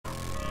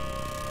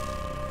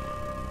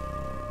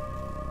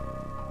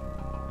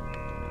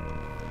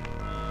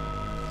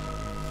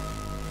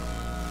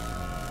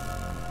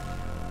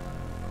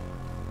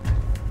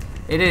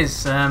It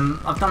is.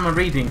 I've done my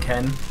reading,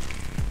 Ken.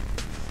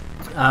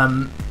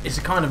 It's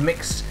a kind of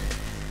mix.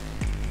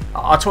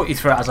 I'll talk you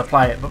through it as I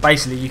play it, but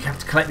basically you have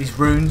to collect these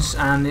runes,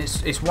 and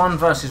it's 1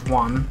 versus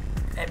 1,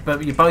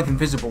 but you're both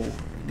invisible.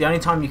 The only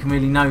time you can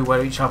really know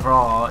where each other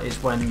are is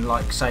when,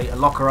 like, say, a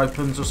locker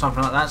opens or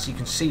something like that, so you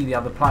can see the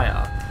other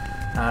player.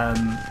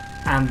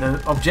 And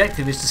the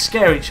objective is to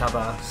scare each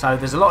other. So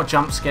there's a lot of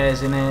jump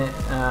scares in it,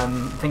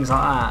 things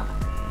like that.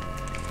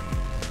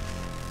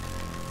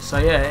 So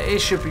yeah, it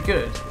should be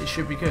good. It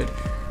should be good.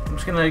 I'm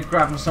just going to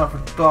grab myself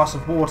a glass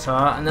of water,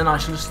 and then I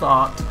shall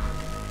start.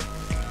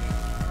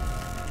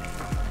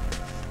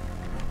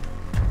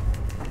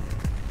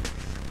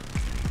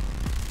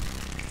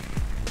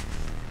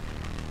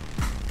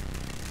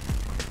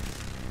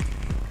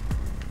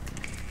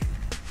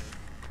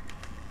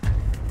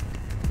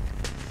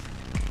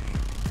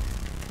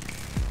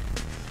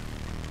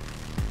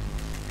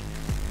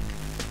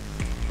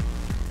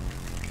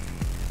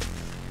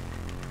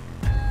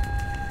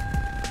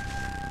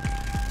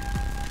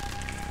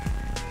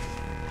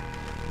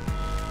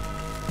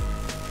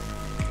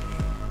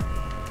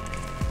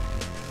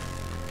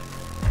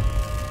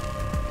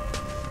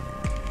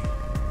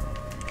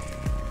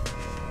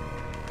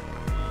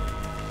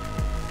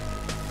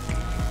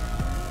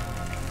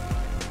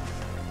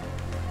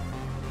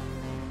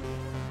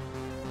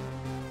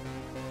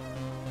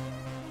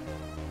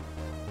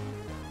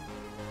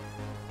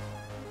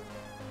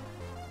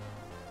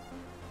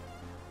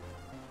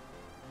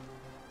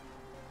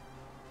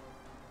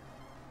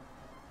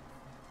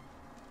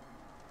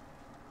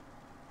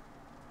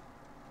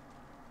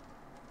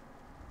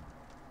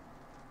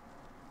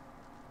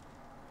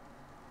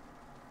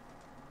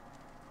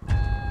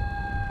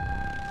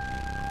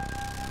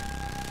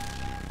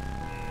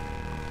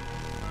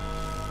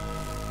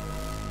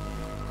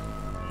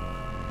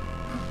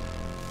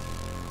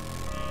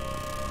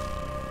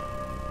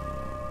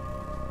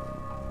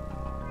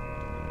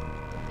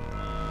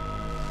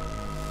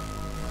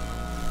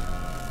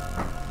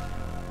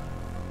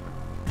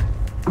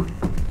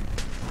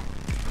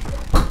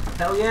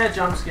 Hell yeah,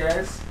 jump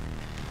scares.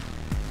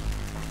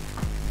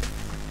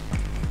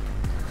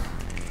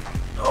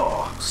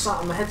 Oh, sat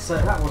on the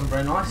headset, that wasn't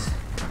very nice.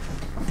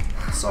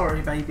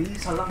 Sorry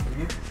babies, I love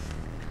you.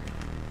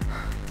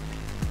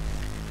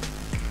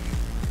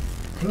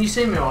 Can you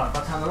see me alright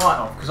if I turn the light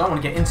off? Because I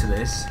want to get into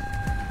this.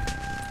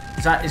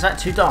 Is that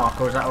too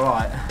dark or is that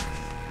alright?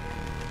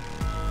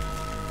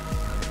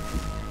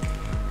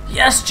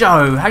 Yes,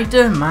 Joe! How you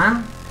doing,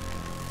 man?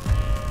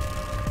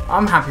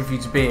 I'm happy for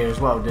you to be here as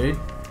well, dude.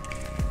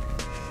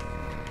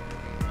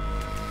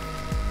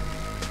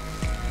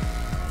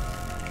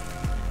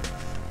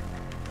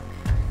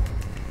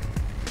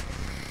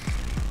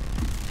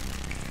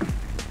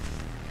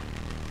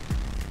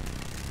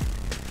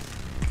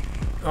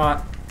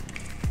 Alright.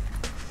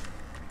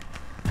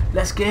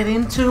 Let's get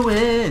into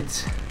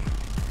it.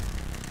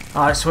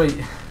 Alright, sweet.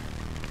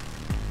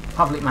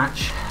 Public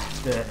match.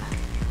 Let's do it.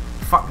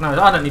 Fuck no,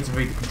 I don't need to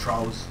read the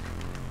controls.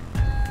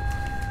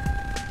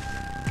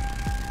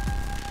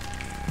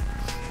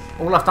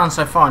 All I've done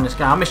so far in this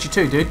game, I missed you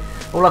too, dude.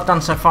 All I've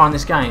done so far in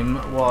this game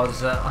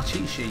was a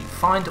cheat sheet.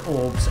 Find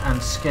orbs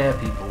and scare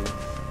people.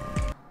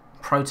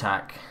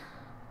 Pro-tac.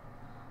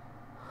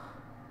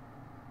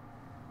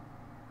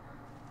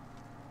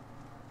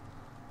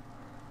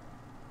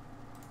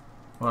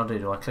 What do?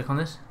 Do I click on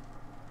this?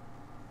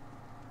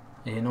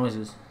 I hear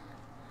noises.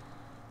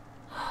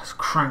 Let's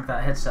crank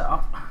that headset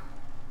up.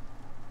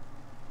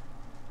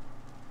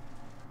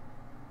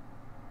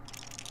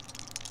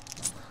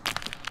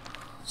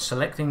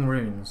 Selecting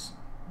runes.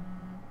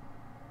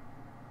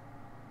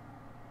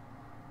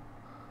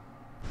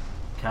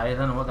 Okay, I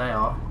don't know what they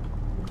are.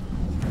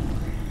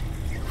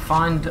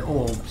 Find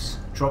orbs.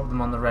 Drop them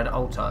on the red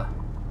altar.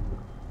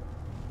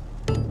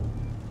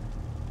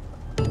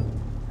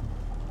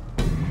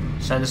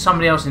 So there's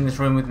somebody else in this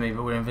room with me,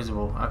 but we're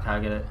invisible. Okay, I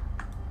get it.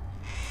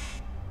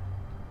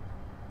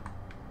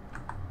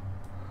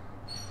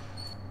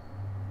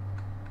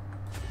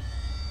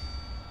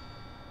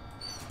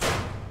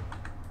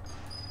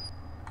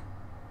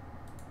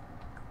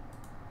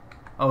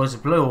 Oh, there's a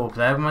blue orb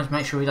there. We must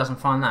make sure he doesn't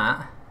find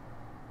that.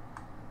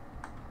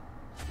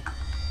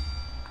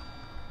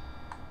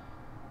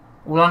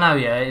 All I know,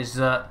 yeah, is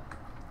that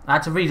I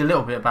had to read a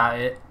little bit about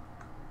it.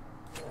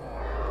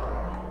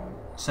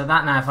 So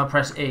that now, if I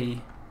press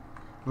E,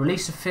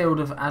 release a field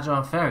of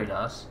agile fairy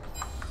dust.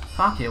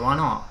 Fuck it, why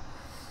not?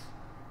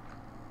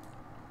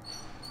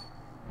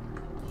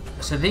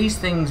 So these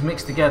things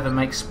mixed together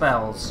make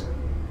spells.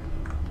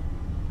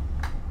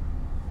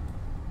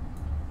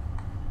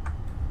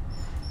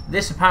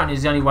 This apparently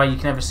is the only way you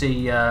can ever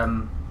see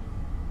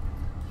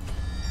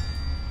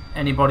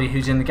anybody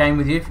who's in the game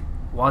with you.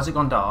 Why has it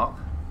gone dark?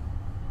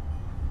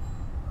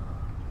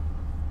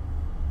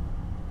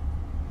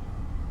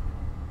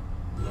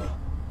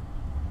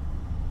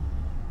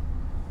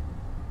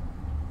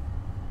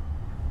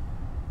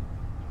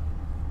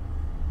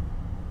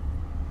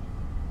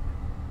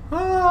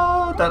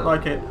 Oh, don't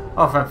like it.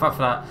 Oh, fuck for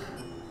that.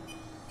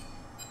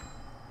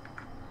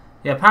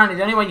 Yeah, apparently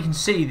the only way you can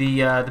see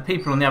the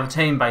people on the other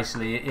team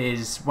basically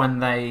is when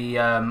they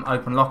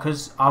open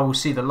lockers. I will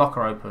see the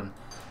locker open,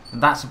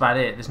 and that's about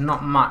it. There's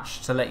not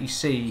much to let you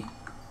see.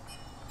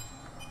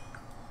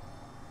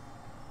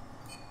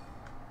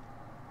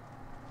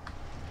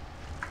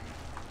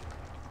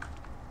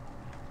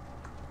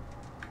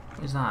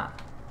 What is that?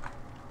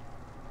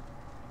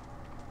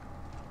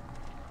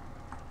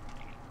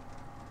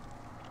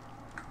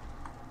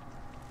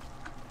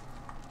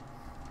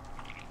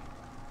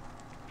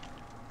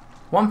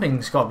 One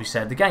thing's got to be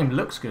said, the game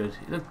looks good.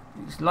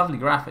 It's lovely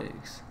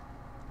graphics.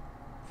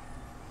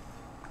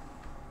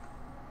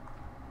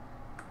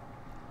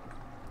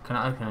 Can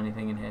I open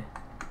anything in here?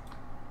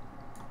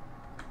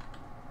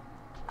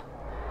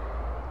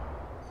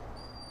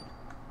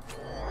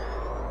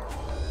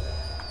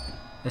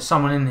 There's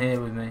someone in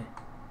here with me.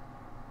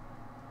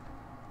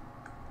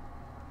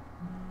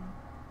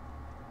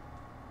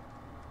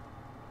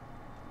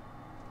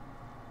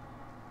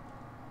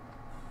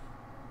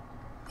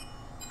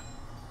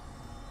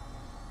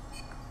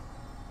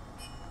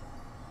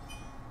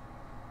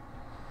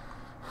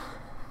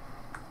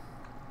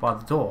 By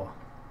the door.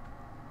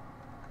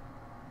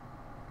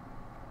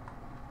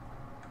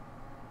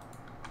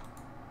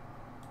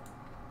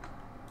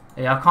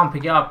 Yeah, I can't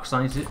pick it up because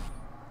I need to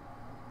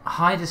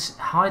hide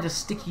a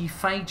sticky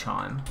fey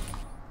chime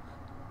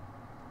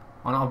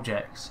on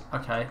objects.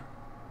 Okay.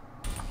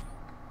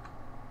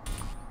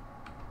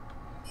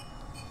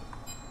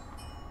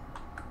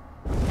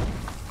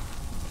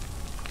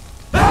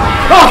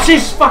 Oh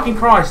Jesus fucking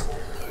Christ!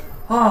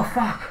 Oh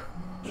fuck!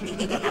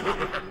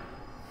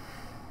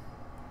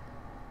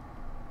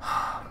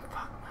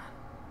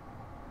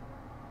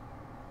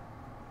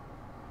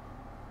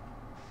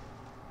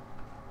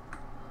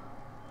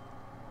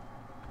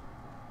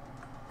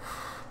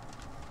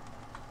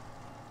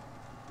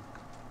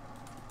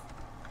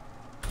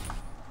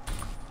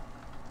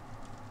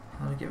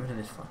 How do I get rid of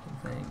this fucking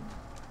thing?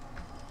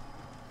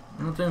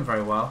 I'm not doing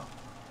very well.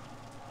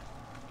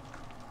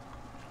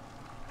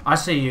 I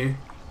see you.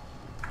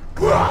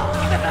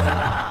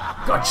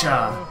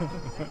 Gotcha!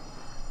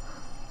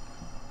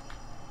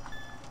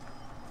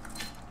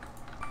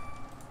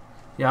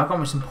 Yeah, I've got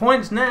me some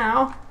points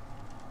now.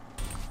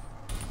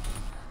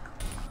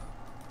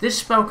 This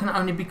spell can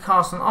only be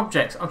cast on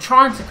objects. I'm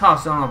trying to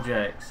cast it on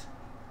objects.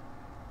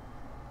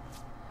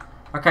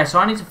 Okay, so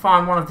I need to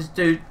find one of this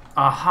dude.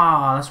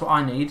 Aha, that's what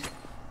I need.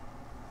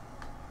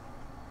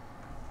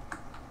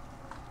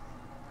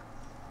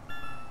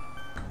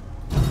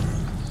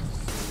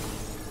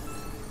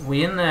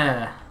 We in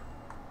there.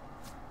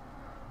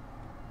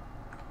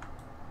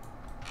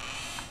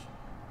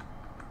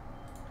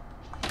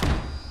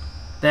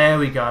 There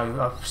we go.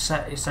 I've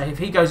set it so if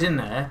he goes in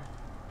there.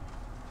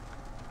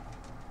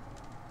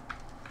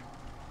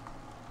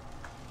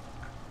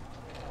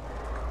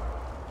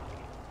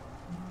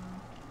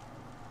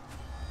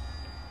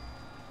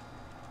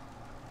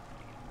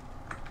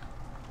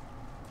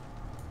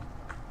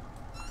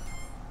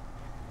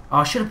 Oh,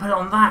 I should have put it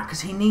on that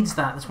because he needs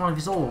that. That's one of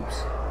his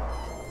orbs.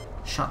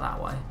 Shut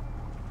that way.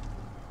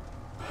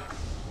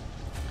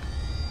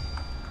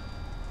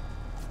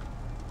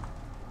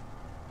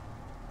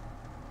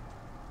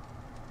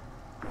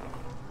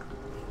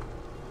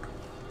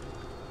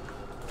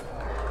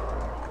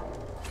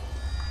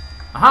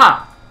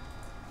 Aha!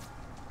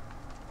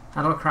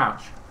 How do I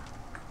crouch?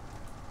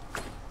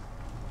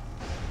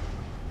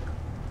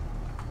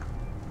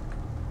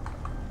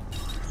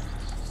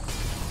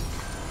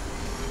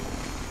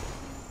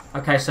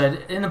 Okay, so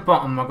in the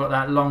bottom I've got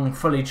that long,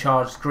 fully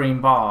charged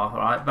green bar,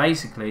 right?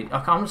 Basically,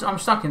 I'm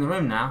stuck in the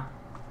room now.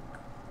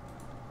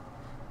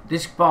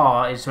 This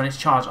bar is when it's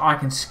charged. I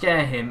can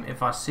scare him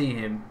if I see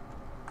him.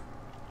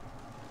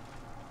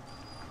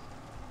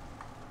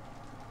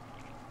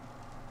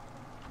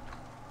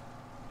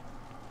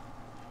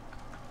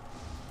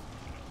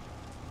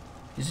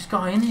 Is this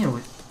guy in here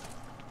with...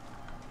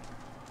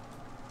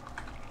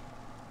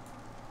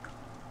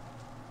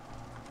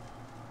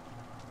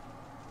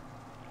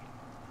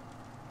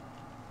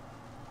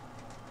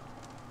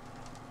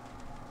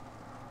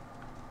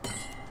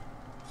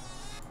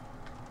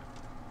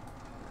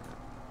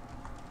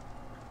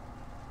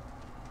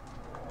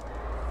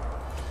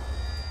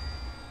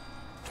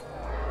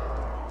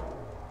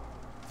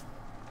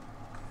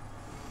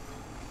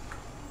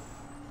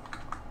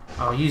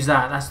 I'll use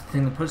that. That's the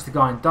thing that puts the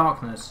guy in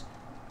darkness.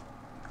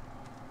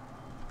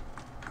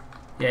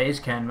 Yeah, it is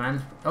Ken,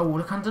 man. Oh,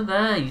 look under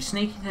there, you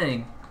sneaky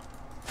thing.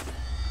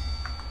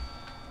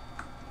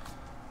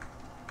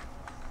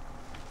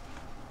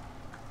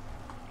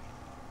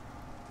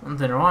 I'm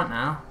doing alright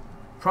now.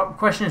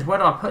 Question is, where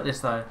do I put this,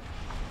 though?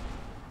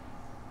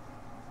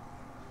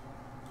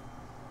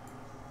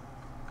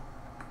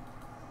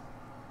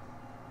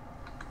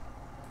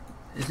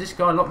 Is this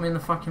guy locked me in the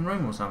fucking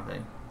room or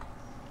something?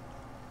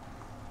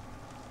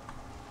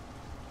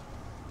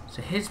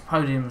 So his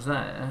podium's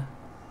there.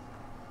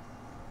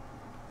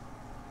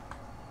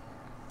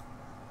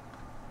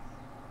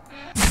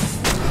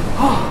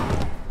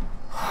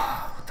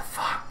 What the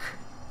fuck?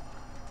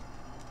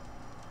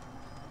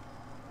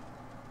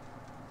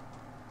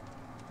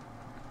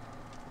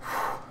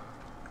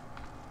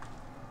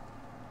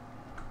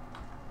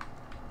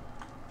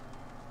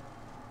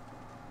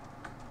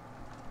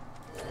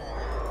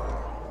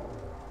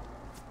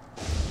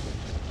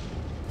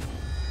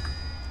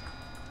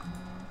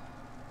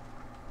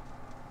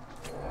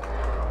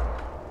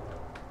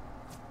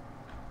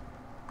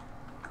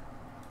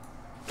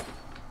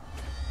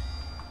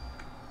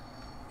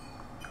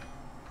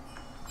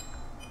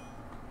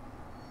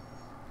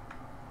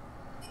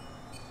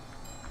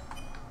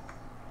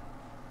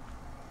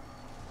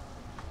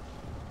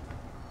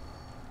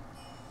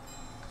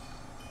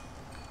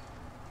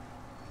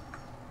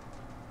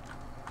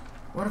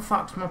 Where the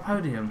fuck's my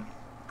podium?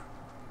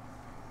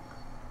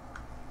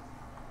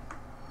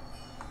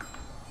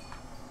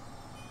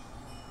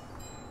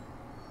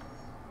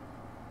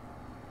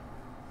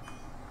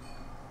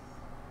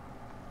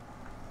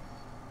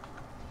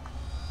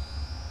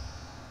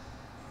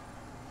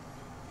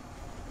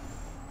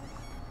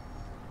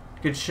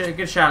 Good shit,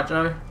 good shout,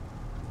 Joe.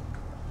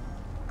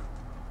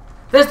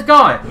 There's the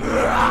guy!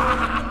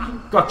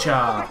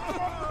 Gotcha!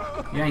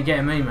 You ain't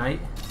getting me, mate.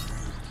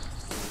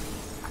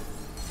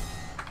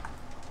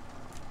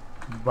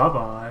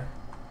 Bye-bye.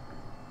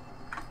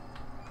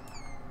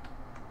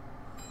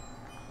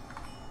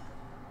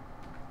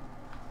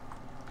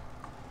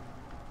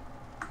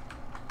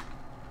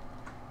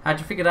 How'd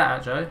you figure that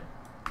out, Joe?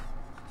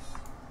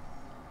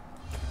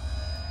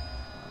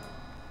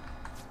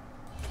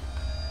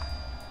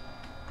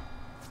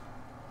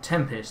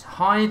 Tempest.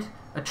 Hide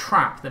a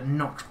trap that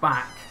knocks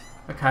back.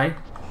 Okay.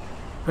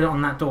 Put it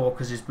on that door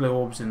because there's blue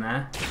orbs in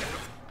there.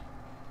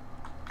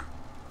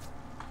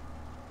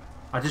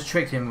 I just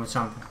tricked him with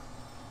something.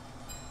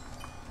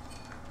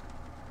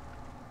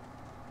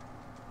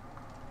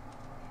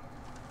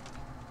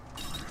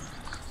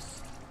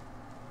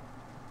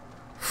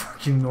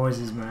 Fucking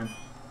noises, man.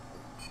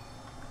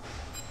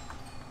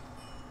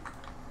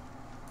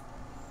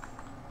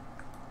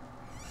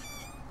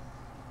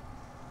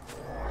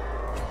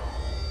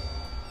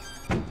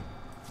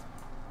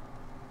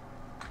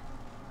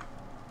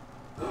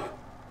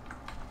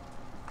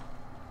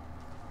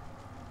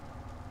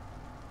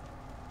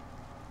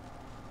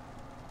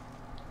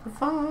 The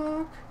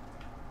fuck?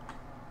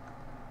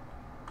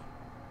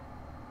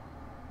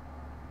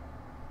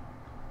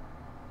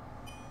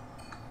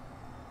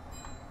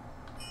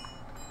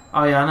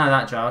 Oh yeah, I know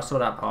that, Joe. I saw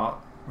that part.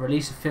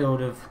 Release a field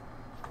of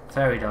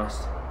fairy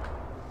dust.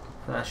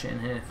 Put that shit in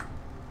here.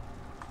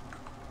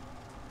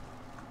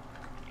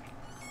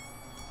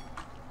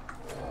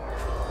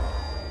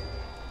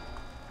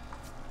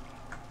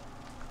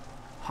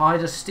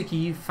 Hide a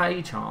sticky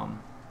fey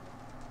charm.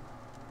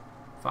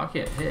 Fuck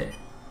it, here.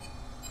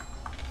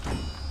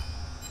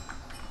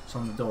 It's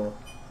on the door.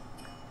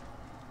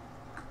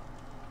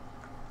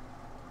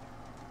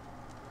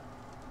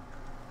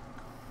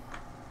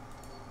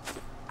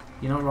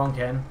 You're not wrong,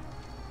 Ken.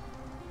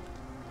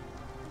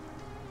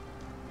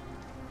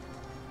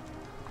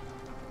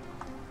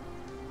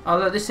 Oh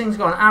look, this thing's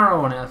got an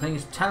arrow on it, I think.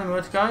 It's telling me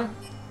where to go.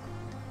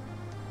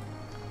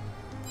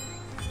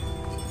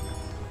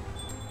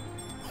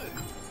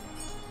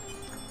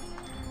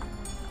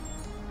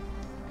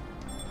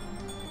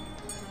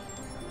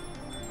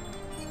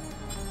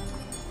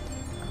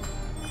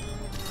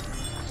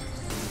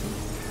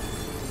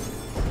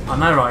 I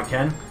know, right,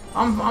 Ken?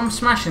 I'm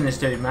smashing this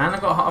dude, man.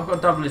 I've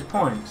got double his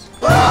points.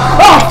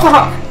 Oh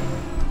fuck!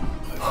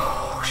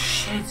 Oh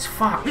shit!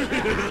 Fuck!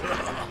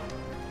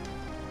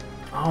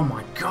 Oh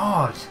my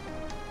god!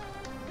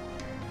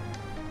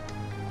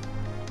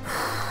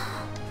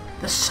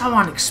 They're so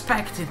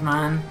unexpected,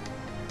 man.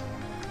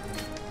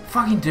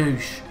 Fucking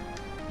douche.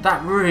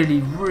 That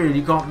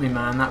really got me,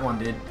 man. That one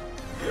did.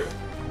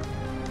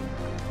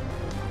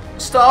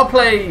 Star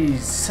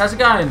please. How's it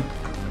going?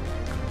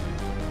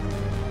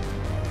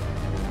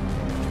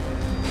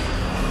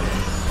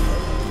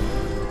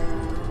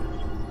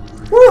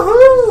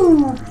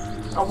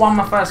 Woohoo! I won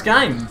my first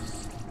game.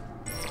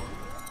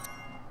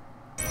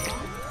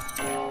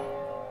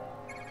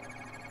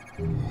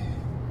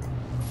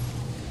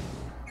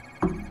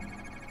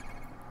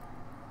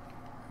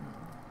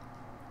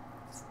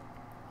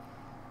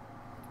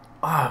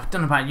 Oh, I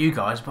don't know about you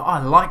guys, but I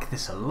like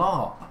this a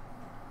lot.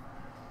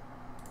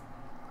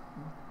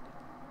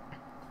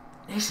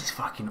 This is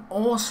fucking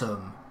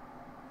awesome.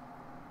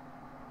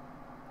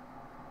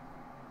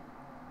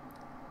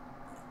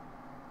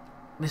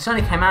 This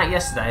only came out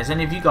yesterday. Has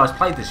any of you guys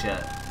played this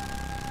yet?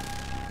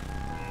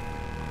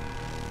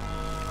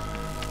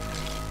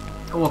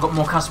 Oh, I've got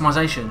more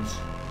customizations.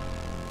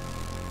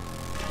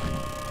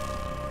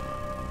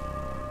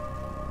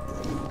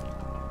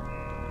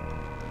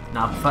 No,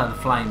 I prefer the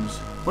flames.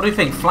 What do you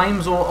think?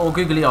 Flames or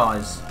googly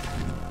eyes?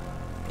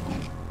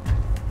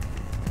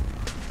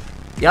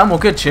 Yeah, I'm all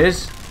good,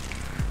 cheers.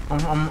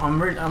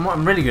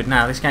 I'm really good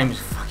now. This game is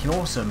fucking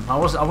awesome. I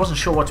wasn't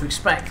sure what to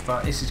expect,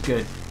 but this is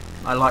good.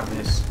 I like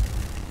this.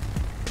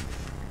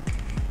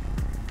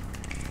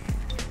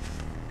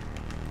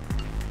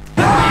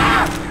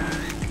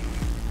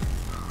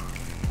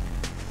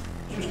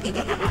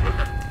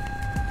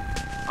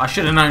 I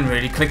should have known,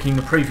 really. Clicking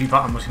the preview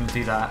button was going to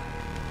do that.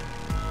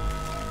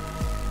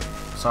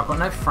 So I've got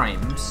no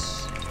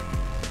frames.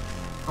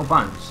 Oh,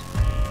 bones.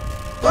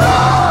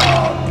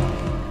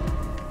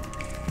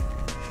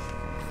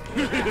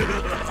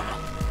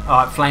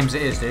 Alright, flames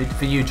it is, dude.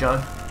 For you,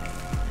 Joe.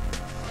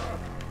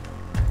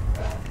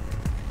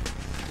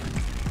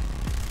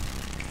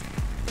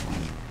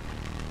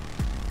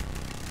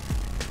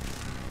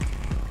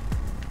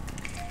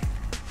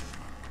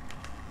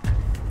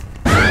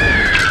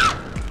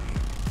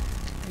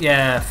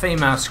 Yeah,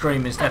 female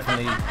scream is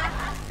definitely...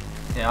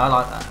 Yeah, I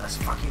like that. That's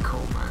fucking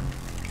cool, man.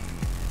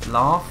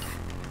 Laugh.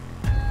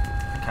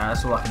 Okay,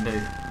 that's all I can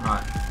do.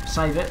 Right,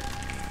 save it.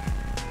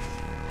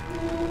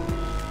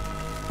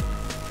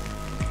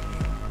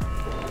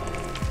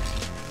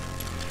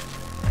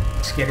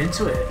 Let's get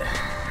into it.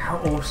 How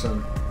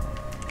awesome.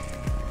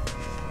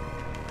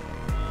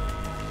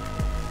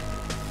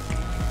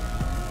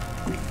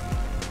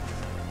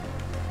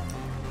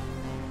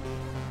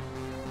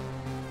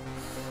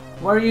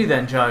 Where are you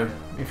then, Joe,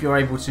 if you're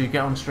able to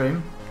get on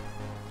stream?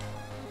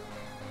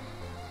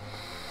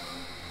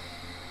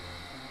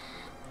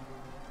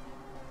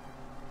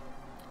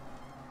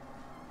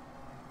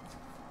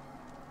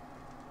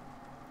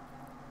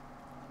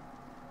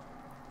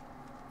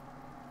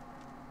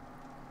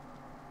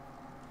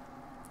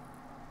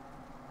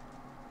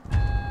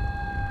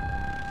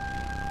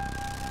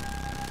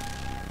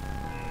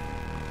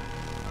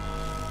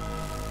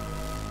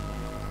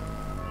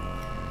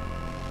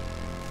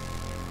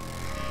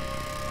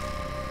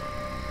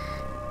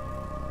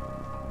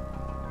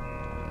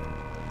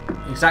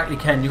 Exactly,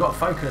 Ken. You got to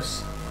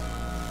focus.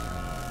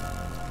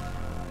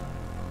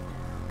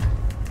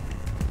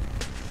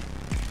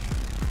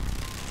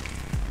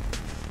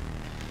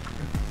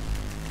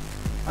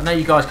 I know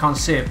you guys can't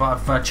see it,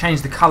 but I've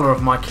changed the colour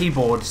of my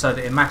keyboard so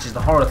that it matches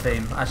the horror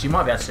theme. Actually, you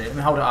might be able to see it. Let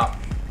me hold it up.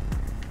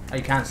 Oh,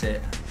 you can see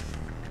it.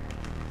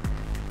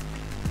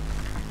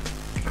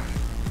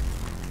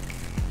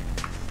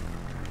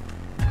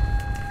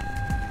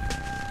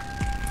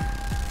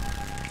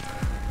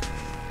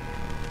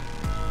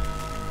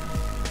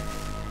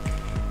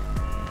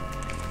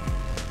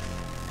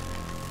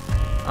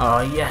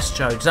 Oh yes,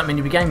 Joe. Does that mean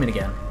you'll be gaming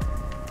again?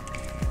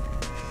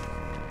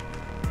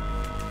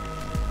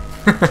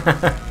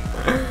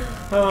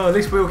 Oh, at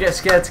least we all get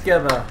scared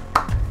together.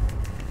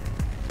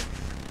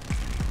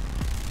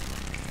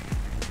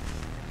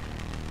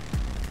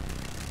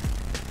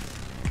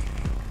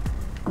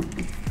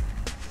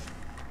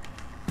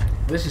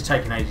 This is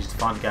taking ages to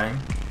find a game.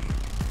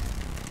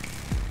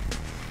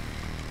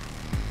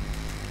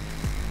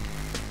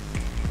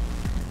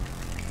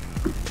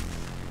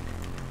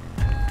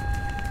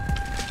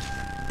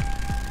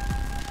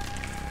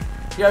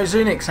 Yo,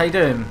 Zunix, how you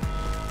doing?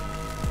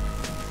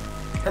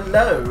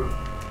 Hello.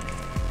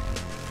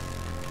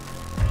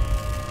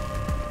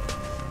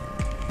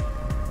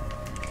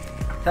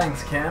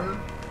 Thanks,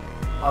 Kim.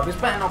 Oh, this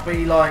better not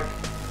be like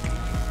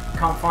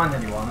can't find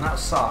anyone. That would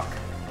suck.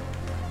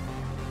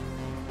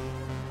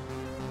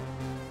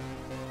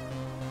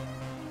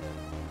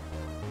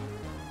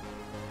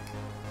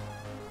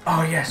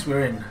 Oh yes,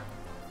 we're in.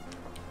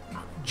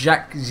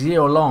 Jack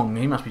Xiaolong.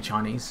 He must be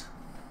Chinese.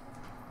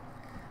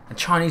 And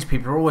Chinese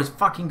people are always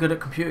fucking good at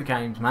computer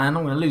games, man.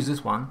 I'm going to lose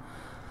this one.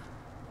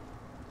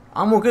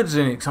 I'm all good,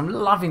 Zunix. I'm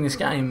loving this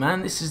game,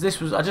 man. This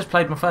was. I just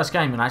played my first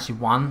game and I actually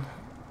won.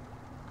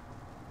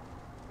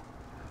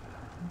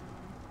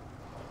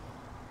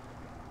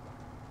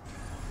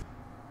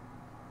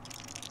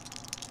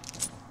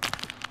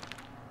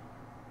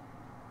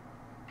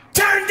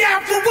 Turn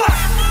down for what?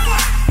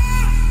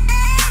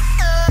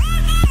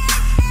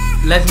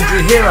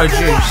 Legendary Hero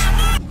Juice.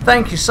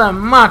 Thank you so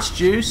much,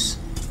 Juice.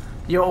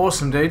 You're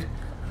awesome, dude.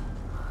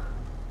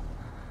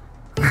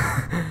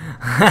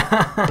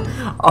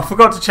 I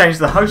forgot to change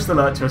the host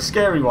alert to a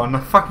scary one.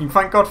 Fucking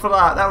thank God for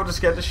that. That would have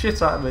scared the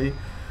shit out of me.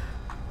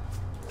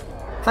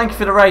 Thank you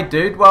for the raid,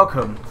 dude.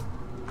 Welcome.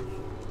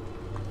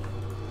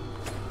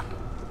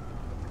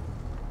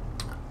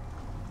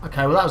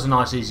 Okay, well that was a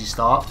nice easy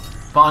start.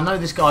 But I know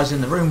this guy's in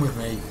the room with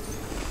me.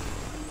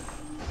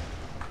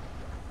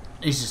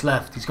 He's just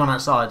left. He's gone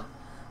outside.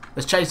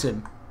 Let's chase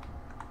him.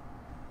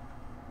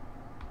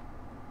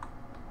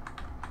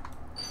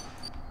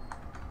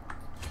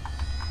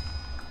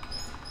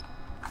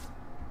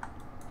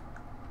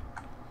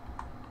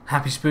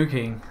 Happy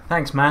spooking.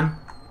 Thanks, man.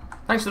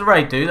 Thanks for the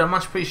raid, dude. I'm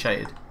much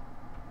appreciated.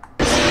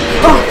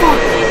 Oh, fuck!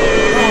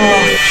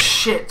 Oh,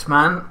 shit,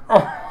 man.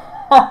 Oh.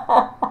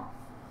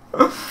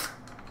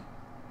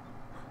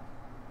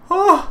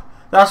 Oh,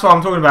 that's what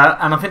I'm talking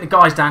about. And I think the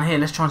guy's down here.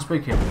 Let's try and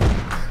spook him.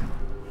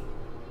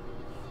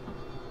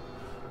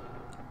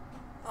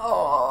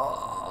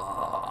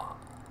 Oh.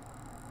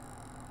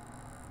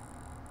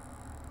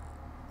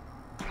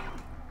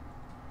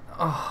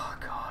 Oh,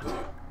 God.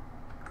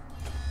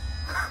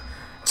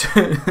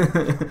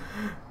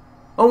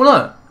 Oh,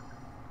 look.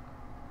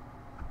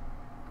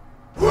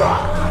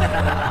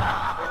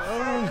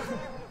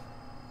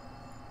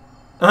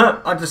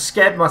 I just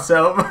scared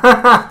myself.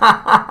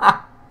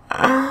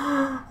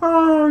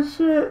 Oh,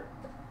 shit.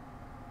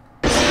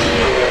 I'm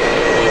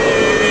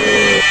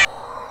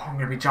going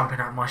to be jumping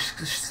out of my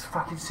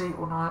fucking seat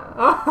all night.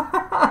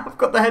 I've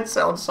got the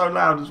headset on so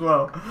loud as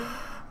well.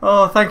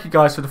 Oh, thank you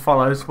guys for the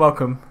follows.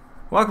 Welcome.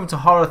 Welcome to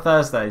Horror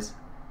Thursdays.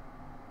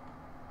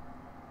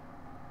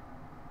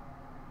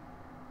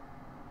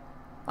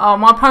 Oh,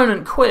 my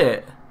opponent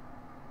quit.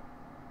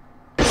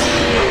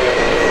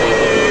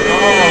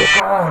 Oh,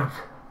 God.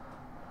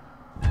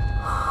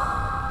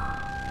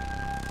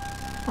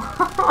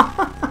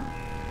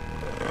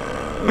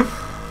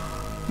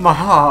 My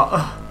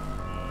heart.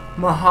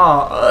 My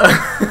heart.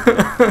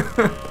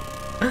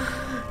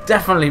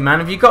 Definitely, man.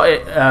 Have you got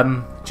it,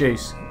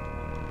 Juice?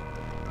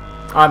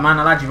 Alright, man,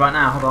 I'll add you right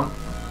now. Hold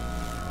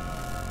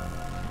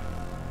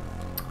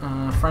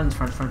on. Friends.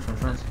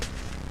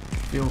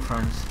 Be all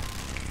friends.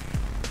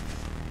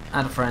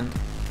 Add a friend.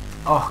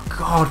 Oh,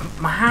 God.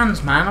 My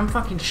hands, man. I'm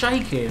fucking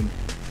shaking.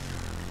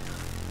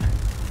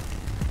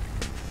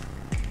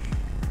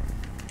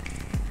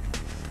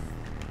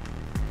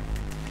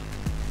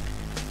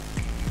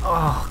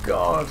 Oh,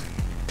 God.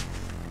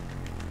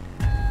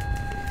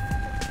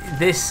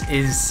 This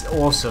is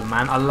awesome,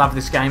 man. I love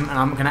this game, and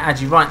I'm going to add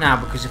you right now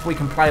because if we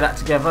can play that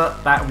together,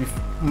 that would be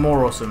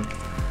more awesome.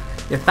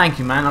 Yeah, thank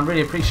you, man. I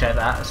really appreciate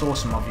that. That's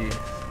awesome of you.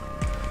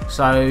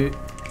 So,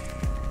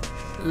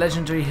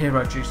 Legendary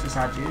Hero Juice, let's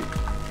add you.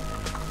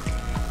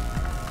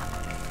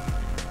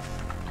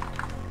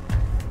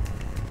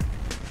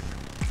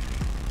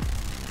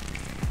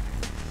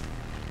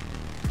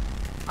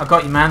 I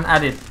got you, man.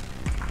 Added.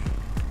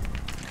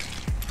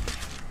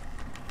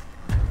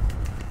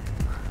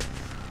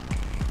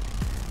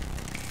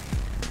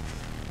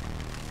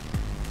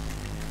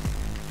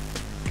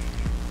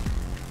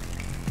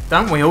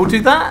 Don't we all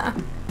do that?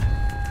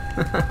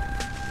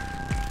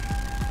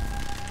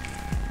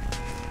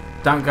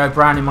 Don't go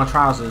brown in my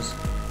trousers.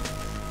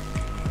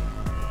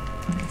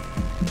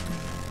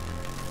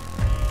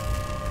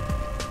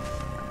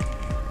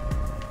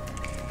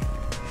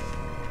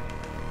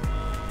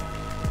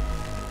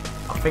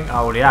 I think I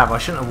already have. I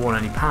shouldn't have worn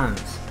any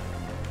pants.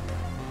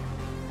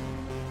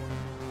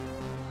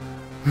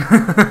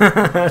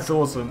 That's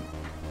awesome.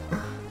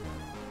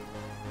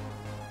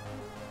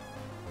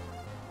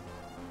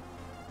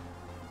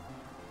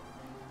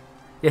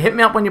 Yeah, hit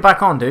me up when you're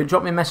back on, dude.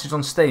 Drop me a message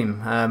on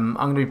Steam. I'm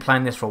going to be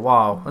playing this for a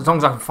while. As long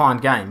as I can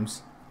find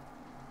games.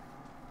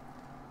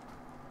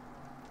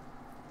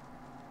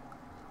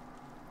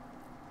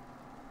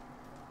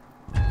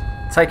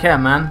 Take care,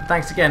 man.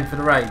 Thanks again for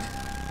the raid.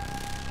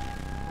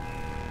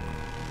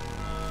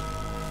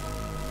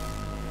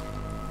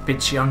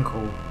 Bitchy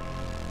uncle.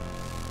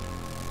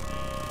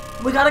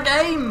 We got a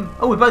game!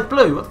 Oh, we're both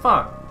blue. What the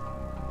fuck?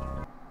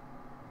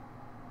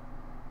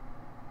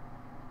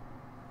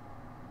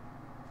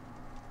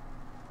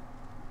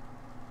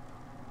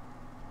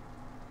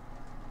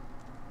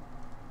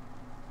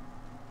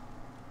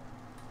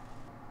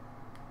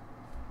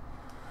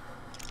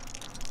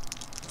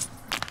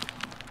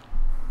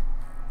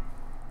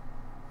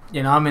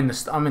 You know, I'm in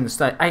the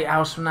state. 8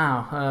 hours from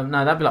now.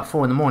 No, that'd be like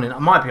 4 in the morning. I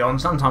might be on.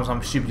 Sometimes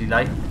I'm stupidly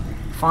late.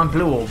 Find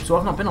blue orbs. So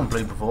I've not been on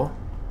blue before.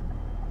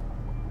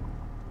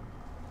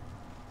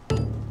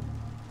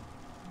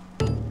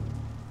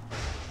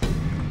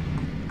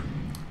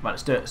 Right,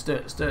 let's do it. Let's do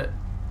it. Let's do it.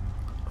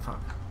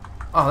 Fuck.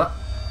 Oh, that.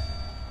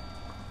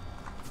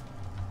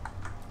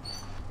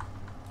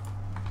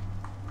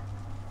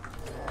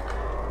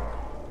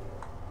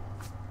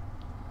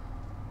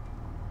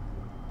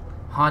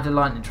 Hide a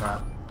lightning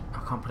trap.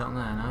 I can't put it on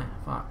there, no?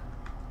 Fuck.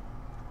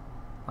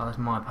 Oh, that's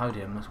my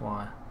podium, that's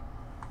why.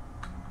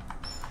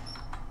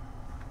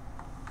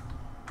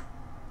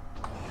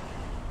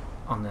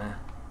 On there.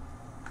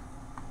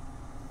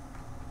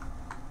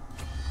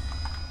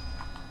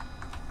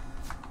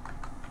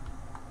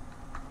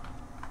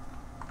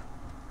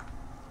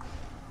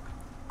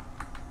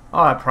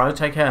 Alright, Pro,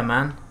 take care,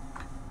 man.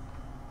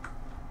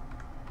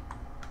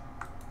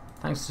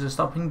 Thanks for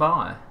stopping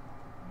by.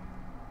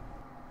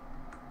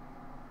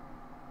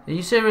 Are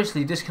you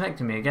seriously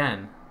disconnecting me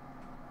again?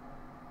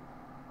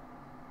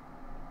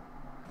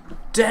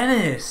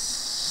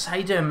 Dennis! How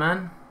you doing,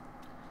 man?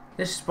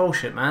 This is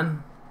bullshit,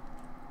 man.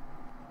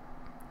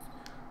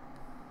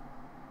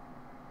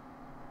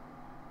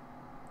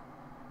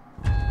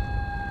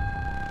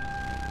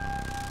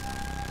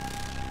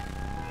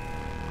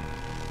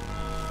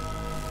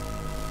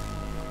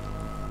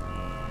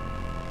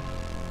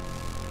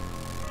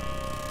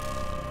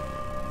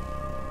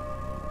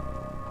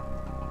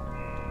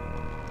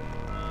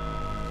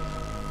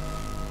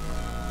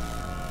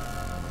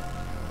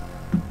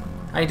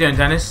 How you doing,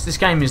 Dennis? This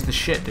game is the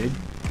shit, dude.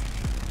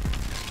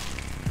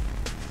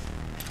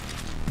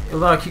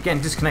 Although I keep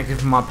getting disconnected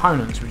from my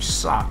opponents, which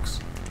sucks.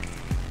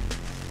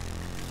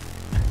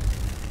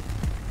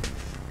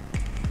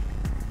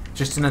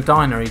 Just in a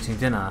diner eating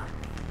dinner.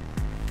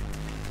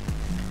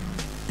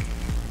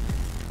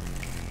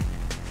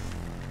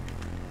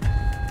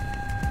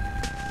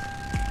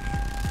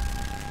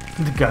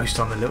 The ghost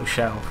on the little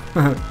shelf.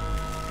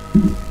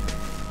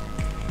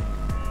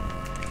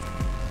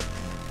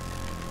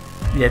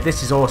 Yeah,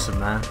 this is awesome,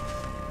 man.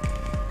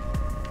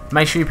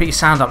 Make sure you put your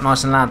sound up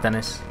nice and loud,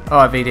 Dennis.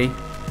 Alright, VD.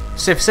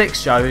 Civ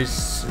 6, Joe,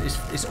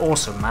 is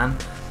awesome, man.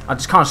 I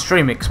just can't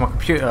stream it because my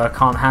computer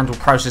can't handle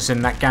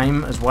processing that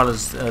game as well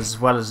as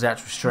the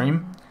actual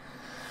stream.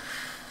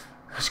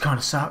 Which kind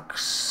of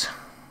sucks.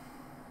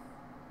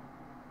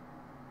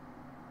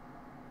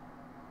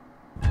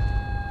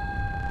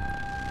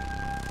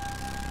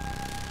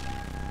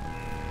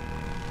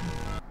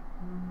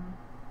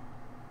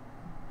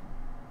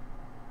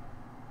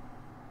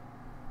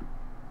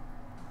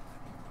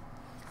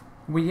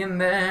 We in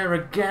there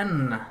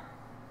again.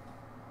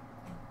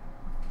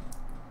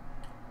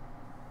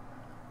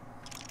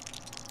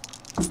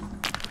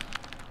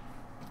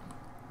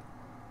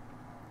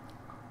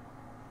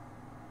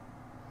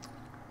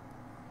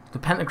 The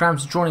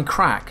pentagrams are drawn in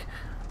crack.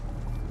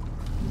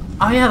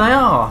 Oh yeah, they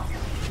are.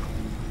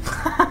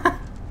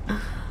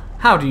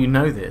 How do you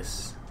know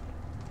this?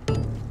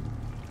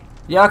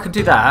 Yeah, I can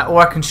do that, or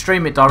I can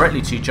stream it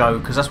directly to you, Joe,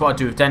 because that's what I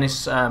do with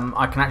Dennis.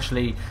 I can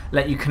actually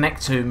let you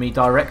connect to me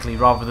directly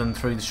rather than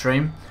through the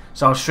stream.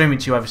 So I'll stream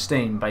it to you over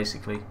Steam,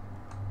 basically.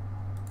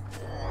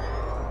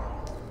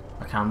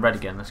 Okay, I'm red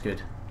again, that's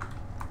good.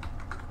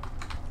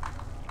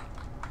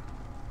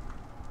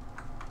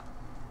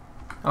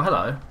 Oh,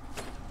 hello.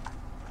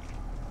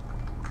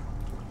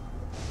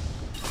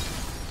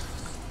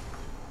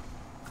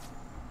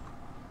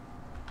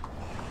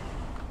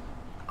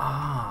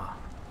 Ah.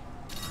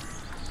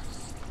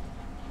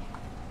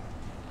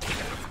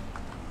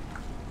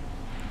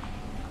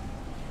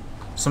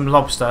 Some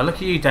lobster. Look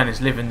at you, Dennis,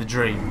 living the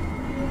dream.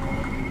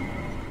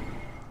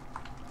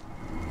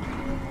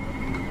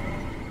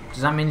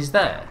 Does that mean he's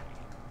there?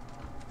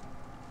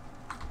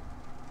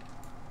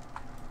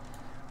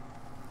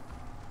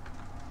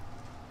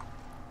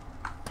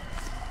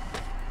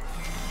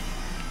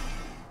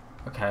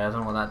 Okay, I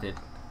don't know what that did.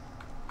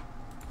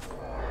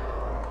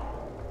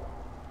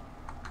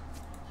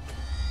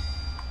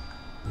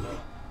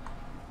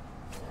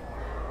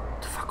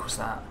 What the fuck was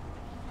that?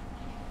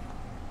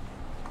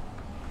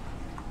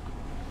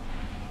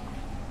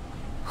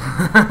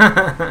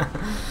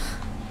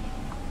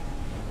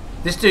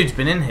 This dude's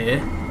been in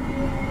here.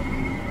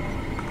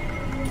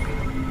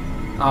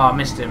 Oh, I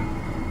missed him.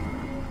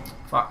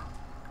 Fuck.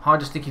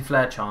 Hide a sticky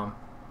flare charm.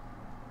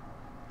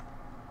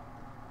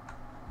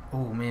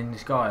 Oh, me and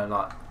this guy are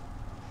like...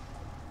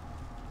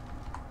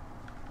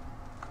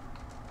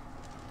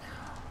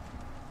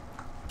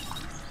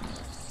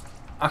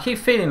 I keep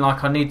feeling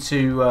like I need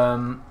to...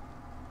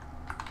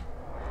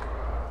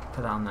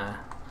 put that on there.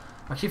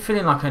 I keep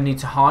feeling like I need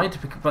to hide,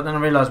 but then I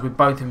realise we're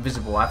both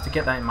invisible. I have to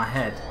get that in my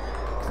head,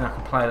 because then I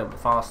can play a little bit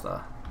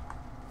faster.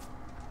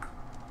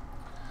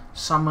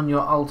 Summon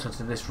your altar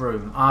to this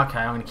room. Ah, okay,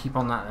 I'm going to keep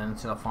on that then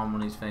until I find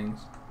one of these things.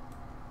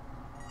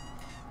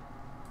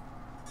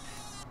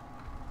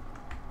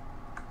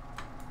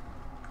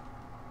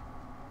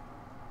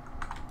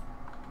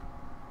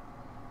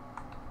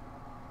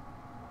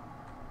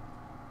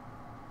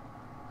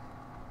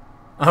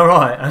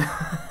 Alright.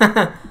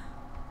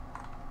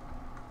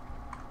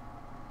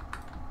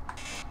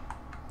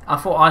 I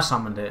thought I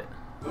summoned it.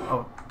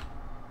 Oh.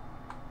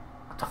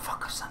 What the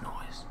fuck is that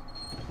noise?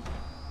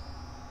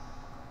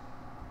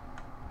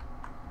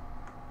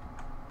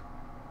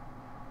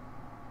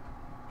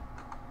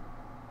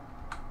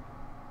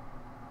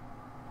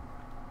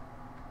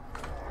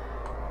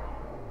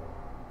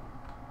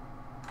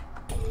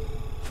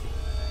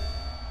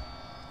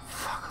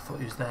 Fuck, I thought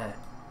he was there.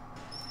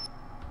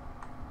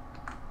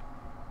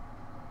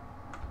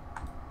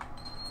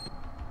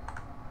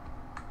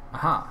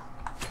 Aha.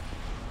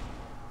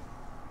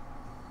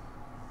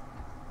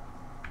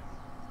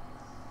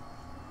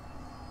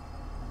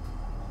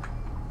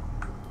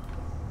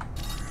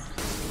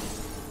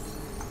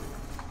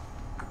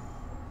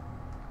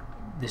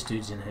 This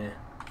dude's in here.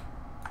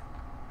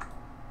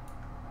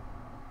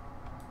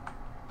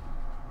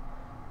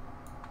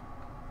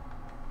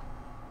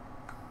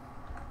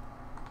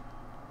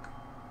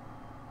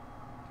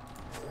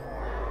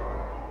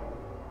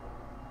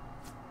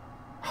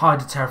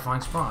 Hide a terrifying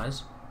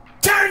surprise.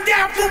 Turn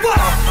down for what?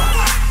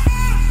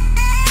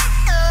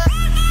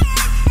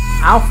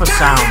 Alpha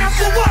sounds. Turn down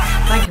for what?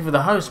 Thank you for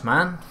the host,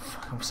 man.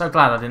 I'm so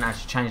glad I didn't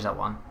actually change that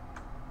one.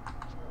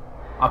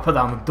 I put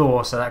that on the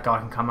door so that guy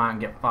can come out and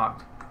get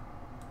fucked.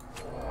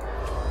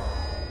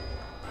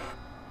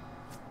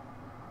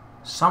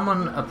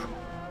 Summon a...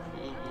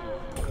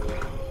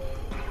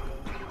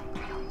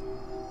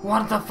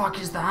 What the fuck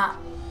is that?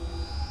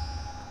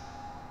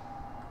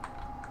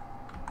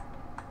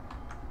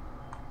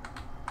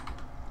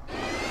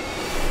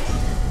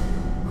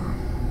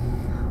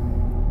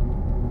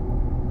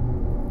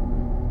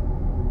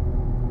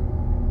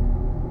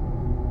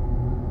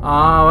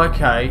 Oh,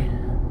 okay.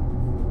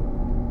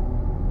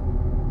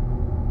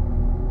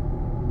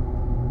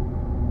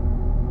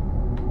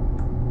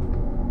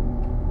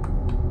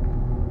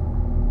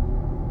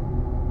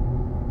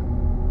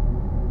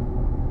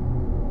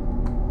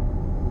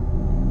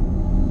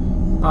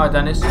 Hi,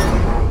 Dennis.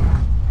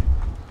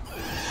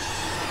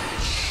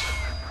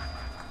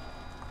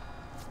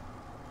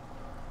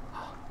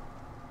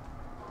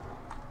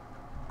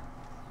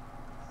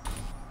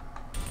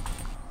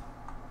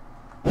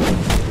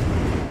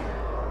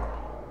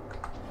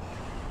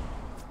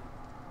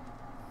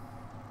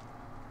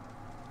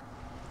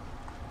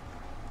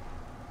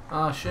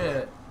 Oh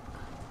shit.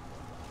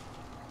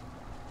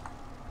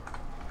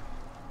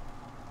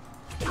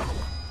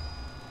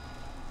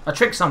 I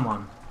tricked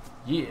someone.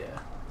 Yeah.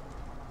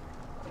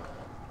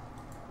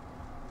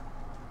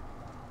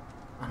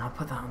 And I'll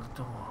put that on the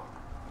door.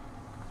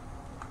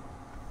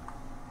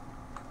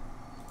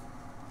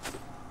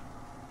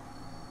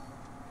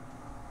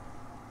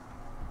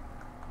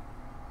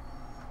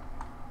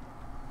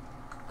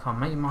 Come on,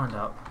 make your mind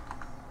up.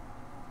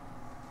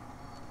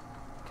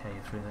 Okay,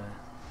 you're through there.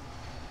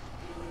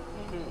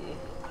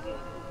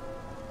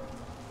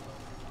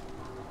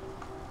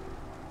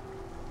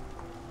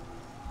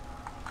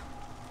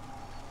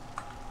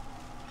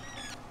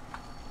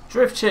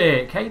 Drift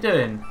Chick, how you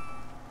doing?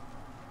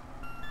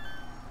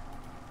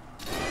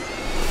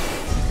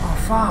 Oh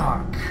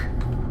fuck.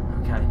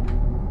 Okay.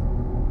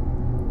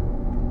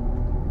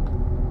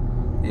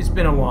 It's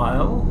been a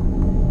while.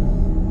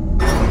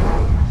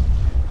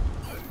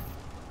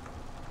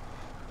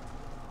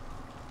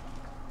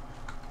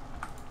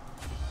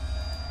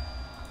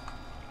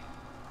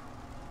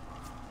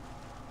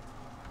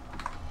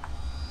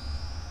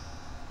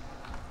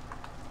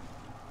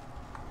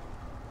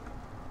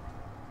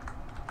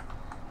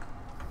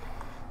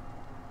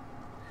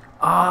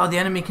 Ah, the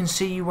enemy can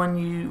see you when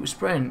you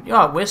sprint.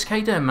 Yeah, Whisk, how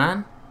you doing,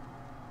 man?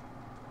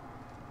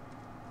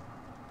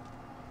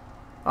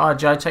 Alright,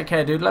 Joe, take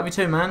care, dude. Love you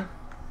too, man.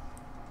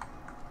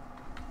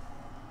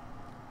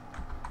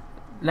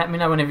 Let me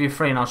know whenever you're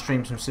free and I'll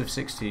stream some Civ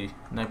 6 to you.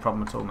 No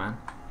problem at all, man.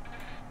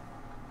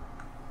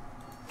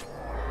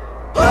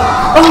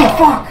 Oh,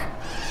 fuck!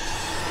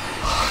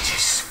 Oh,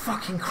 Jesus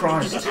fucking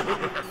Christ.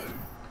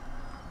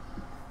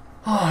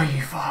 Oh,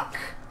 you fuck.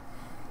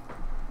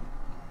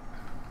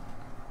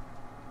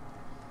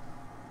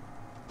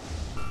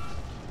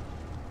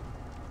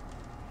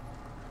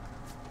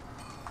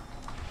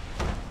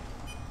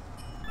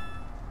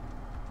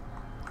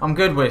 I'm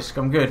good, Whisk.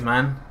 I'm good,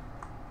 man.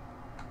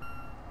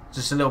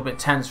 Just a little bit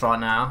tense right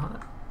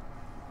now.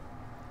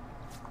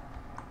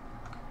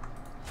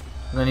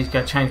 I need to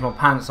go change my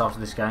pants after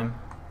this game.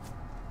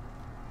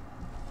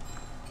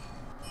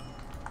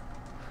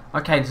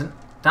 Okay,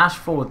 dash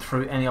forward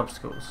through any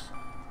obstacles.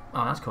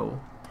 Oh, that's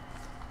cool.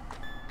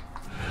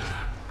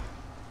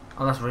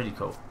 Oh, that's really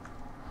cool.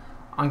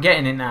 I'm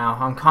getting it now.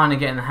 I'm kind of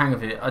getting the hang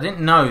of it. I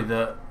didn't know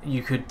that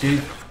you could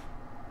do...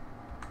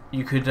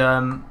 You could,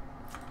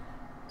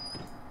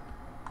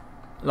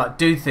 like,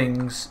 do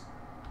things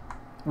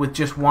with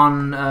just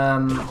one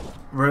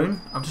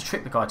rune. I've just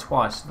tricked the guy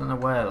twice. I don't know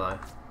where, though.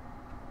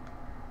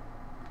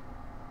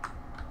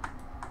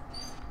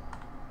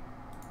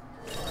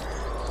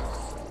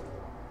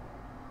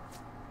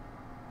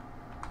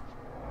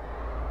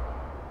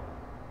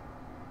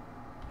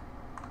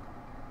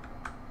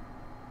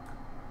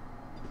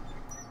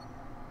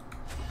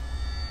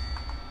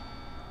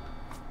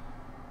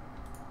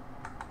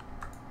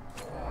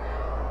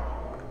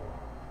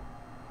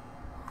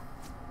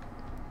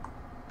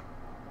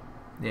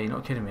 Yeah, you're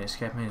not kidding me, it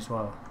scared me as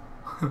well.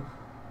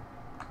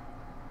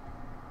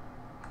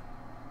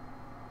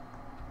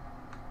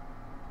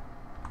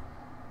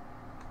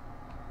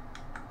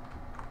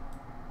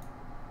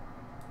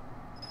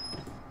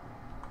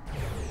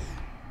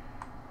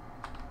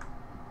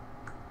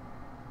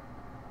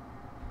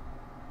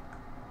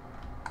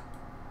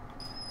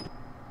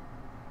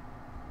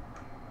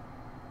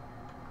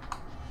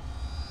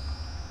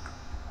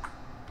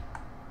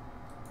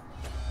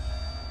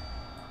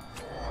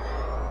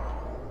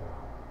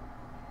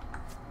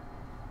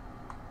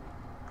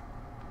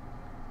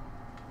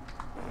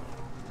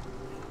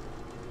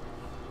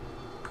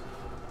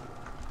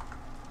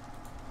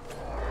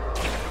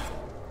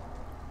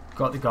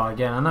 Got the guy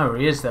again. I know where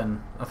he is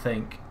then, I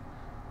think.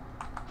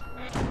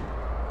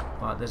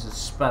 Right, there's a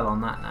spell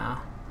on that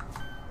now.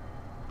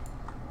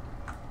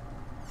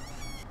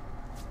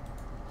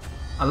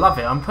 I love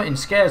it. I'm putting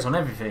scares on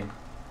everything.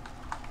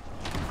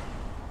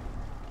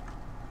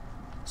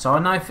 So I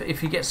know if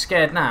he gets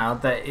scared now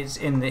that he's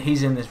in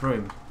this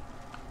room.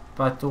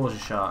 Both doors are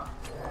shut.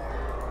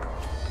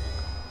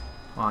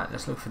 Right,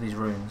 let's look for these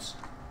runes.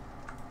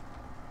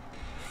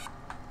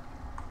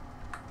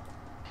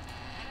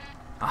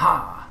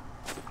 Aha!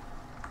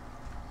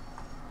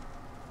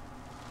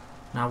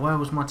 Now, where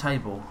was my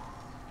table?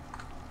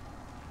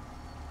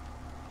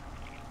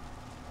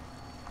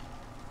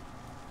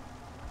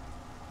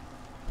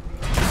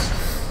 You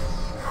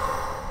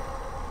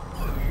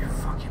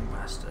fucking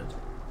bastard.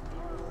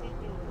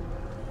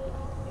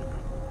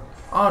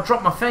 Oh, I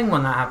dropped my thing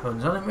when that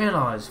happens. I didn't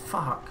realise.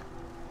 Fuck.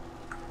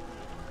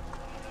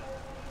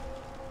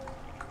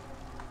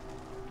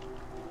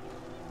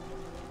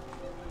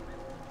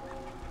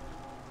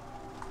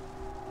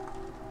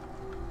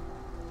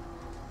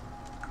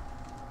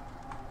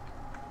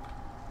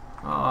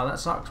 Oh, that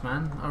sucks,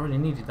 man. I really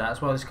needed that.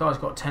 That's why this guy's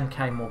got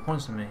 10k more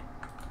points than me.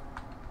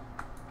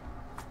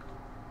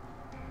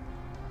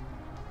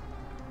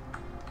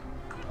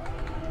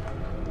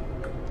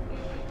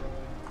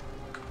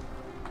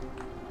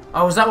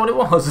 Oh, is that what it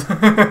was?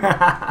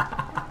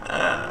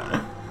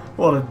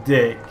 What a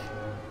dick.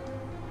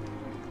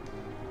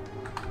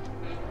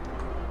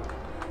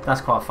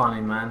 That's quite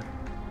funny, man.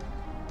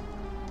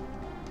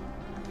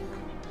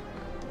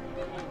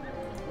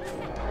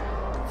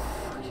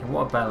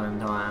 What a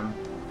bellend I am.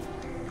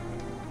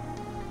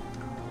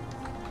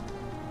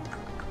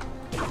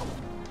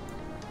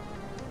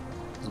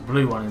 There's a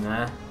blue one in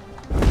there.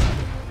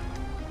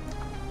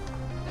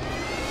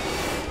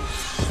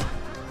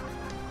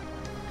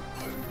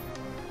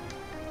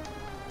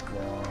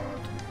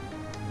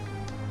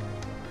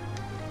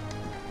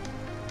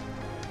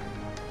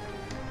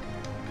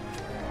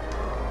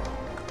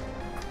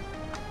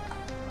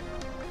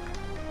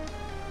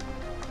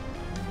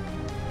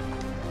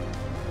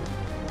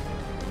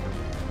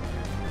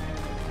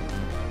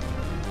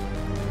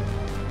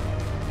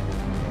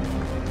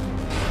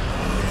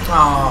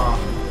 Ah,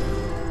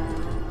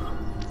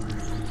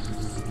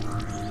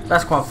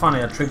 that's quite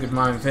funny. I triggered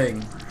my own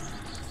thing.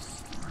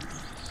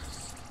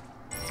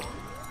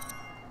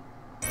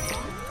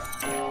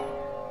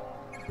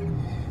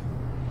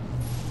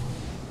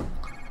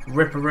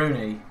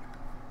 Ripperoonie.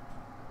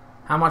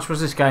 How much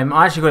was this game?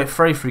 I actually got it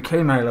free through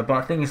Keymailer, but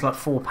I think it's like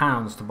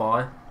 £4 to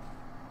buy.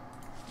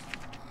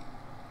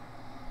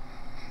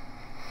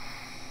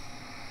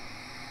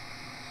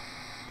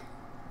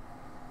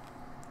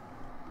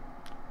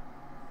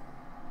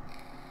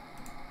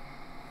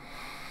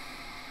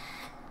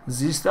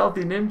 The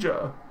Stealthy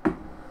Ninja.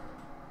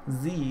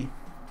 The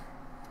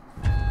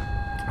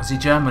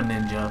German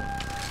Ninja.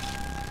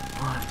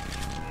 Right.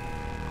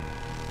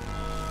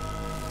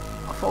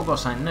 I thought I got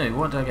something new.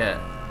 What did I get?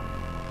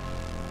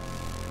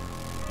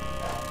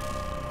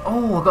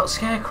 Oh, I got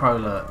Scarecrow,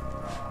 look.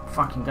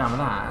 Fucking going with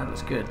that. That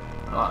looks good.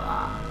 I like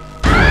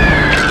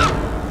that.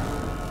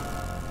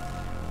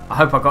 I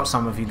hope I got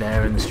some of you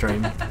there in the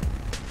stream.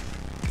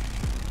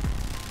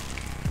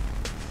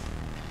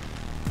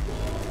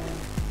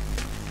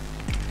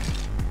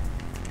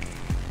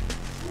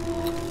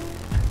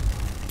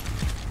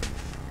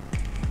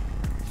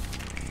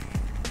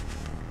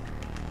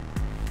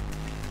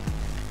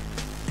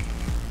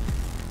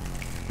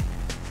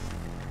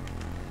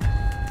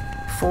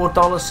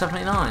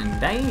 $4.79.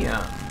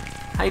 Damn.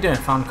 How you doing,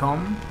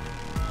 FunCom?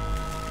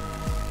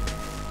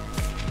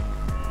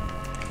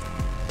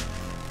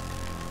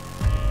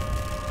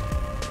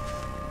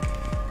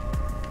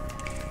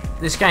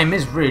 This game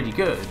is really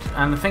good,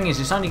 and the thing is,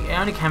 it only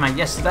came out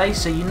yesterday,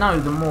 so you know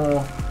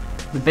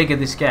the bigger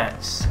this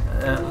gets.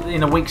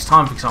 In a week's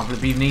time, for example,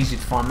 it'd be even easier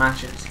to find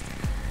matches.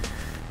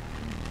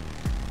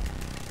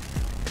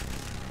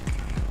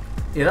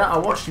 Yeah, I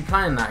watched you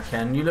playing that,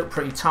 Ken. You look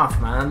pretty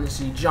tough, man.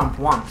 So you jump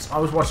once. I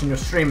was watching your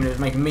stream and it was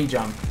making me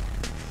jump.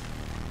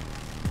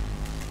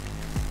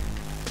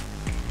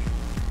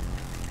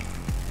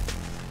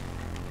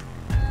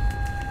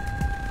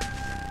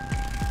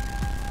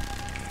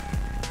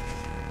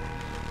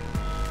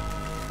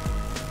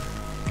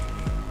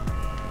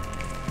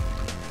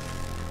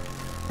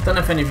 Don't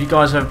know if any of you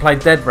guys have ever played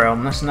Dead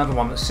Realm. That's another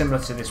one that's similar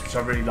to this, which I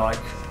really like.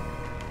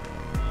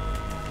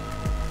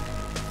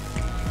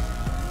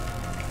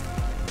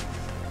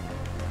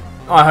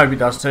 I hope it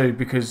does too,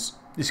 because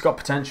it's got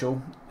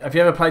potential. Have you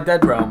ever played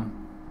Dead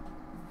Realm?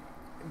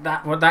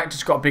 That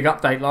just got a big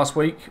update last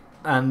week,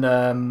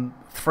 and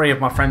 3 of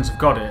my friends have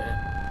got it.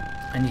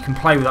 And you can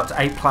play with up to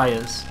 8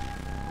 players,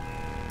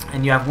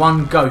 and you have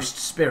one ghost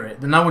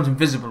spirit. No one's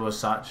invisible as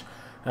such,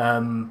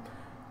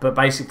 but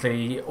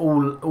basically,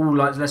 all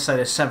like, let's say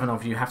there's 7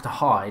 of you, have to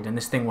hide, and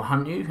this thing will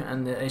hunt you,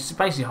 and it's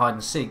basically hide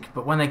and seek.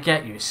 But when they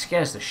get you, it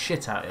scares the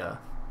shit out of you.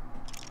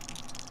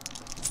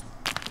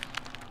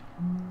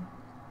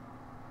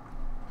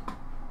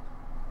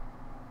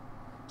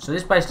 So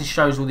this basically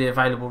shows all the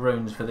available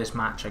runes for this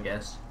match, I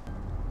guess.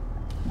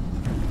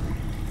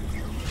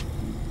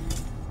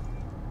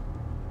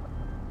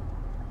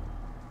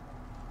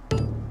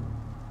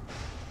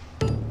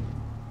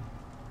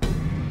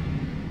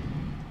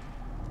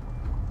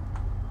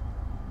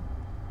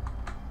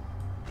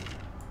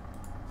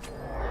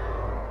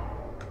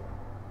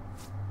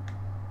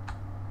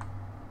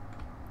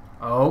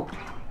 Oh.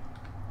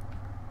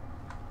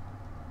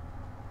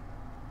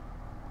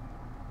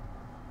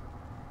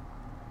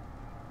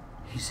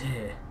 He's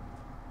here.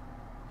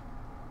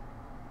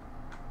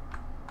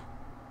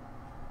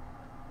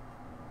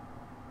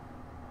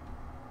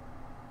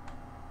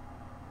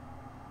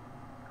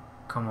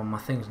 Come on, my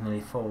thing's nearly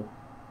full.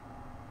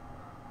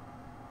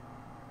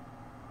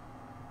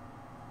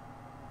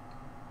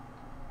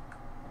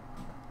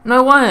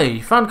 No way!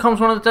 FunCom's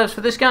one of the devs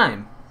for this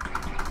game.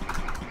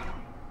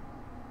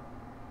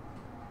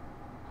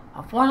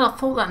 Why did I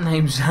thought that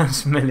name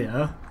sounds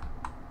familiar?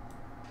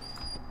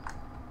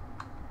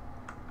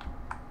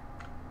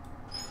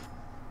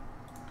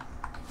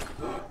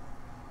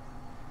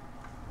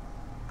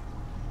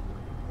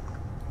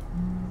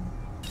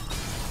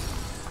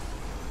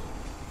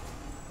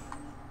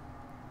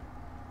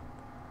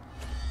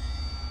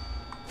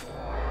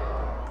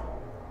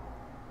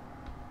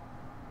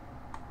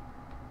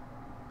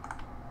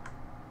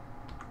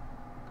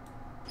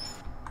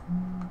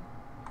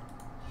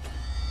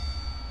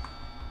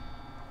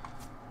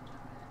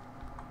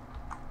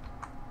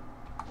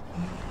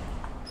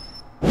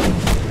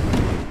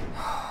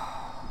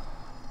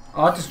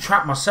 Oh, I just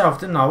trapped myself,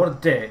 didn't I? What a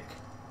dick.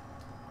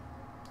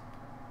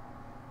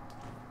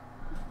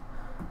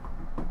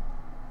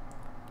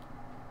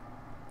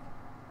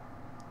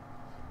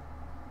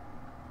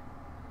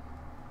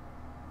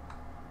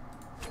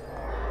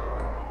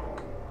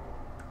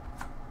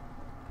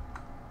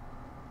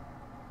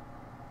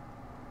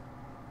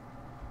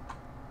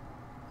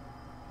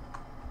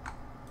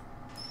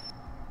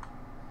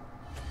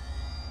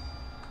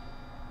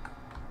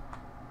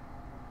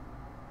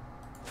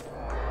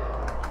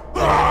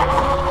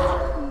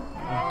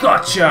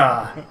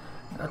 Gotcha!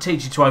 I'll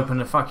teach you to open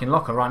the fucking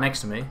locker right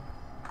next to me.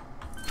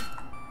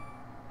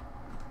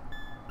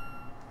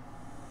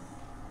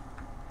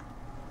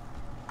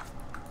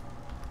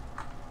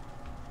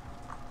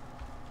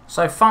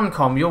 So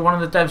FunCom, you're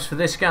one of the devs for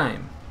this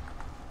game.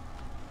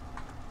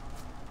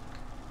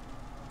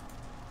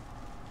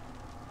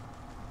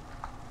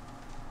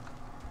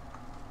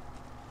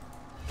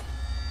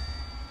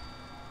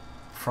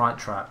 Fright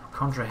Trap.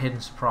 Conjure a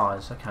hidden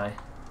surprise. Okay.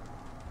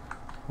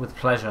 With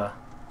pleasure.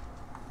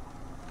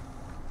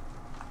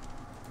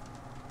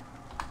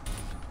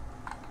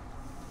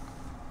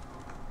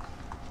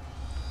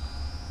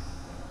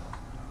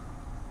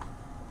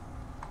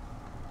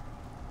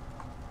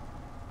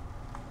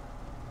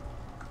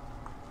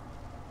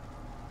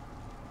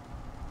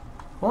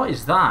 What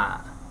is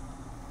that?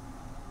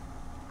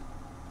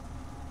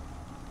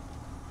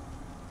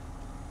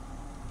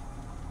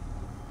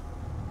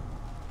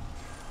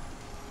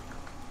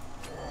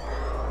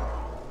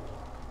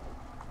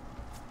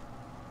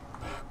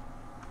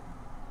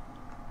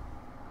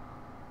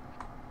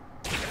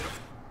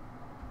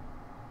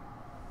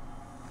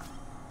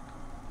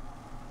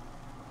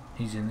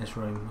 He's in this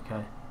room,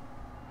 okay.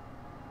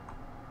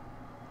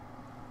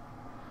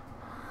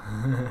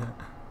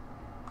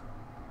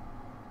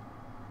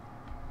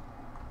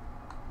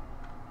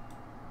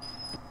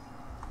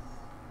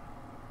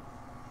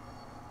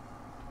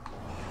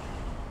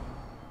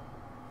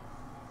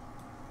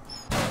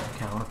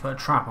 Okay, I want to put a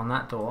trap on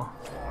that door.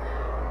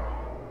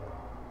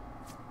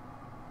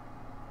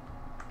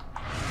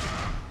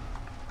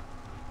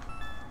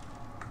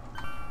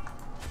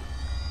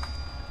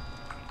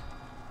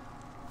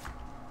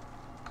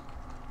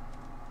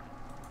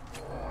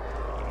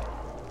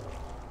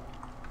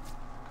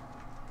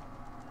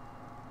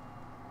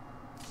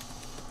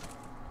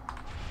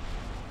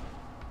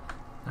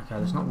 Okay,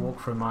 let's not walk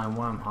through my own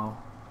wormhole.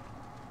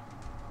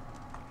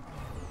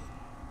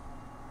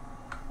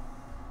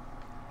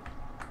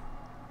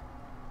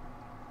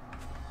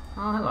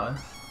 Oh, hello.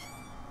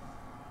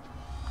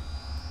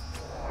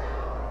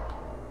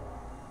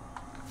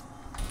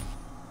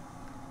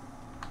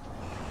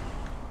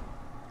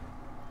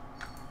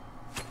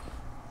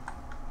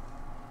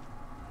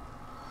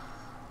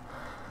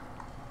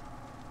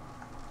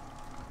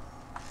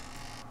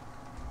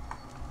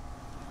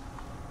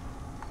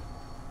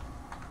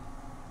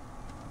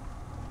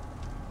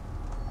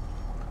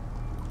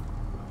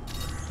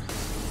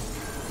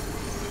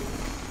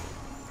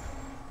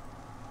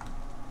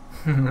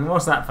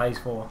 What's that face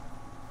for?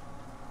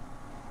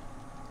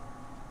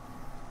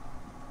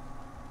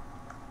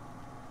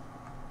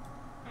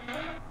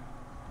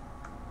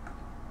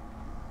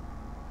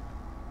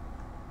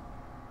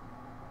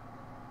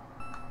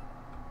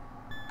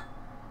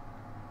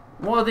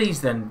 What are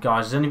these then,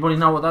 guys? Does anybody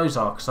know what those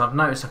are? Because I've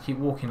noticed I keep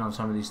walking on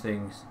some of these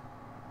things.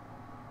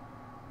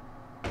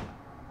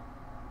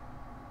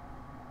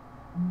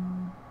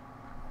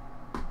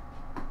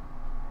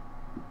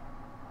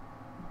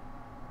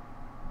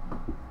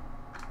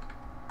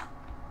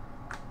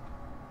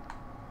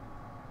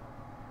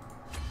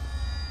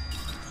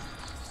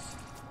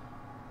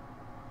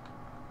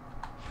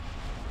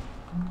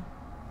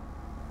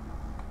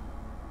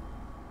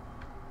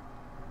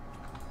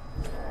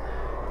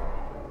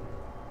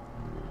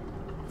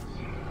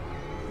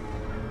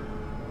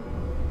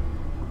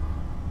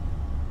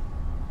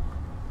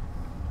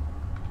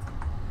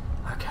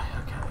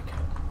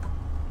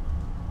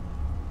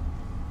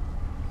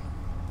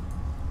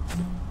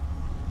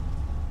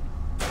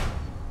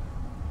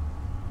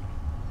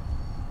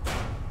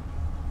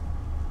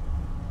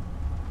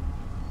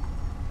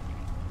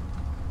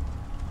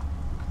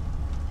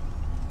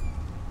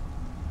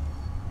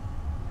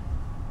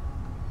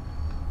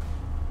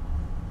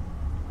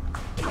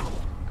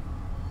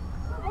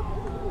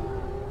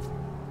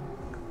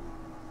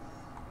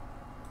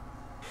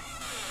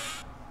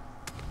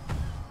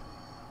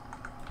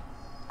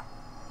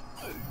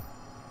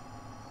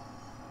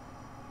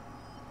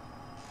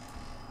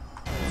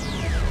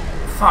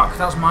 Fuck,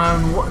 that was my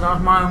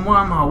own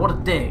wormhole. What a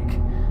dick.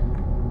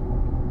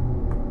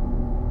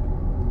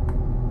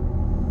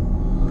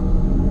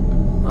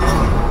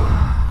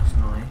 Oh, that's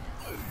annoying.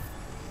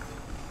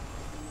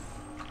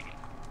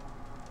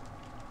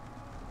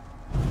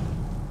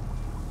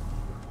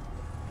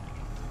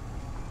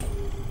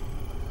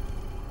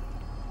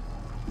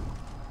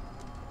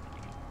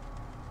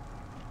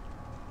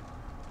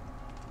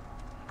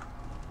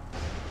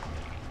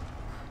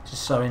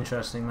 Just so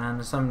interesting, man.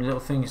 There's so many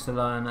little things to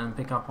learn and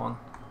pick up on.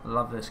 I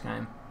love this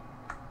game.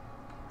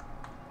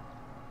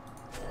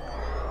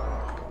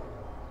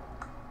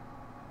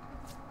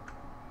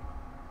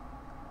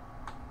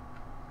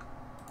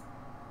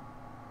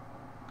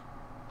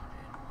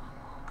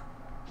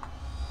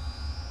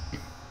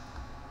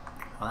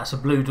 Oh, that's a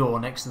blue door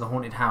next to the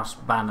haunted house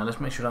banner. Let's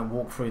make sure I don't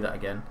walk through that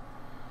again.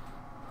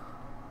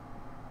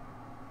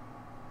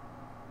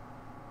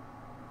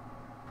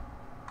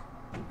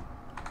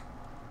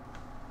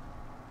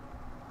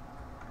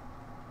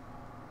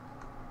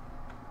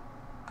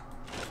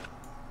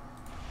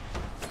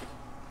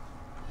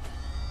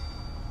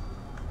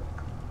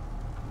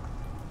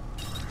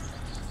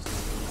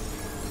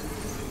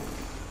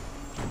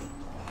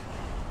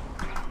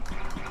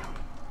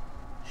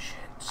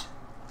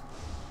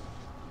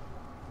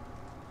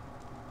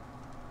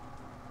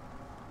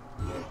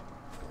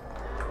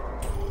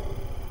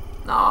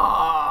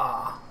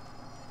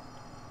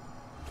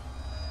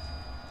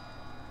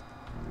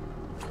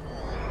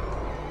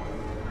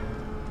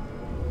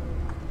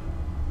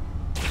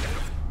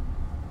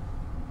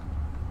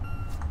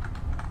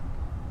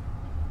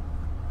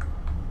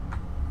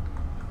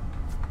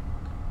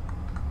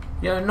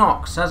 Yo,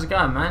 Nox, how's it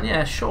going, man?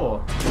 Yeah,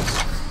 sure.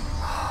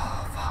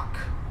 Oh, fuck.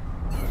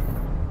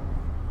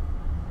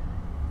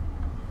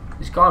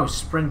 This guy was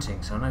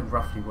sprinting, so I know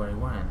roughly where he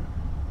went.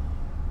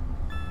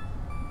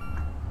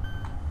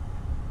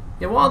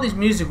 Yeah, what are these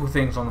musical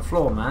things on the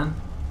floor, man?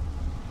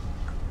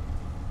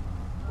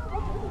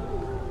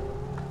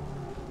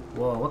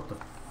 Whoa, what the...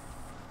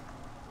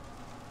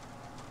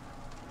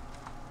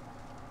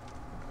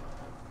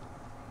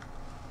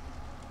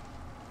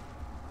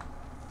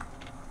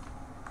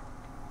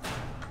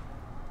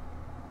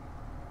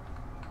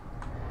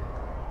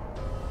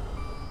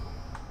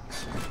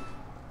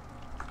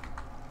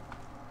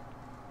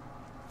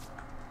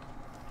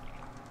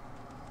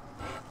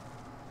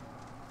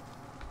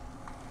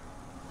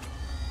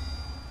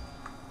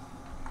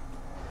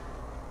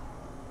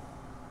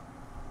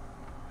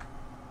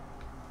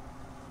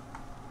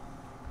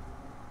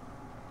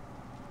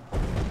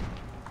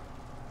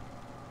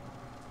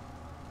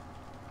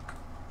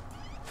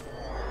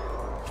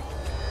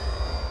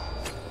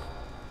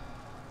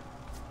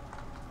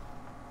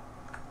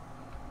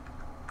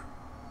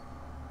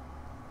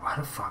 Where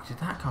the fuck did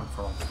that come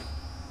from?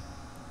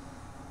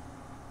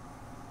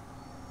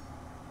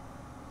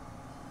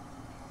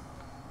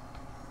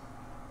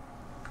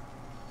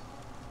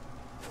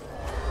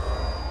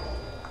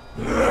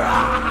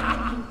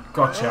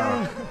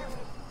 Gotcha.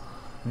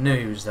 Knew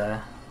he was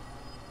there.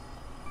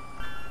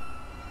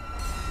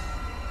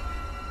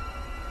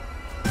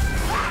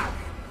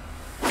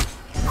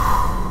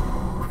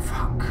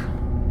 Fuck.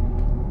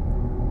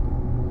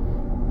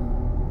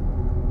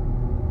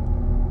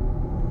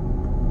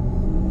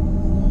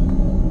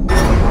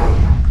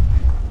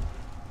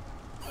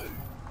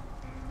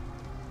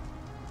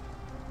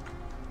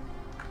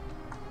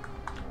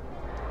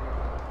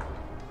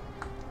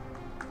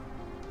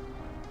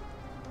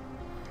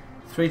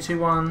 3, 2,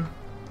 1.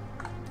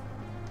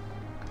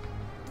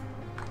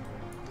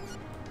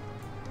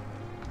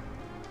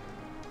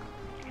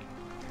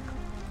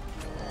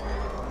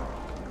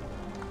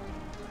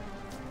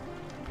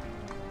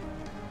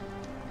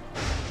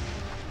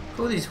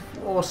 All these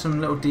awesome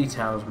little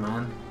details,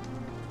 man.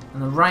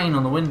 And the rain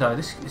on the window.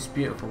 This is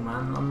beautiful,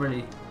 man. I'm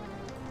really...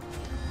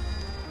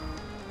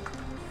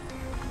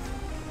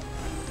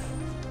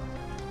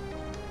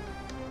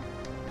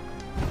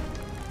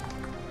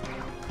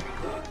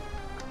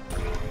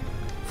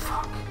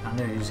 Fuck, I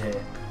knew he was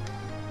here.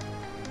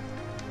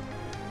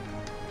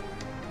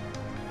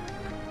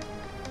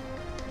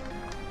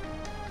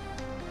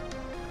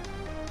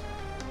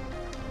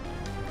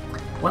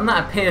 When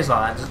that appears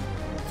like that,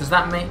 does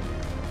that mean...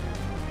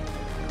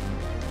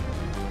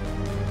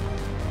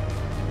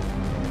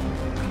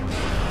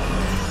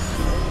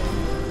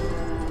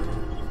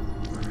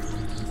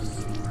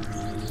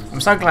 I'm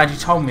so glad you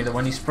told me that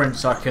when he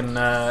sprints I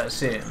can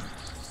see it.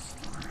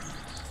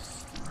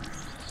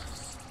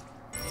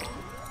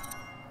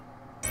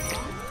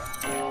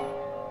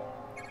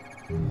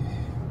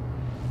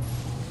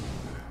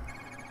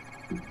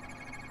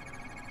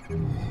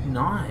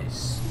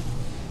 Nice.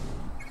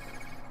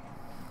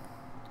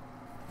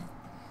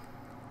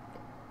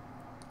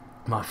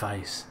 My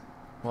face.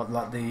 What,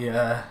 like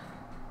the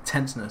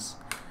tenseness?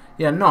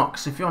 Yeah,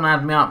 Nox, if you want to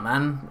add me up,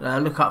 man,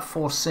 look up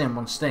 4Sim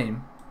on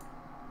Steam.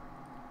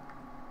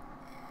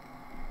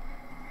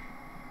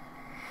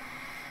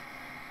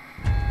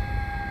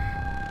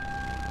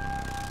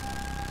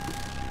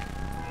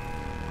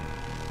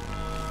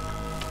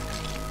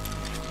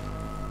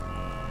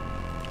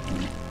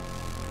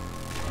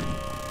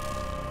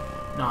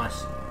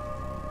 Nice.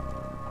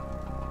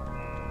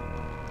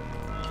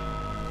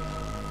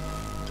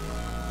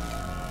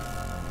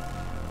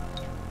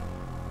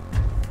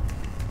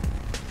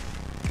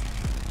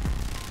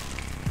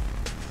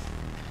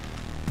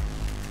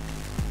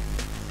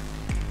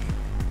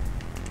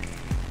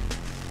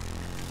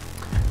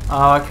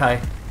 Oh,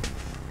 okay.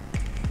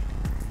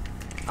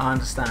 I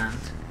understand.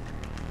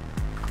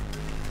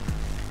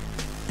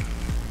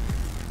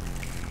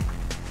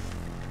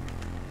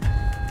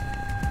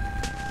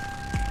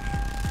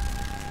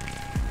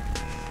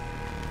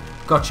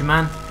 Gotcha,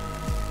 man.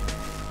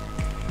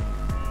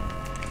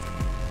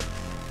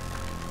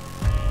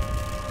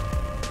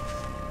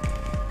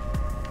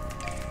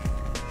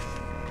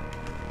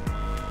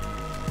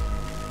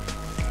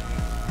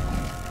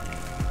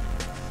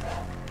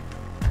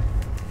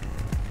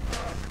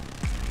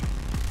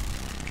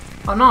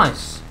 Oh,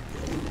 nice.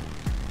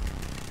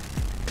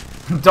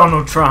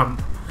 Donald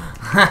Trump.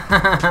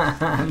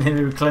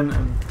 Hillary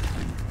Clinton.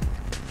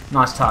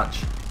 Nice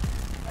touch.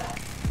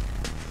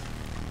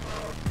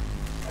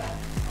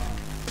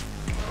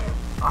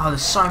 Oh,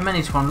 there's so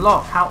many to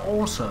unlock. How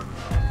awesome.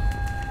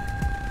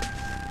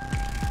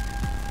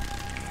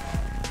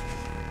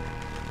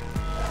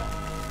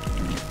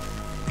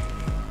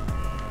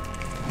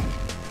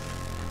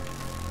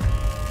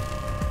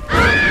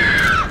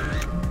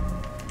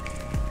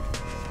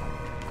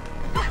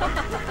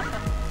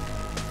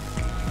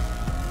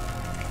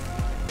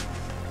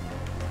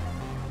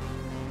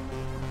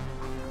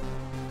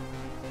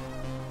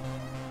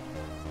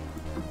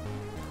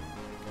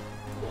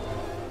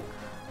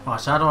 Right,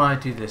 so how do I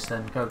do this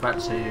then? Go back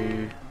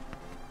to...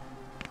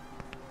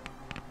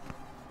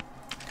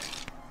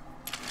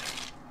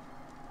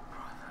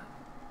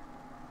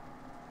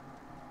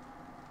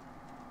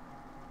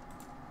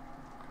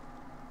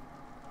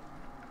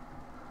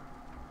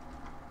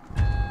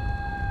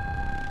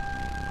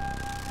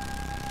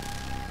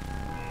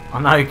 I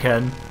know you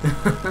can.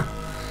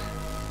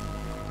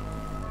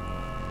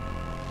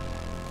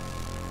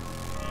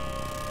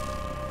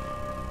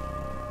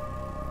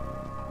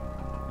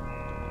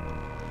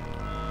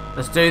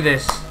 Let's do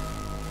this.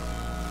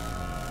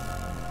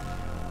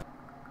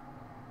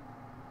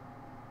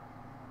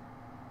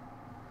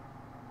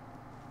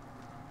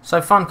 So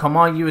FunCom,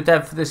 are you a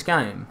dev for this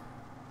game?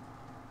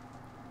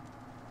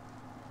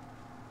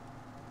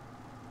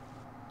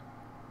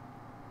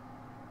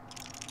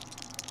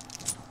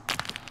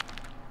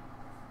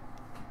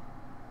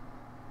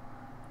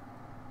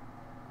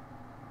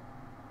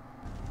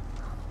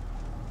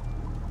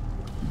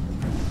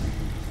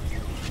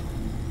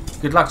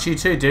 Good luck to you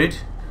too, dude.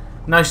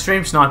 No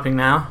stream sniping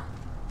now.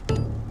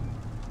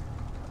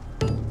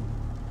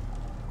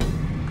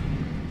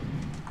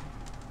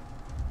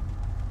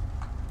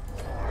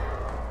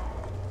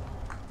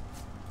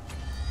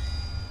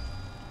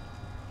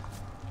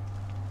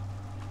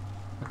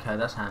 Okay,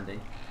 that's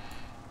handy.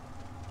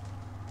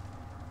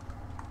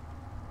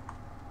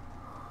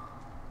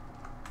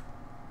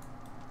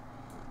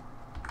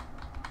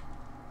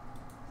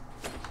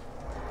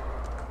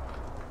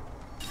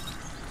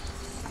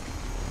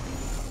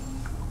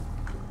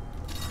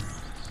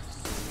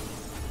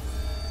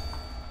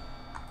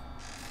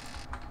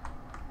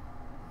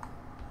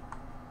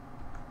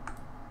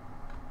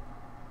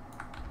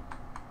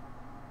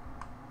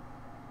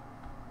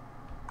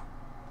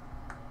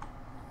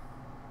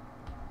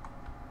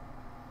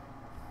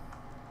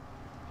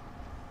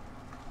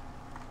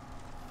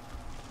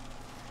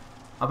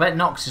 I bet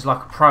Nox is like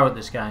a pro at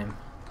this game.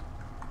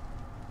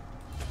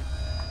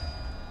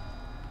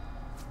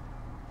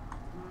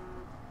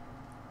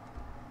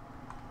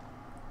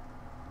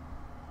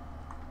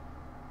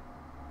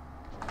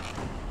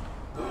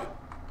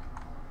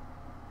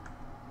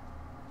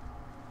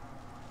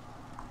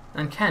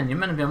 And Ken, you're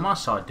meant to be on my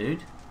side,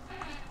 dude.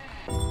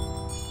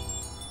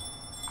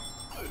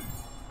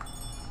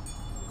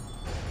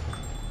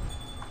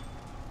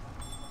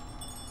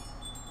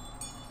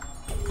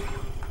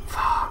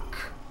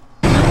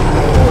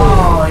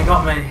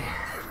 Got me.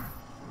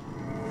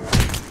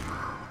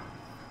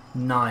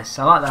 Nice.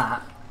 I like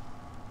that.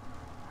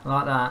 I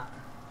like that.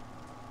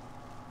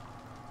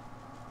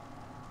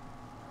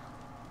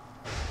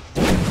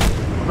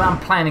 But I'm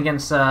playing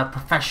against a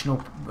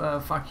professional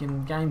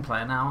fucking game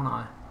player now, aren't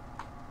I?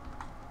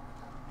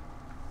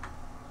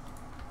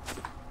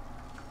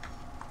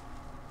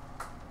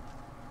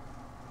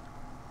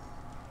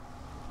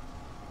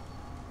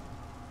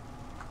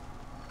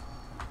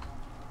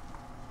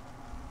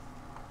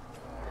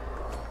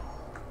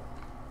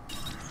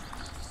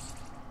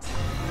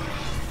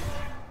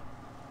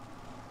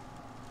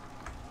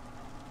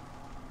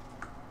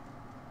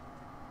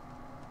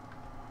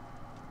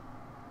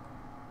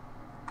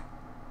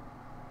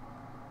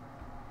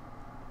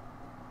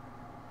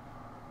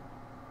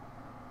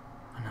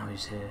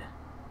 Who's here?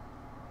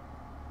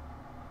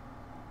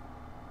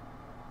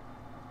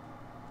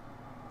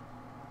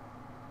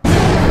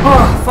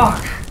 Oh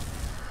fuck!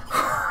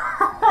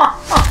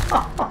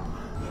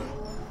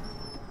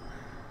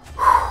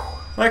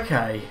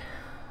 Okay.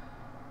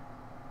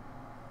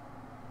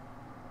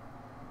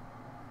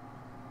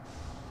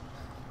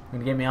 I'm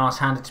gonna get my ass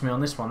handed to me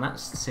on this one.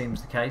 That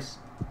seems the case.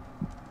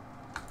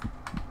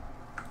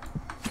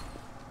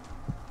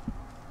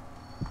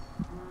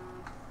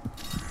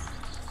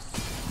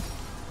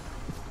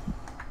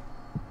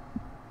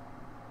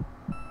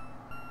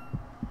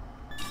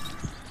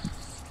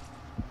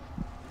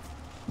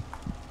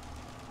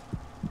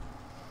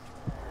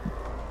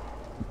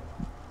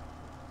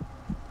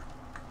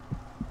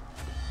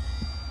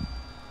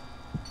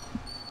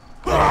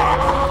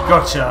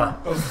 Gotcha.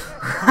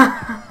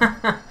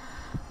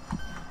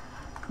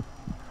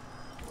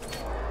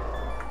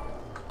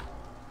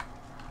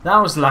 That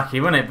was lucky,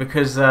 wasn't it?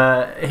 Because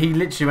he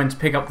literally went to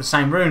pick up the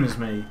same rune as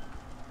me.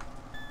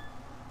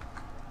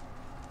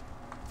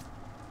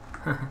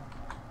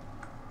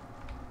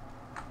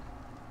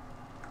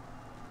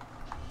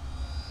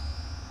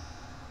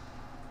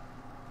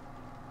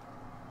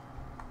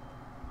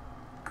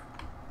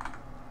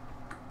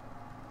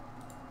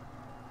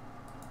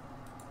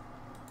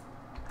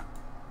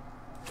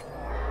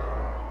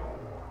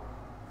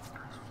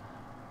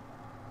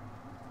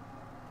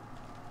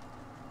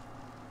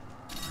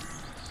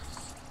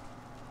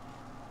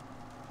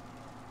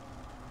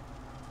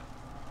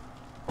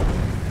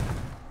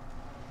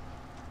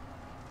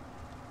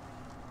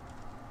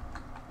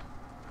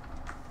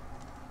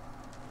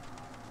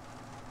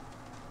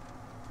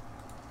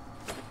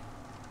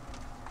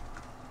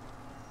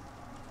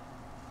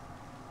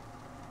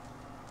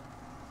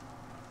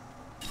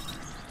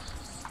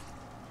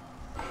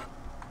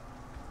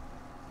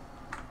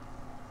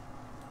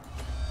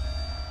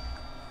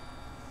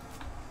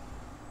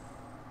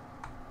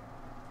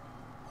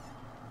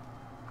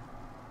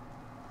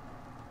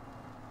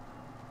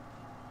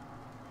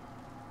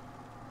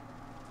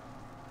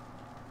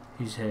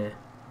 who's here.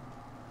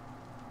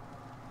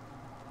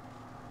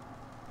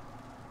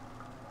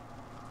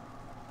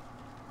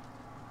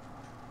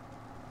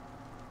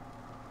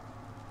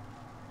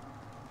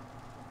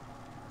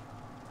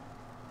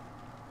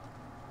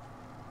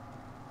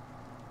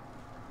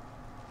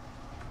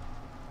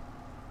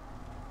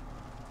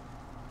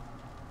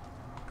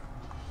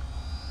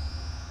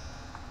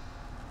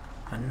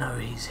 I know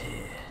he's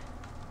here.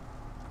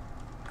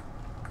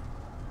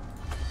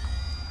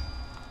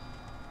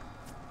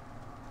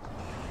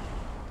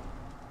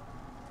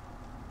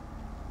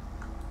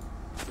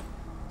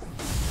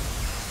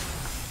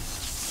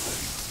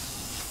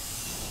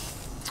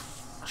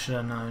 I should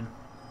have known.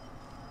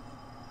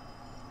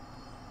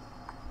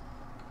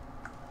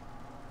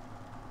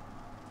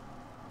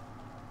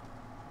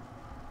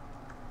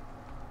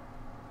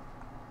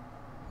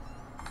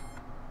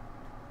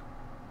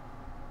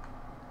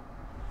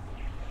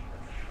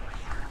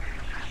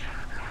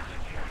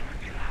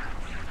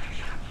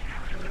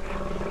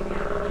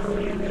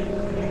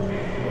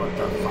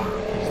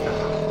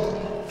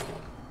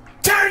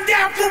 Turn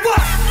down for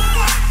what?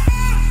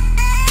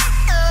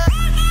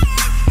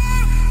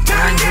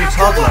 Turn down for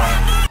Toddler.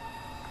 what?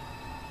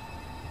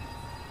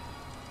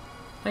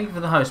 Thank you for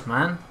the host,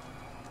 man.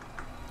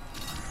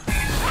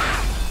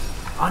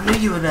 I knew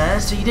you were there,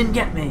 so you didn't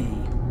get me.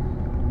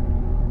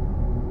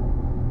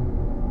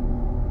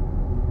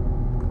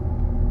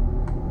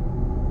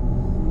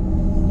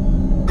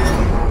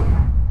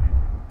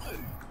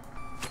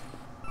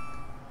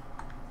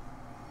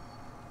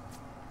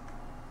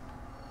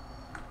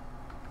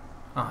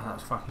 Oh, that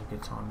was fucking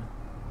good timing.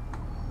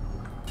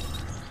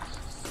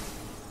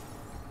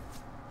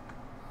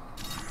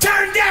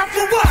 Turn down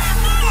for what?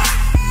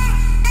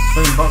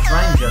 Boombox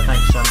Ranger,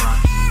 thank you so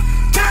much.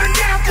 Turn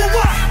down for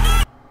what?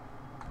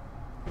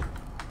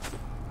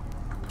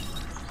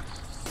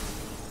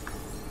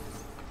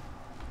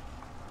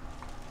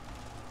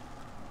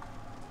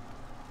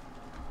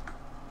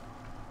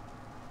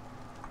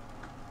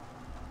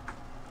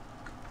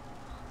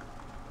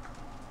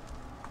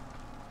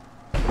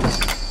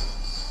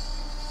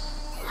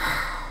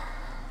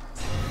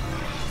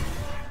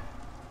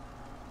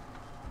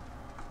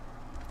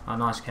 Oh,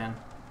 nice, Ken.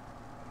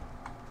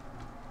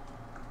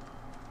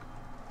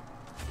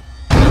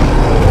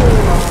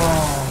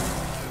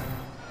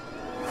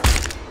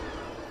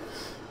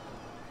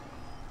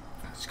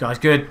 This guy's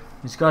good.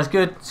 This guy's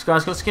good. This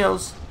guy's got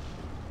skills.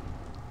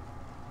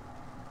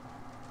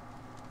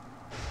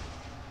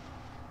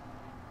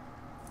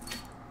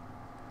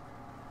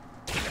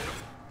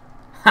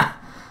 Ha!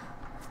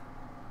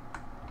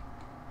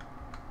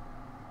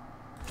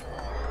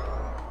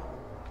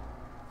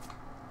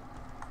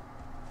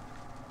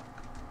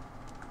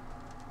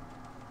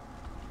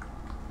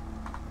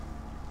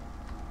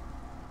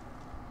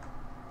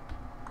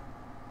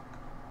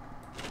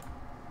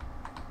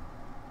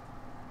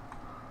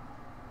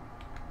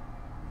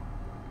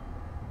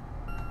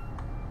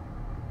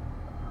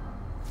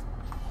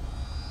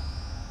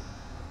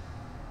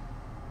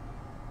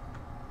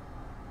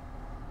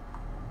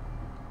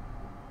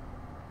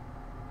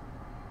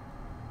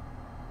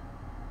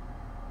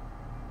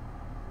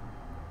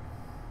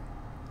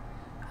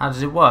 How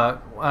does it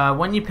work?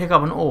 When you pick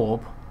up an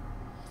orb,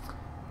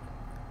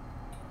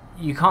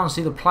 you can't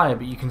see the player,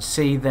 but you can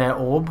see their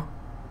orb.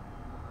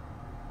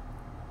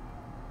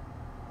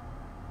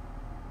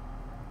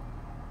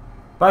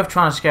 Both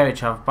trying to scare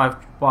each other, both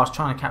whilst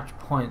trying to capture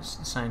points at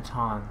the same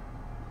time.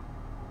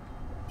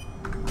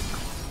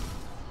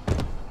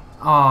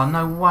 Oh,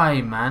 no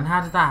way, man.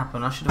 How did that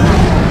happen? I should have...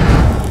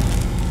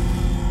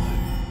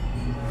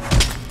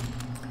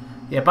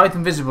 Yeah, both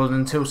invisible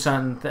until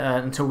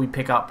until we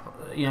pick up.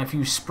 You know, if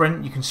you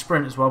sprint, you can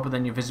sprint as well, but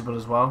then you're visible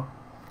as well.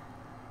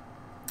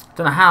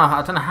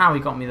 I don't know how he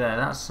got me there.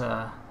 That's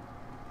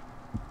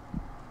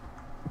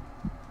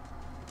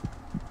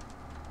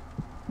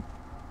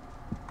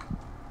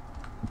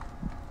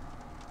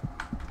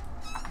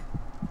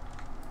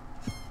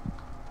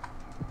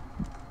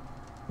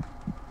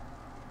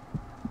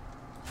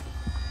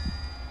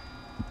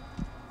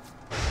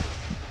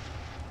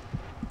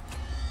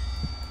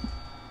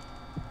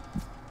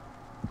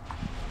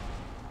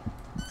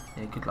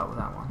yeah, good luck with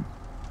that one.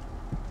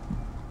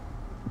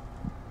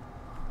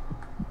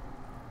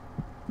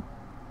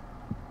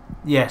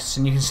 Yes,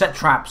 and you can set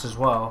traps as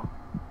well.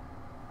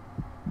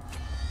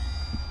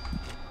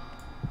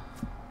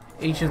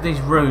 Each of these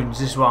runes,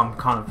 this is what I'm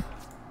kind of...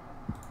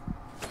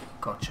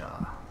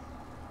 Gotcha.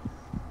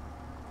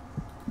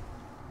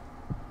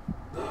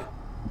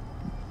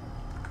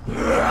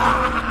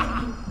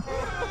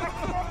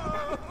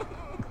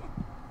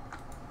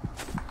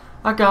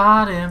 I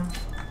got him.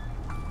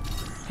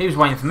 He was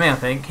waiting for me, I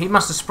think. He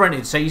must have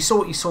sprinted, so you saw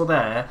what you saw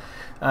there.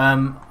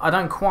 I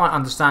don't quite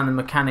understand the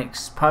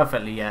mechanics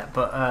perfectly yet,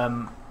 but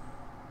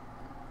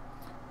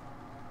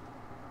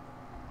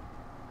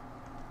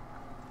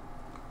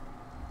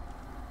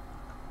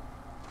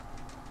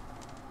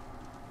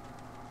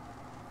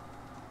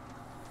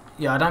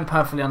yeah, I don't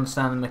perfectly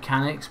understand the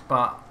mechanics,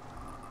 but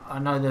I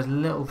know there's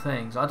little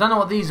things. I don't know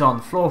what these are on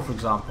the floor, for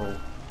example.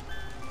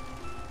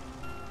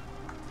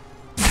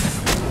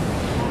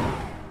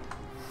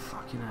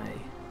 Fucking A.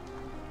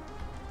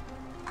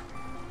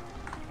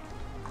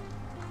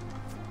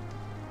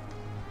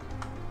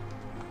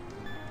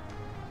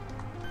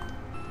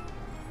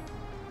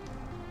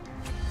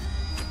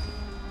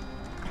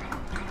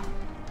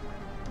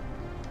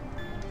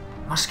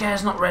 My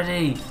scare's not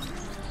ready.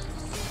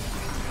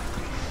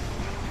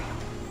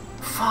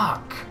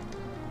 Fuck.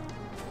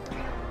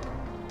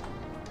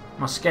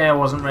 My scare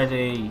wasn't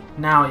ready.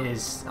 Now it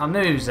is. I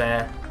knew he was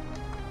there.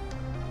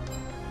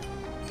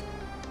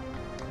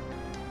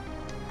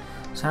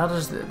 So how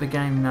does the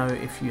game know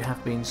if you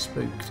have been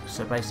spooked?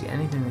 So basically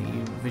anything that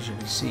you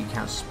visually see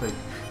counts as spook.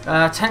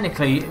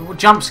 Technically,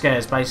 jump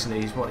scares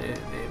basically is what it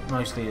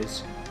mostly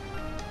is.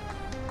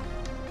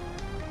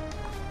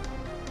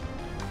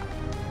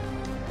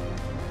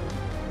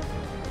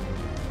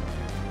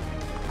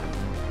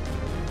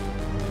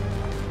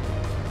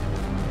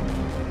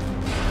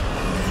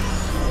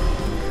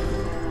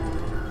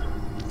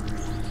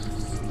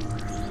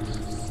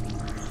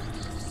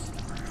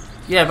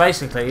 Yeah,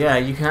 basically, yeah,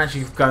 you can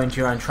actually go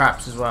into your own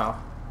traps as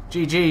well.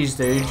 GG's,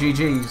 dude,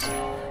 GG's.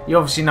 You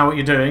obviously know what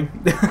you're doing.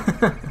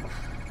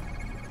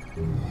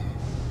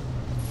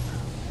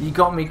 You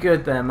got me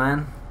good there,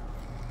 man.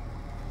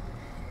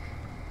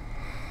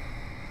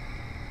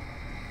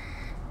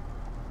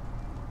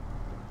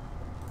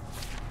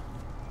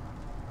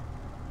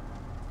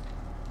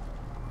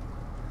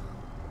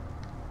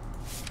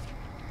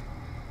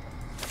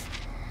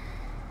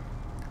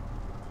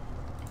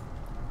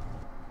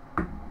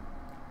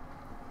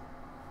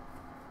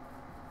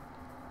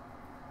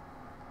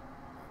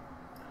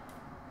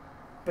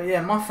 But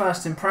yeah, my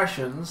first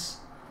impressions,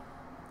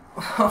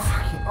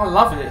 I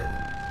love it.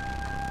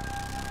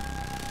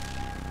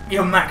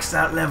 You're maxed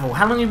out level.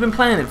 How long have you been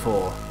playing it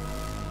for?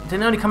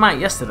 Didn't it only come out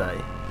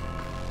yesterday?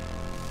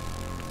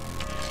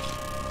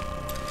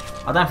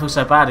 I don't feel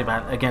so bad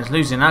against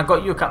losing. I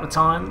got you a couple of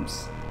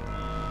times.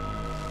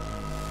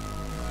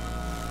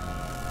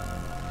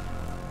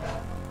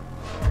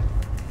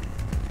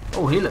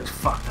 Oh, he looks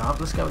fucked up.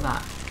 Let's go with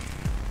that.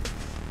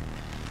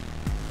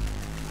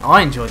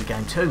 I enjoy the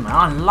game too, man.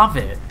 I love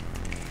it.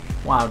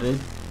 Wow, dude.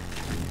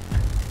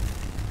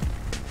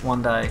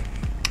 One day.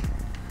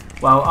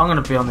 Well, I'm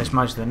going to be on this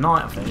most of the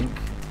night, I think.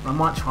 I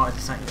might try to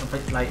say a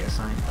bit later,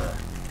 something, but...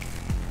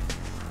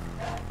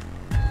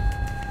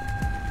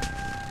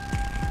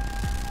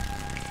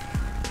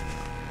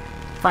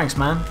 Thanks,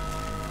 man.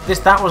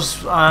 That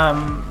was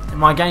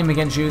my game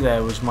against you.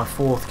 There was my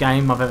 4th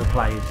game I've ever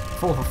played,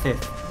 4th or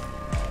 5th.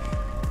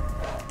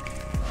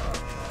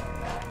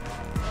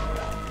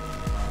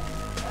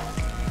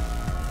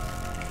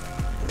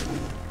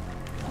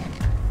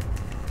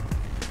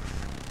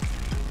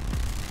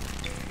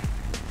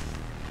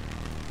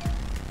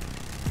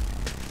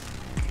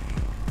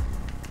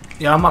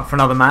 Yeah, I'm up for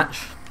another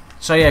match.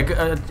 So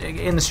yeah,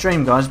 in the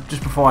stream, guys,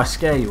 just before I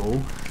scare you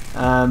all,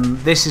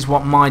 this is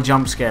what my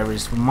jump scare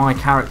is for my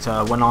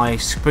character when I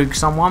spook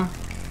someone.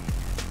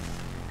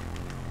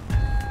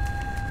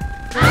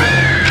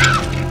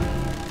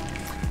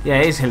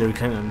 Yeah, it is Hillary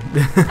Clinton.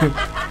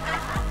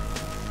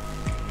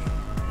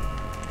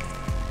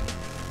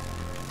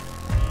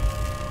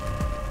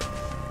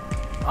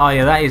 Oh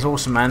yeah, that is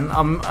awesome, man.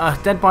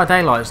 Dead by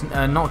Daylight's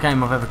not a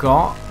game I've ever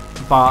got.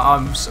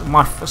 But some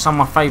of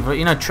my favourite,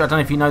 you know, I don't know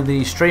if you know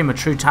the streamer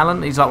True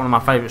Talent. He's like one of my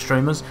favourite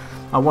streamers.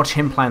 I watch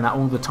him playing that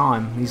all the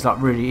time. He's like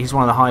he's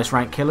one of the highest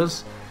ranked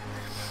killers.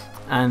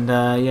 And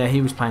yeah, he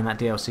was playing that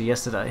DLC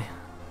yesterday.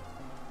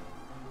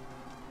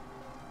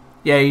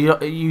 Yeah,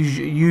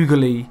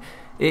 usually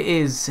it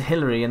is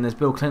Hillary and there's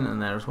Bill Clinton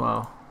there as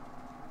well.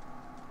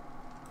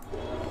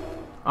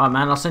 Alright,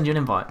 man, I'll send you an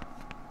invite.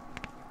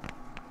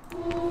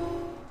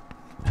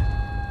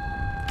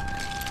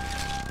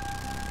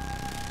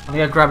 I'm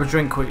going to grab a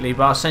drink quickly,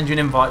 but I'll send you an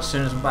invite as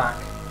soon as I'm back.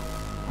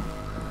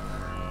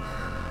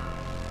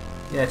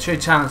 Yeah, True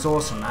Talent's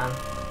awesome, man.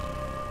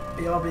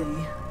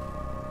 BRB.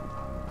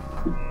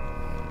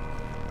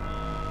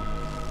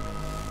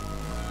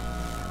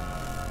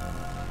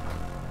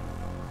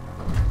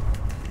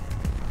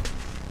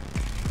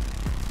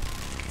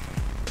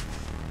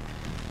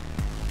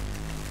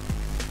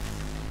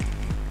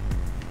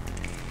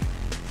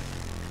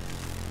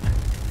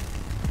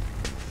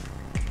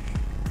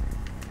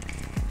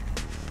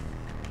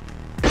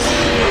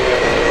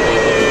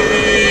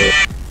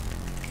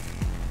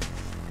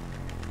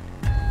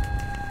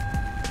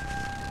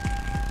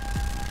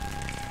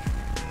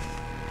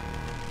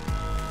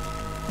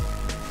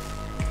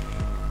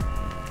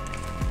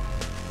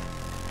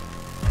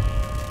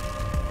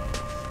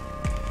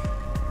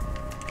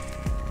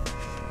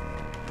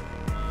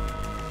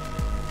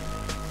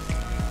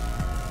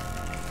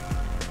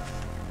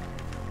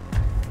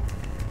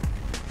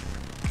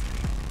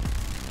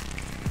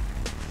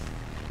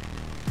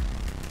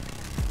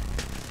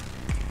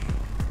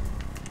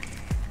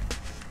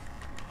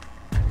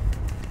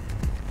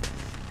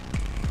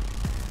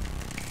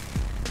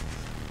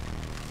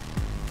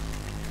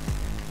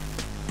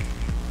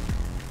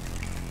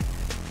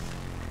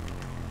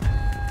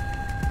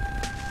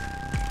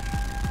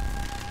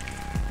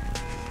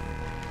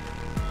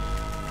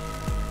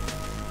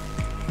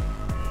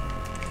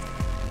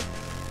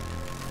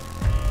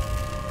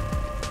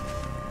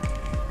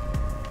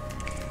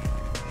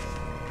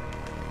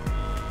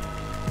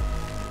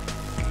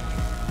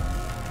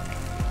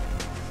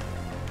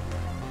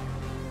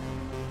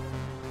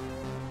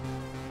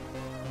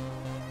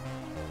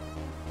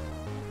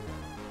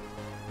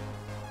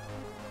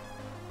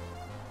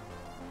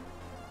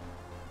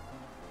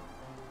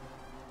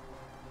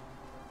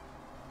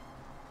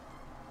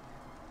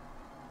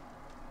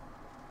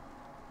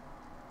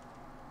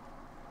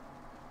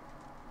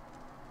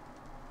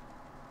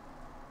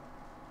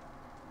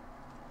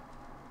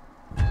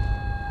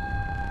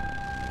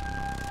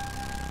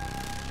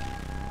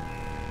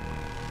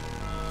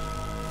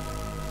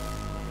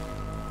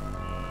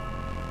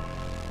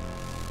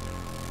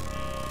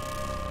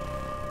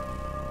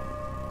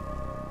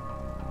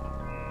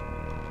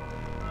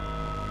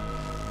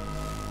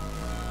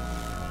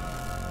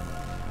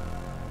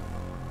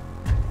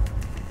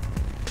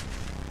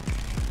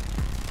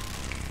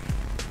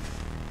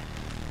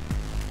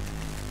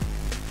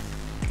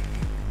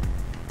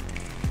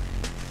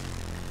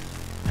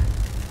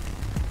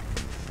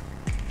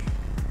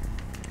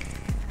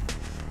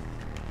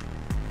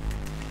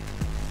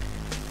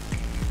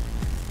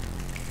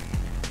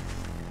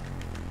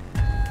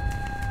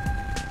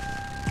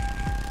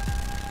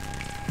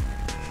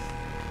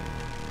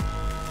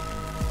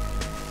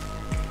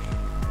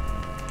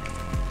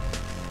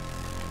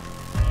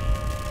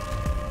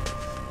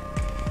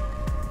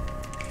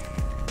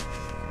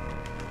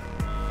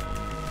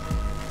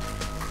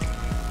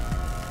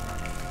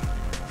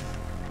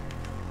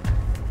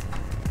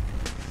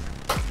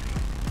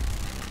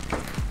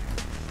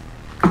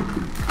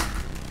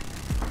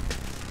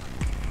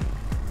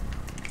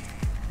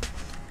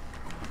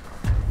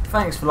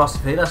 Thanks,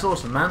 Philosophy. That's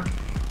awesome, man.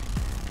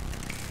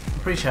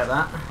 Appreciate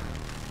that.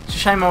 It's a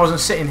shame I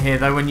wasn't sitting here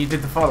though when you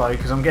did the follow,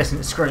 because I'm guessing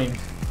it screamed.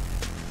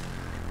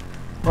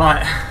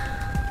 Right.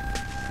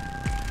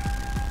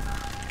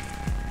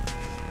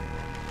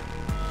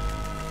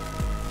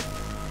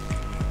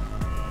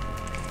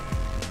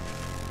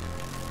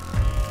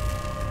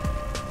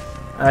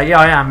 Yeah,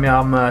 I am. Yeah,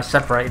 I'm a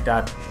separated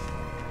dad.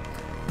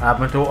 I have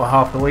my daughter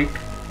half the week.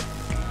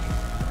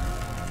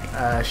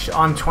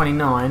 I'm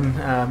 29.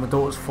 My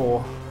daughter's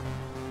 4.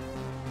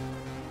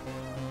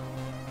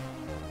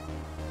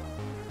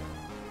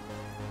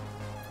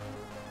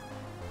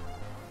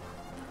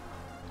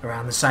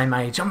 Around the same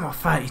age. I'm not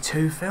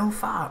 32, Phil.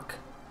 Fuck.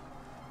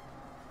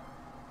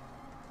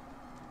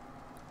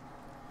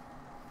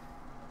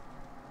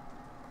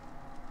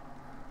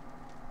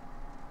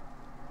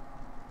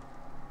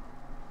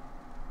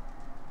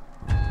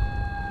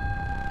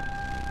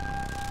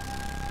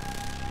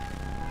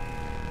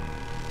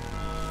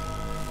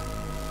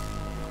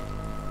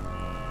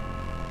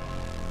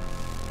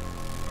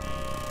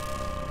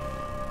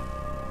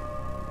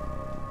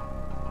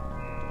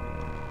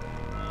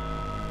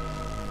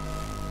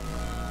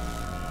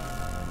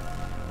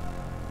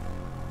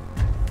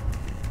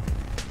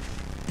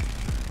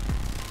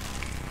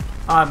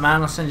 Alright,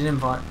 man, I'll send you an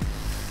invite.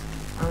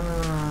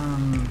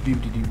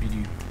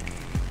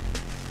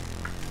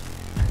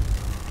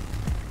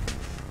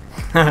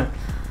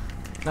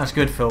 That's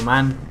good, Phil,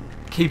 man.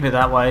 Keep it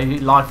that way.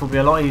 Life will be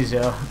a lot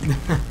easier.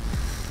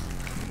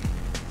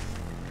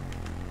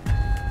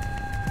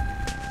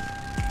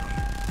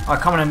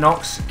 Alright, come on in,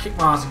 Knox. Kick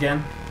my ass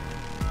again.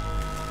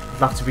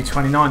 I'd love to be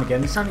 29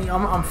 again. It's only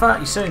I'm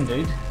 30 soon,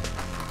 dude.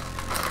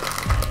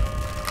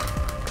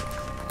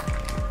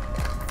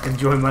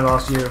 Enjoying my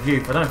last year of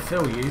youth. I don't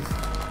feel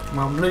youth.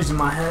 I'm losing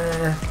my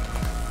hair.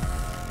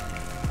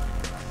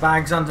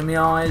 Bags under my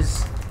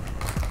eyes.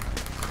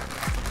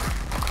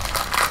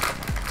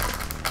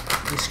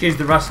 Excuse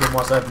the rustling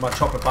whilst I open my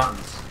chocolate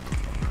buttons.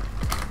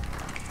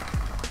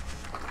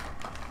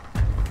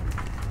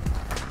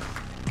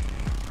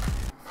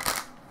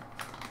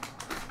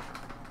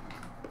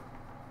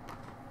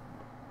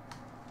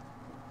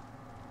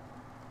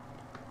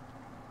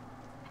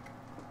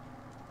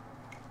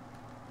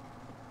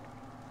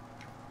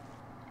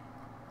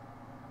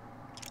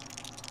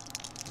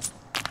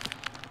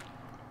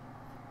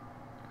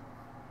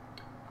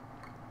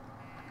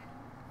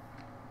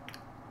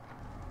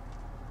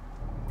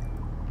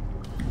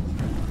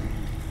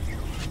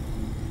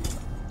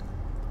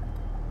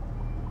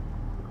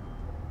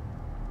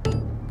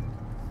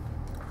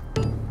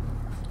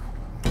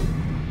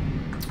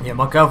 Yeah,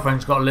 my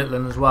girlfriend's got a little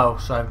one as well,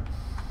 so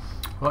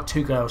I've got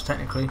 2 girls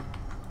technically.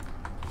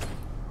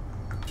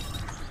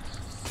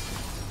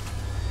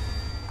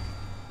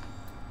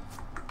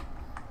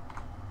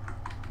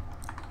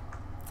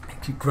 I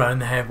keep growing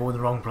the hair all in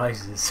the wrong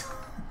places.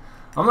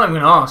 I'm not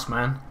even gonna ask,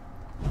 man.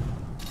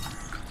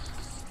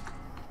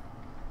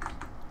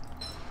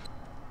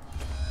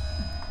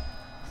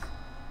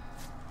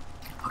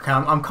 Okay,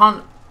 I'm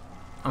kind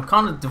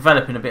of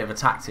developing a bit of a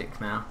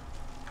tactic now.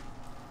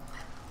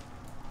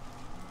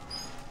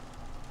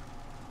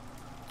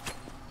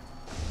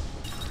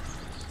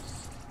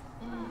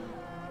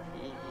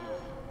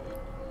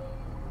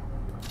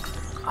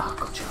 Oh,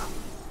 gotcha.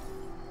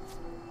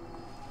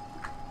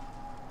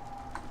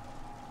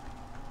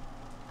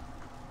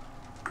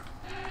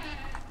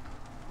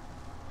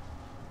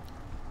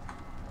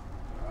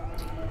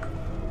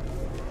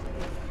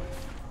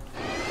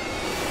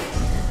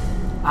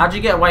 How'd you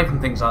get away from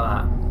things like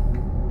that?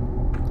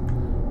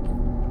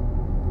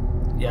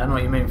 Yeah, I know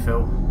what you mean,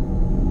 Phil.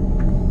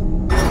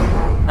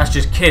 That's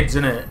just kids,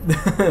 isn't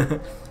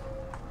it?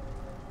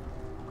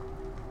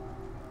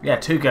 Yeah,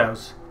 2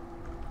 girls.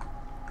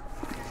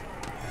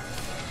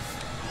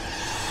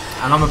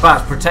 And I'm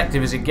about as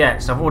protective as it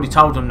gets. I've already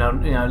told them that,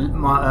 you know,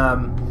 my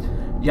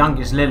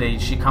youngest Lily,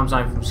 she comes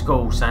home from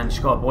school saying she's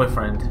got a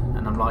boyfriend,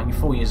 and I'm like, you're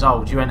 4 years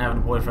old, you ain't having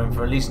a boyfriend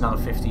for at least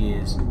another 50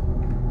 years.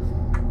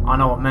 I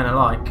know what men are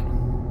like.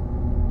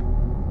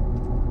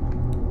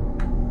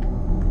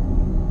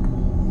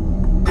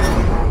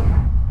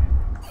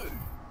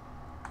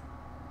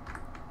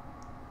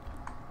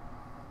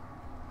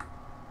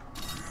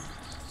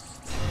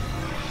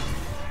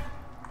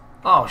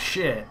 Oh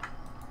shit.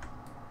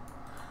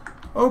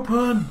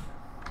 Open!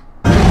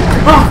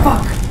 Oh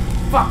fuck!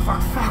 Fuck,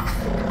 fuck,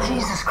 fuck!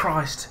 Jesus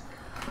Christ.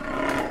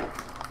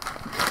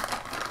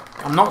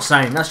 I'm not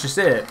saying, that's just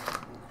it.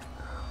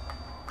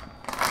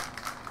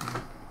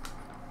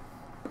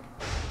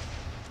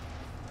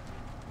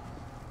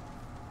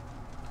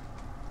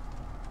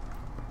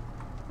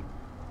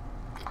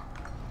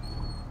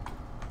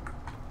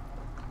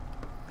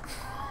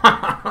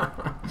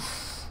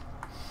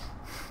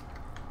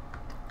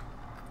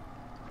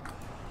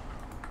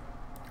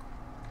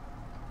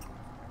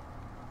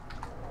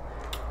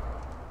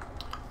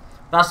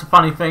 That's the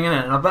funny thing, isn't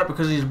it? And I bet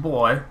because he's a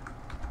boy,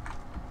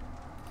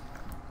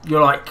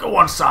 you're like, go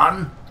on,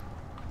 son.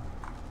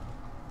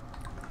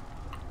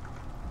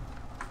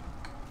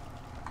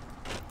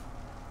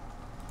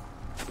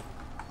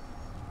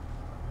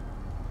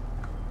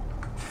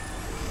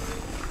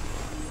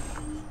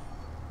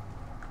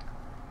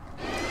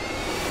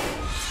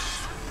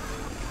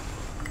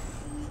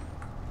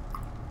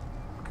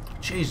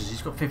 Jesus,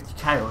 he's got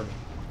 50k already.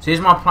 So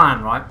here's my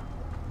plan, right?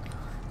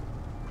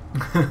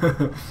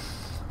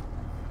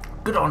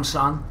 Good on,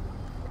 son.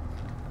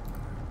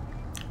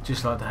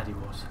 Just like Daddy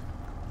was.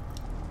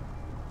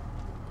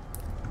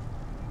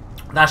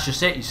 That's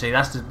just it, you see.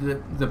 That's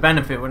the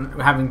benefit when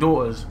having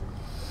daughters,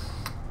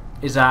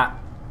 is that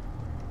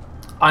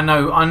I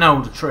know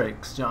all the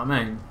tricks. Do you know what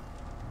I mean?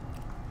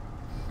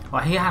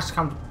 Like, he has to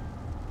come.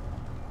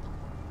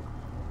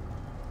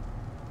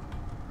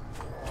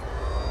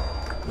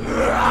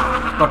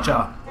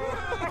 Gotcha.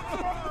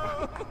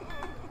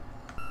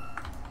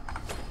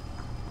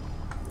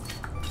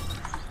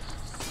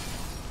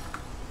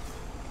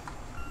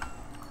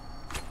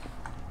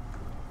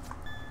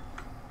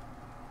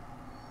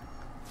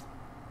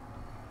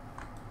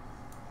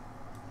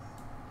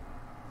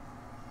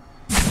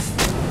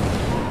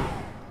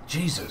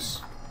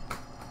 Jesus.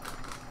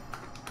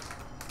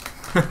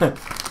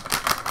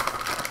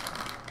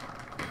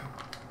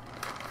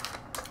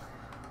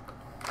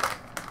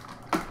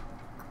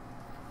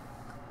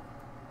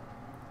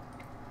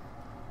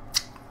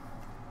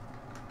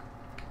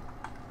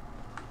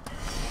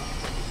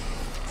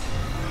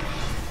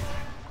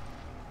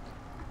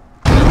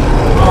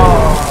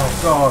 Oh,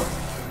 God.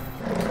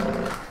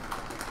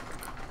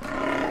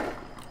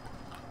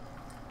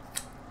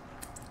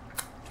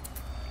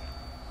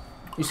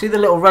 You see the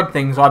little red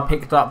things I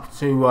picked up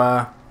to...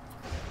 I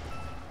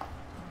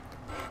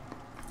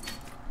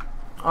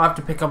have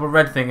to pick up a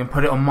red thing and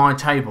put it on my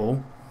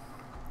table.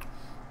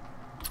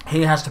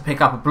 He has to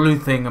pick up a blue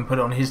thing and put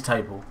it on his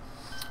table.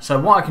 So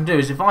what I can do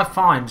is, if I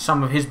find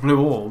some of his blue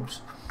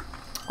orbs,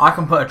 I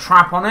can put a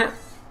trap on it.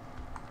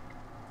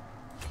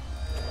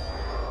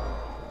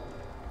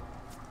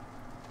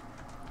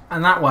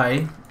 And that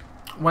way,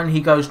 when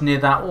he goes near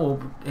that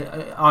orb,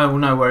 I will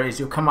know where it is.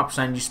 It'll come up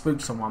saying you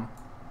spooked someone.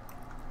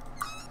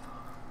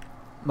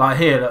 Like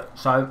here, look.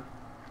 So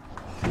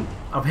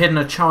I've hidden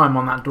a chime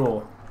on that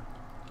door.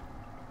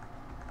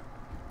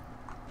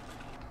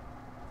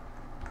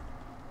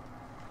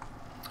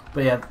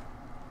 But yeah,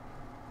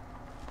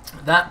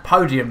 that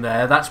podium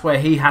there, that's where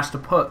he has to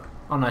put...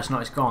 Oh no, it's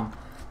not, it's gone.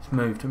 It's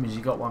moved, it means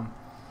you got one.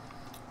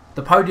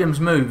 The podiums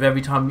move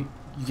every time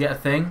you get a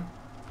thing.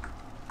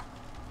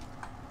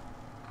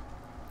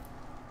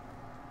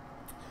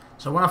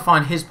 So when I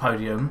find his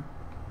podium...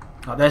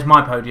 Oh, there's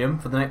my podium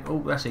for the next...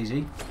 Oh, that's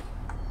easy.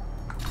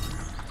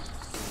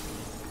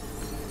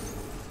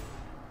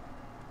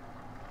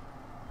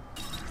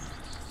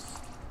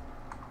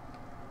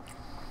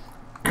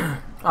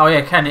 Oh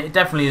yeah, Ken, it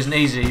definitely isn't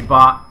easy,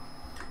 but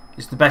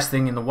it's the best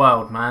thing in the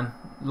world, man.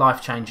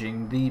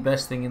 Life-changing. The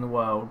best thing in the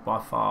world, by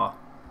far.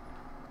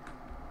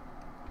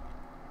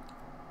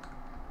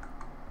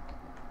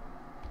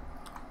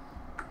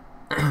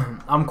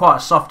 I'm quite a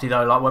softy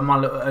though, like when my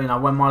little,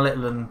 when my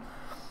little one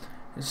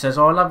says,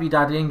 "Oh, I love you,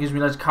 Daddy," and gives me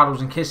loads of cuddles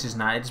and kisses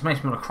and that, it just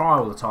makes me want to cry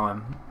all the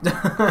time.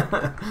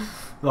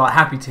 Like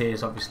happy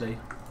tears, obviously.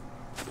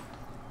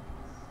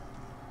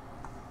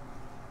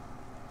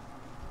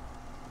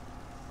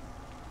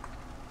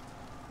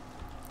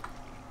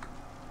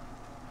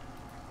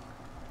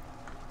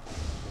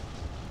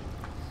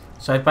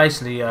 So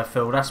basically,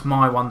 Phil, that's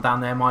my one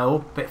down there, my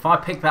orb. But if I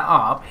pick that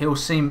up, he'll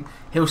see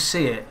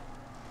it.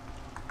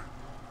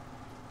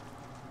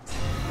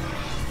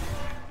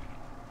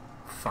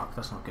 Fuck,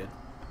 that's not good.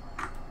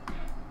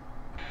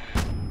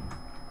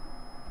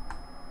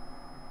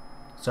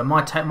 So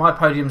my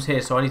podium's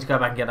here, so I need to go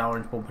back and get that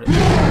orange ball. Put it.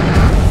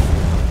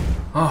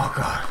 Oh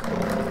God.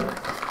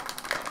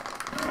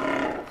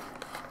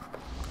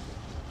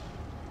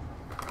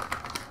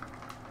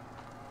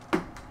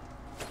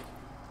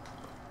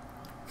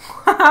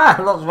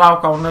 Lots of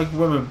alcohol, naked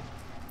women.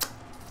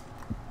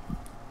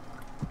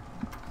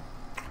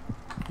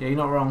 Yeah, you're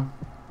not wrong.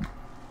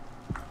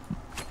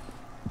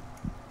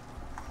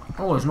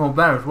 Oh, there's more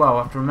bear as well.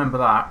 I have to remember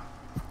that.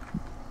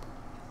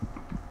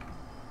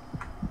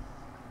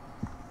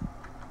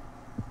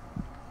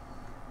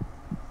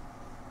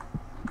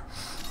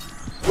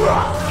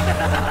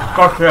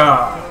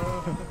 Gotcha!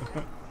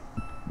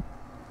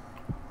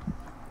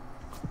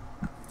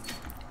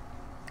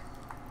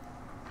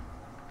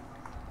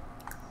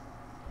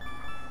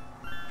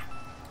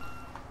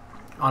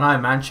 I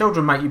know, man.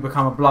 Children make you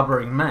become a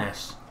blubbering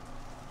mess.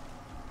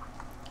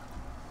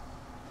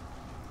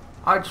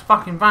 I just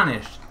fucking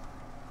vanished.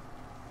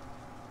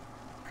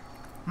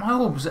 My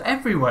orbs are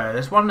everywhere.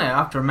 There's one there. I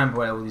have to remember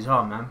where all these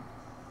are, man.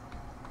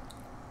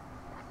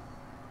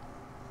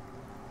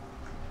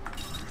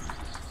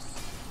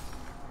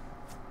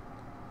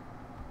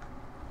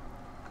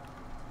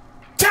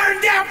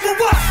 Turn down for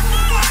what?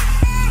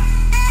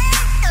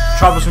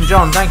 Troublesome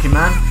John, thank you,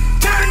 man.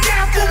 Turn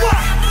down for what?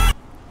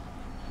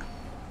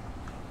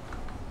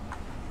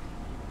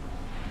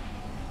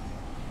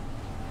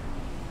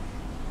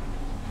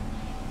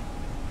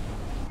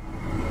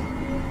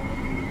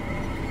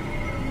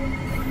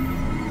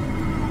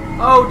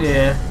 Oh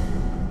dear.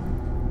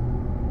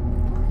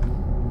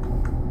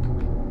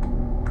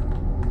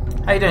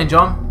 How you doing,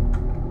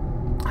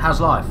 John?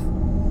 How's life?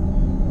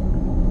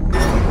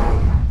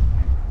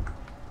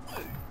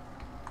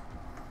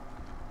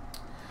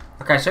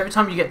 Okay, so every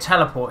time you get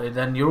teleported,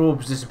 then your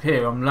orbs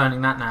disappear. I'm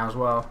learning that now as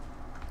well.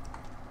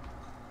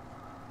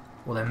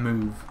 Or they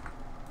move.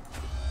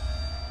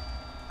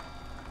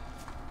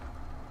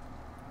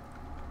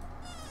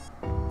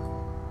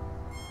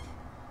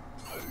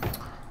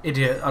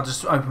 Idiot, I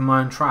just opened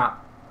my own trap.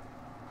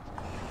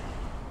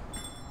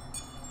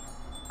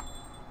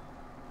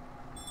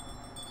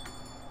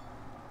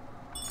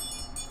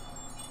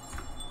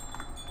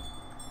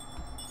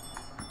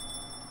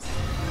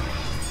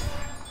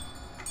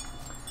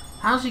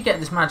 How does he get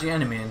this magic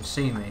enemy and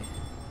see me?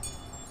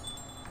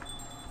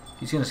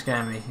 He's gonna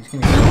scare me. He's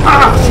gonna.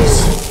 Ah!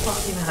 Jesus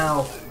fucking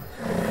hell!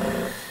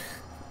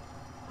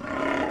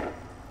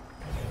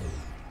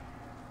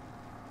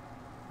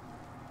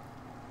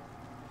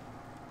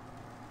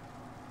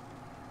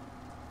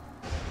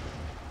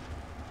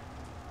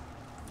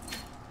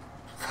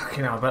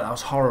 Fucking hell! I bet that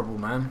was horrible,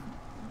 man.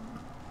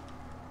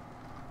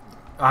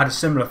 I had a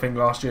similar thing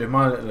last year.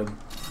 My little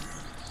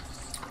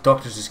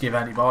doctors just give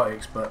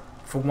antibiotics, but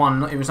for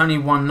one, it was only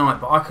one night,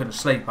 but I couldn't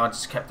sleep. I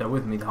just kept her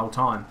with me the whole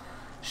time.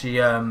 She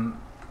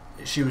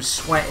was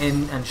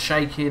sweating and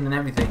shaking and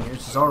everything. It was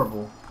just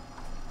horrible.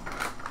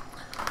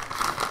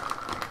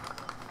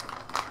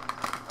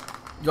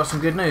 You got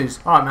some good news?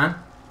 Alright, man.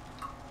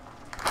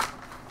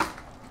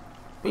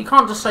 But you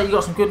can't just say you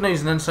got some good news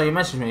and then say you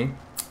message me.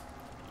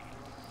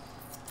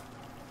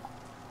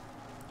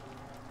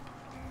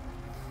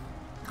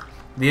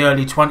 The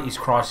early 20s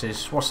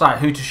crisis. What's that?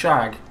 Who to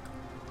shag?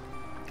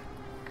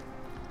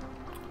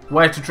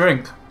 Where to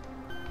drink?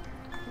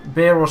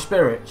 Beer or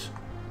spirits?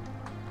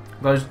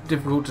 Those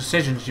difficult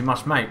decisions you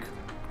must make.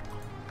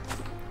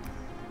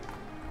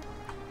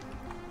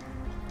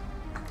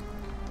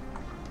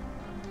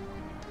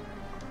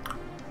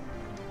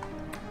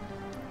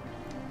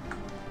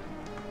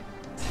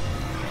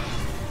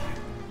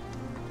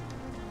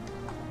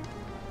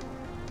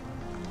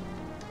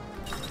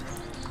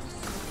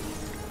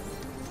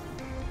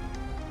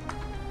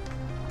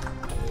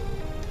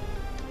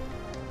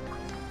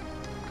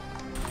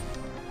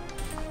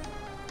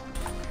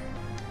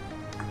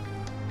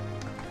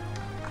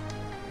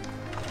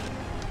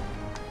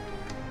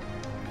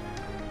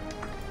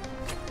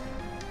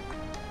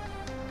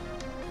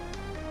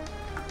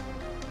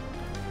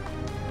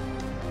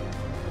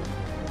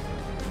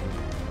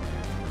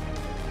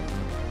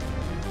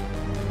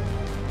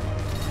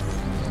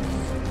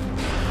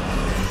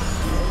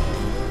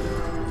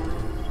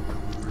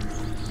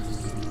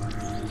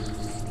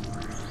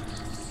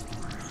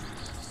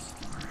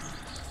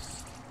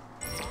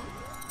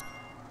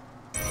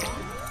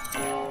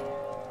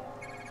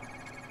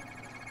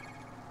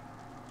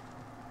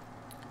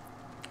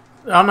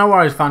 Oh, no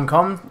worries,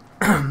 FunCom.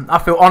 I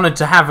feel honoured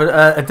to have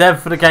a dev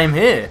for the game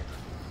here.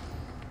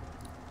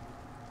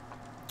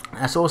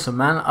 That's awesome,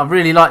 man. I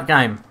really like the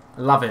game.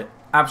 I love it.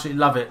 Absolutely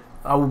love it.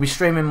 I will be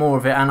streaming more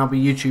of it and I'll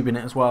be YouTubing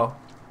it as well.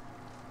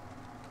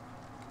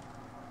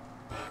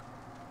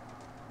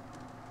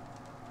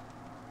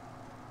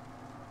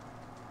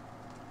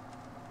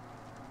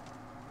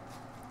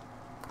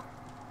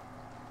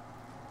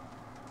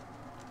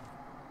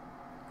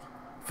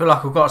 I feel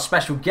like I've got a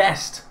special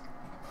guest.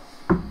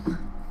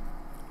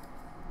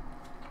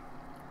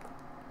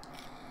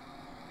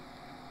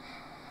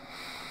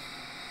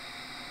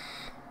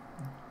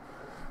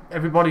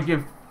 Everybody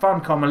give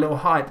FunCom a little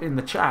hype in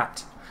the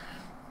chat.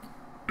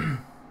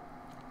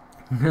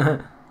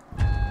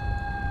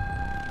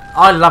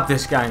 I love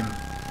this game.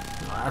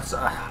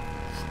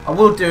 I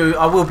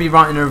will be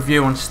writing a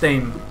review on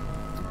Steam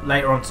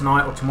later on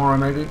tonight or tomorrow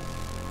maybe.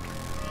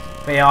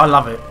 But yeah, I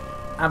love it.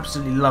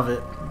 Absolutely love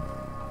it.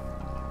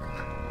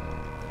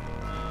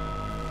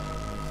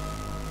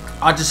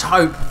 I just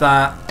hope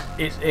that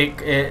I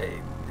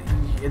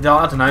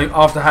don't know,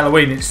 after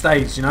Halloween it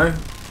stays, you know.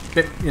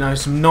 Bit, you know,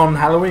 some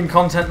non-Halloween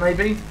content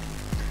maybe.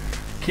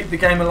 Keep the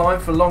game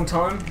alive for a long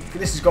time.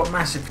 This has got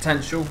massive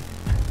potential.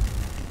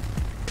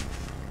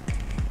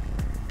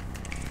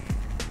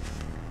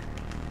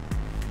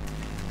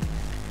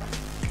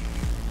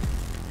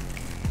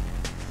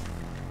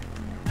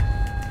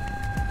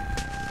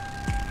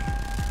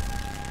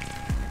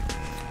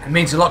 It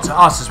means a lot to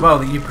us as well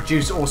that you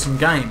produce awesome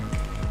game.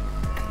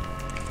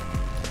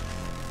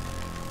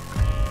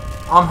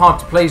 I'm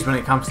hard to please when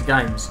it comes to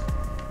games.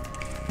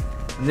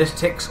 And this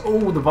ticks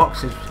all the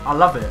boxes. I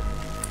love it.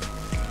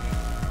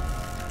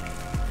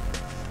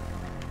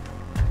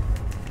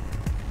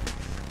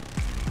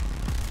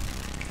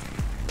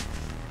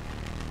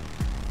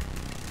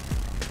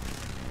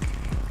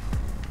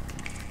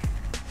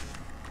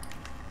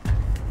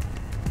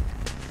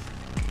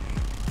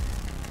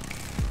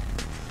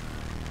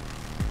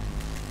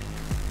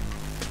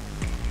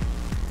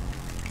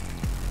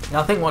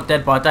 Yeah, I think what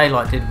Dead by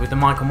Daylight did with the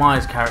Michael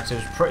Myers character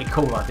was a pretty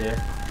cool idea.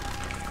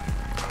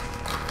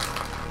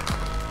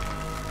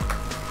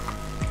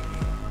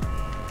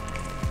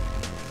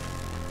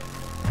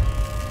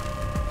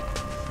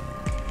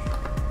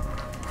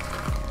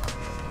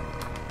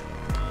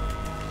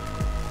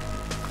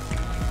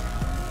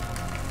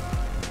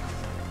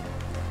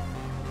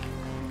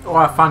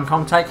 Alright,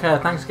 FunCom, take care.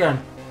 Thanks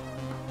again.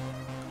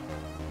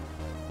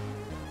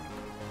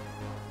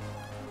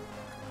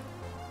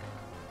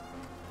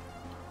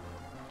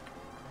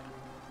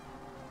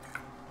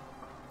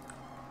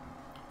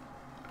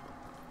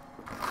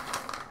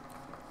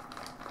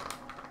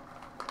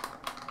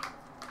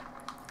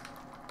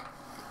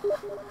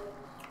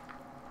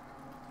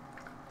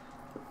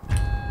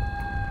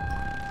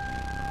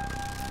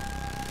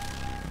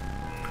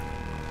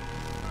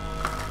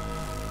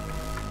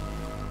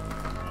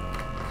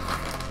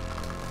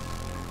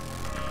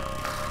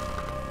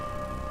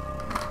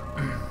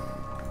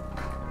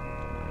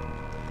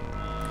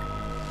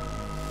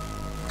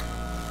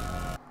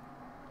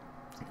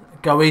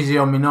 Go easy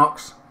on me,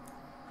 Knox.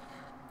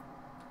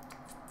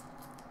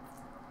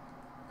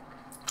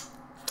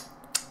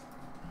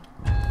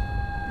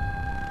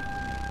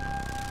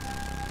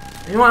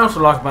 You know what else I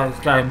like about this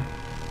game?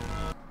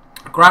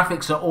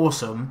 Graphics are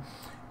awesome,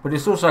 but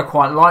it's also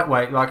quite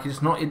lightweight. Like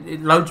it's not.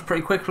 It loads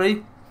pretty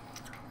quickly.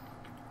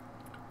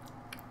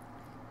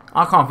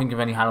 I can't think of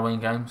any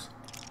Halloween games.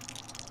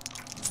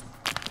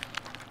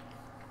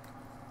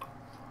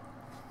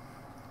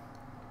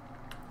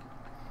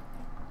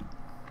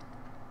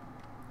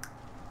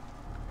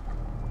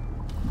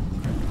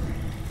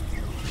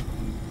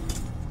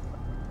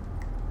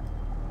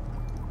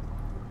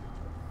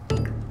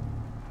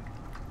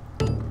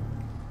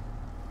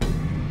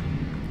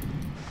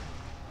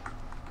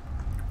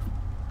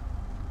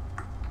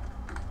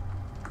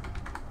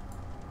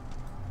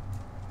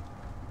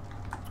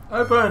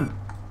 Open!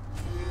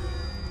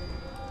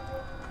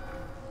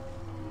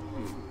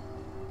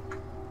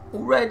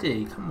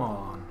 Already? Come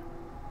on.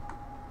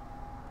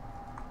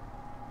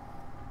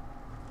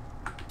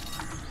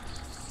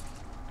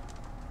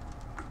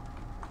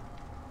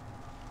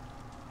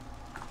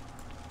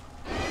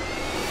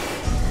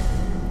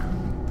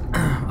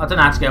 I don't know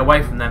how to get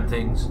away from them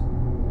things.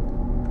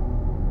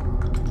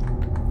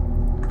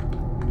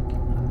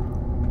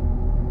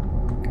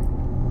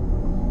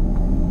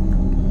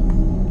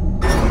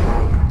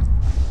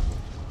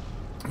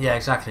 Yeah,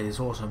 exactly. It's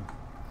awesome.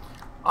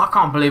 I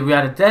can't believe we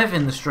had a dev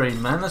in the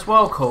stream, man. That's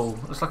well cool.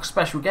 It's like a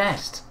special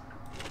guest.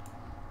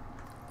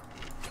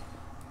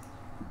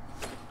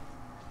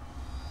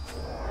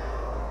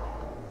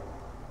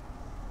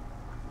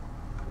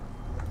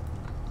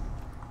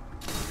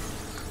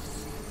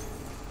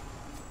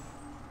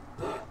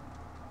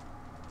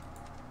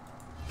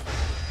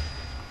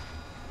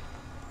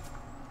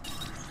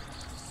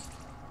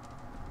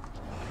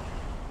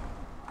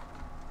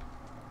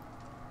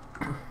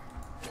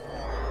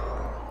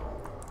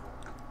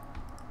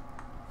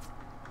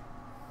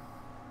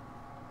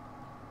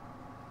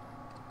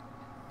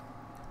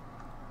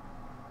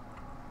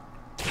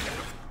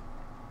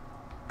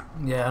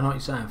 Yeah, I know what you're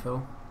saying,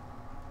 Phil.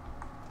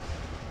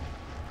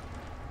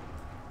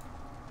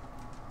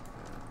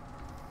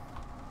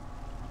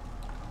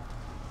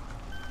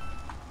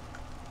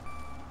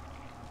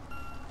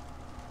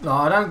 No,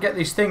 I don't get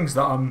these things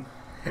that I'm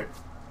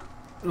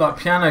like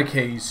piano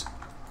keys.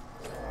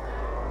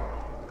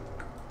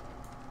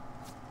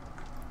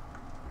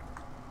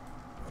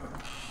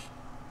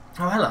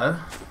 Oh, hello.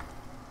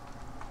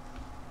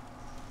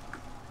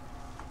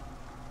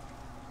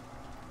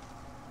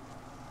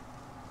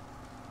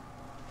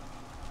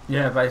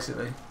 Yeah,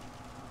 basically.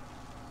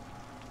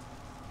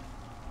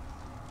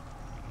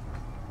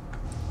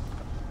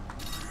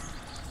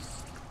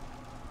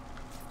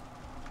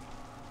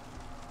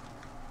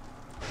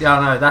 Yeah,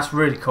 I know, that's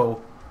really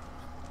cool.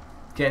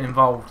 Getting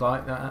involved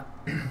like that.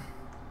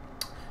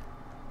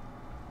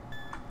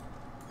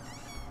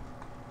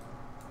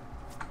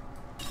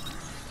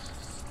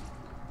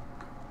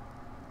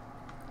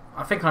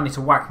 I think I need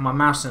to whack my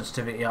mouse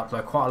sensitivity up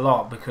though quite a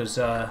lot because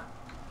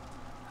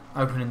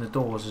opening the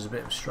doors is a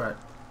bit of a stretch.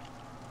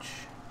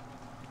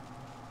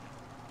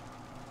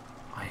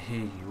 I hear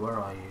you, where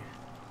are you?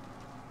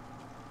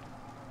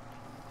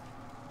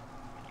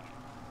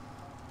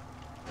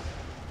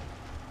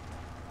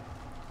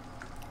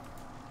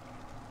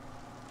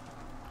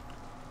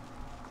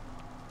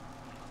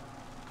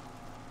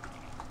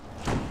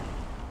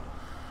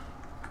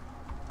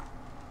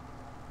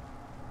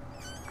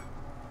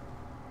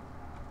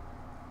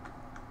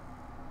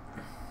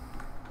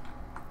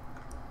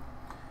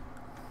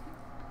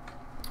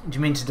 Do you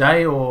mean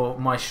today or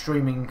my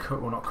streaming,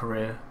 well not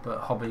career, but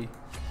hobby?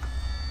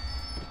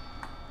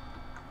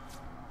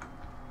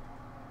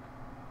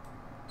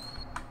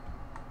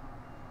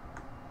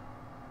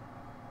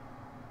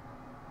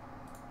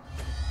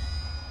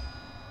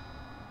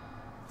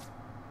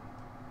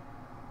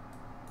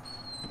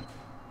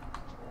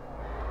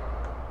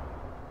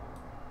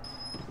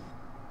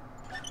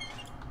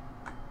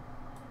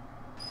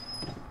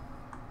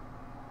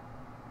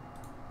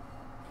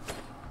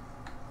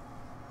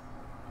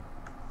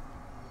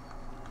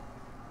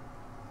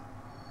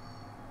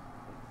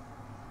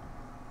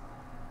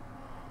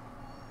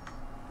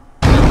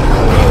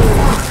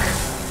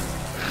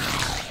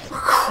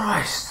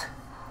 Christ.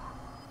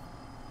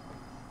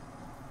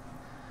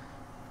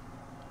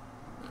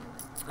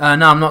 No,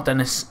 I'm not,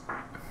 Dennis.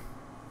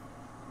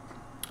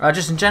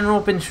 Just in general,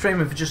 been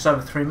streaming for just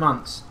over 3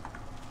 months.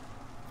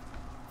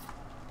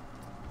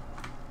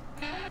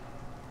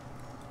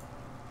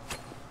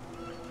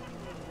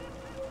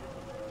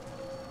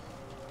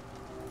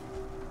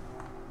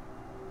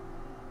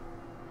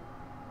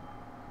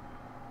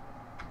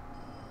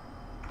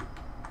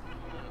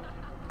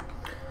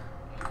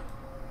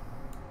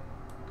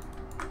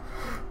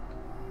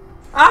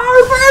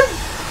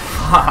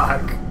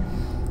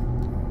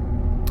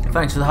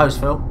 Thanks for the host,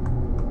 Phil.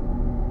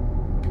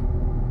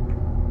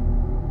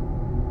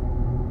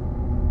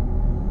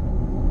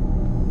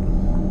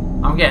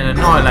 I'm getting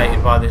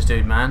annihilated by this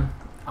dude, man.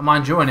 Am I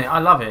enjoying it? I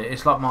love it.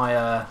 It's like my,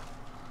 I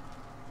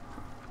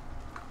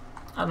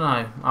don't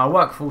know. I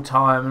work full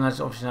time, and as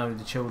obviously know with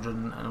the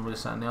children and all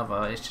this that and the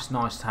other, it's just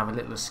nice to have a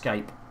little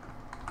escape.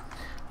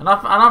 And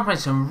I've made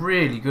some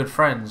really good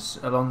friends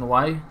along the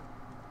way.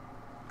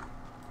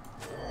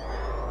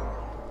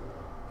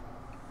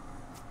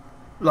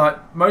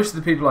 Like most of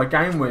the people I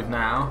game with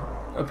now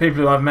are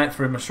people who I've met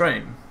through my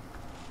stream.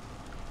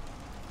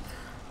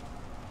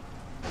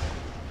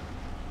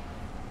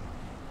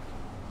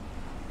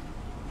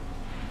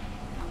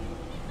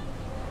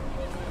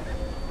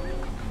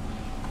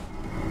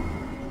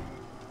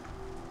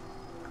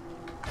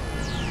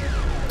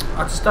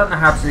 I just don't know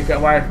how to get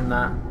away from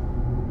that.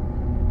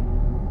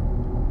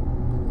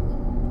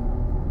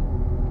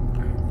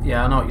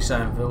 Yeah, I know what you're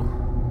saying, Phil.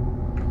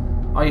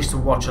 I used to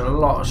watch a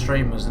lot of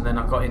streamers and then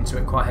I got into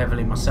it quite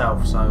heavily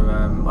myself, so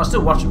I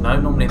still watch them though,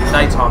 normally in the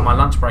daytime, my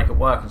lunch break at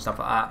work and stuff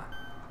like that.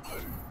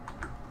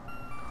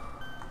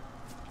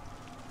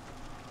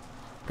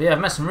 But yeah, I've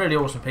met some really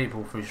awesome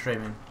people through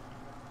streaming.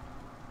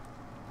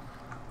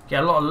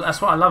 Yeah,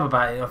 that's what I love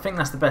about it. I think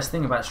that's the best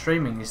thing about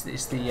streaming is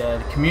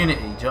the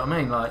community. Do you know what I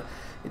mean? Like,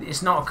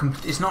 it's not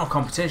a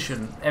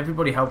competition.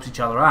 Everybody helps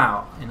each other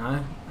out, you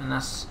know, and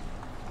that's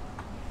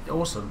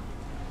awesome.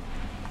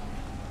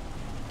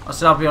 I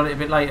said I'll be on it a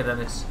bit later than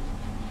this.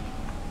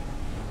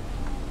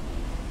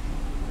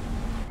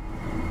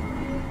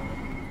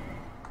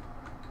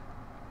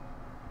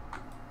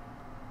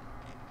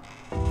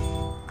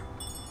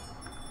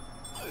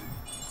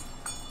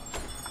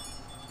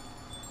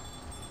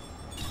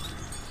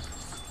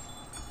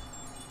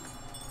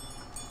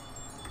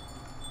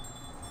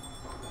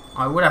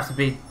 I would have to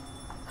be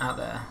out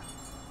there.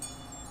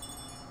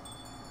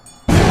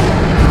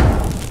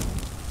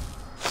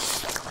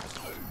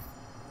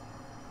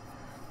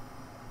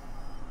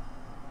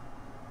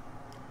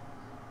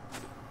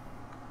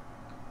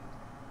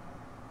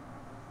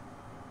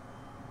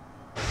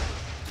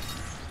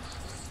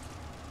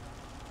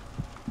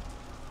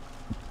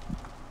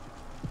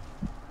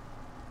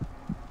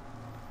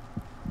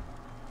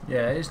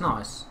 Yeah, it's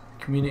nice.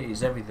 Community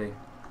is everything,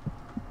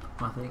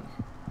 I think.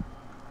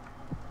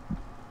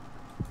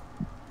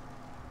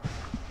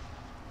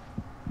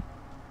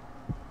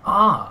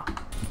 Ah.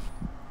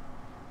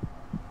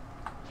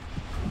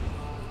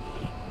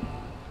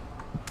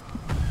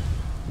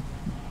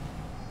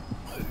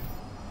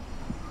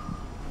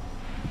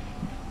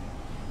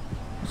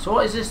 So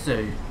what does this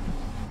do?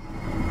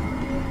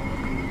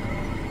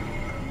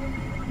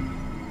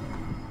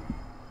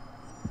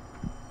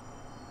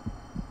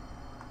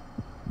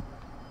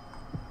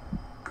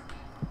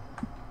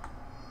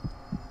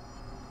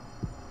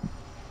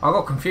 I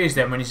got confused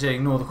then when you said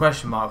ignore the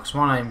question mark, because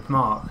my name's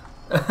Mark.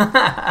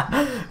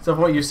 So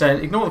what you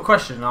said, ignore the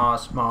question,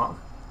 asked Mark.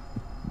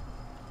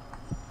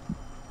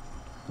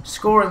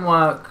 Scoring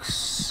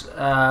works.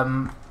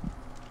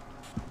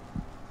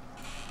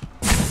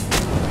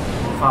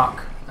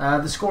 Fuck.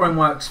 The scoring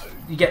works.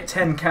 You get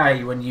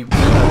 10k when you.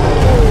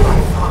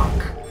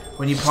 Fuck.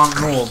 When you plant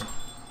an orb.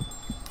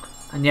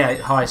 And yeah,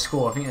 high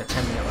score. I think they're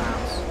 10-minute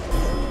rounds.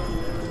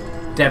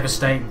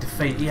 Devastating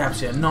defeat. He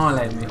absolutely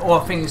annihilated me. Or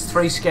I think it's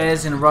 3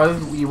 scares in a row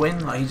that you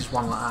win. Like he just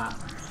won like that.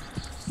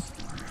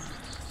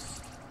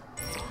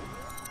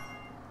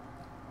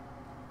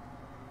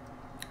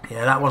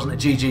 Yeah, that wasn't a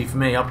GG for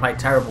me. I played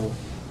terrible.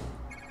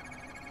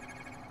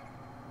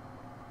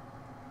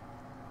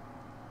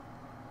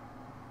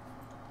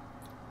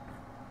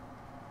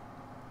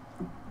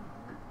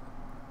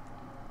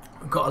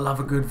 I've got to love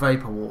a good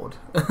vape award.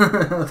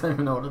 I don't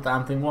even know what the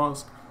damn thing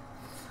was.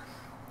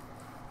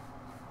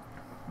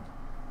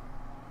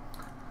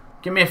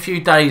 Give me a few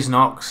days,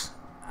 Nox,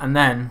 and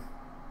then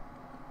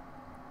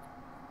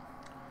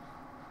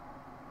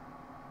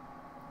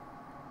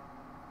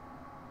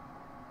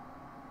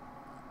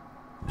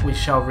we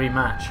shall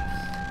rematch.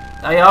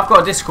 Yeah, I've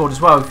got a Discord as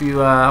well. If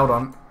you hold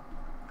on.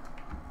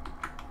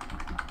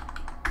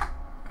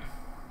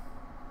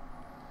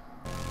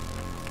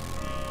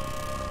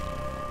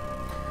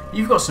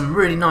 You've got some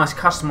really nice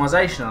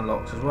customization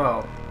unlocked as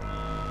well.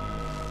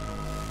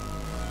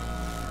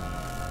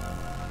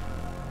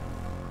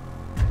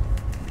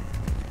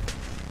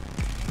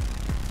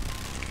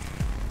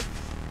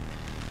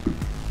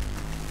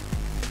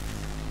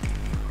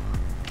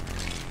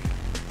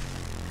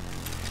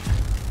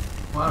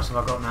 What else have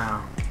I got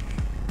now?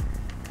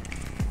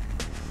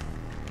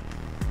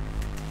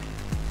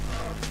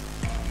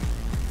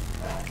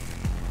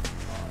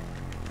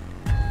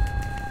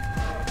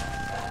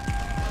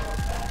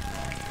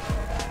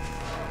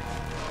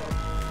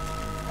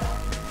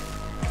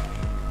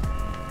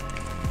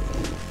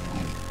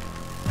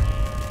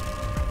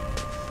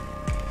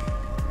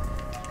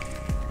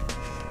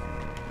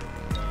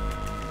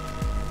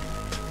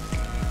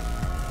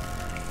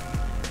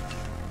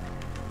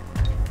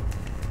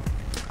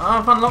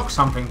 I've unlocked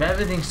something, but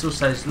everything still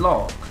says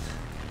locked.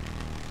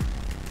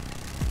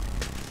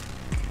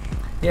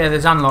 Yeah,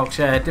 there's unlocks,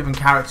 yeah, different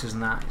characters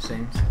and that, it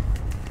seems.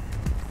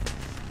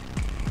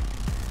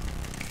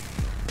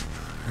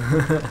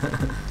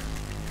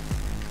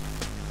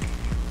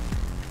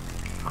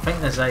 I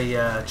think there's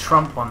a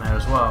Trump on there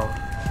as well.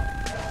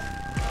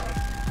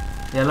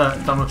 Yeah,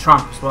 look, Donald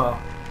Trump as well.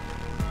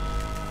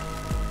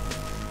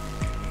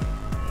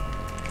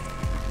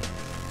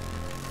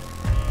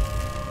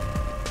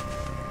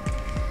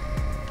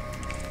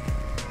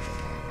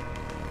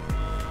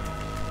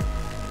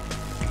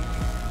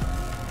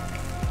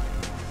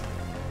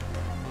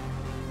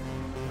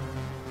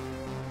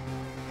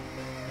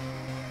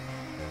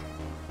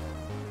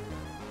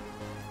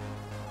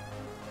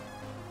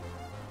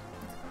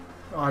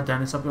 Alright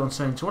Dennis, I'll be on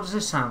soon. So what does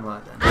this sound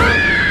like then?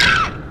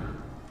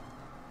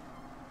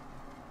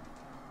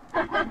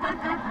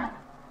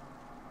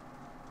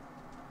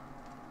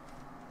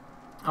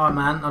 Alright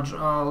man,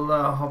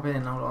 I'll hop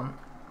in, hold on.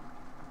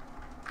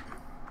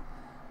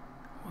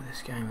 Oh,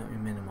 this game, let me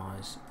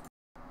minimise.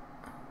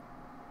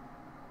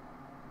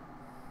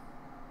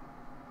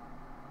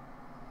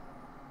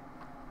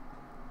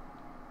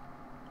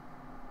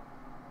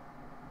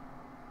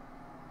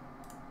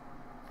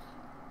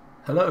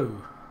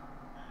 Hello.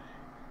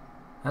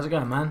 How's it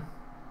going, man?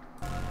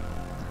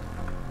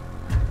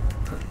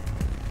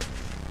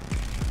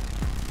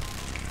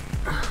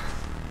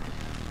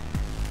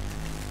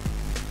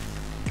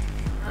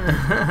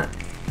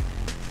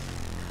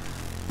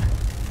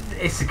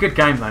 It's a good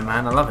game though,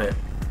 man. I love it.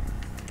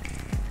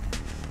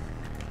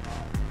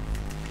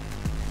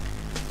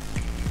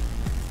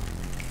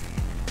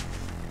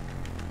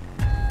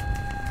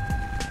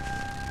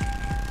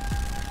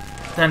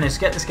 Dennis,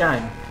 get this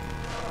game.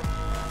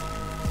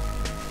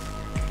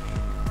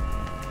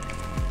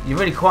 You're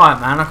really quiet,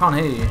 man. I can't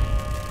hear you.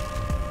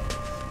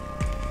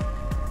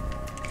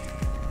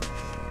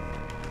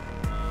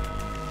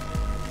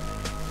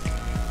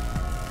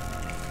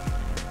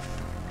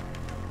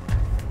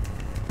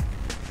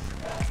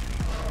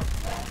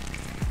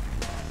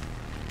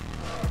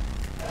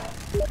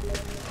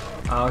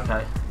 Oh,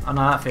 okay. I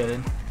know that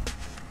feeling.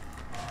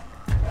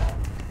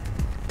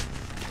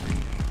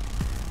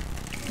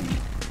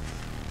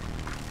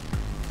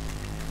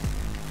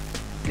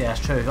 Yeah, it's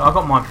true. I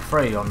got mine for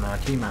free on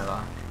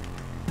Keymailer.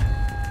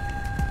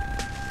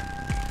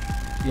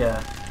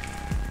 Yeah.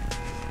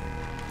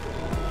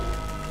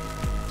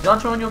 Did I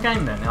join your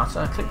game then? I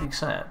clicked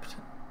accept.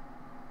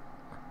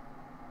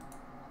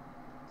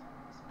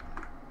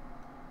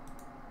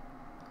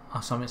 Oh,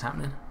 something's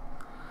happening.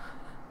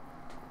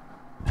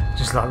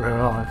 Just like real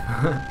life.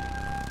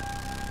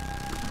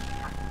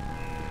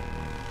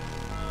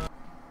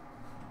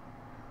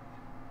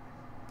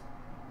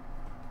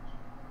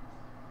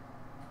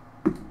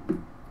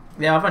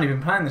 Yeah, I've only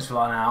been playing this for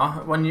like an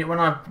hour. When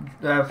I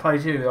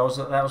played you, that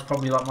was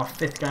probably like my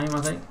 5th game,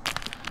 I think.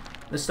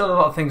 There's still a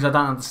lot of things I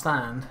don't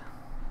understand.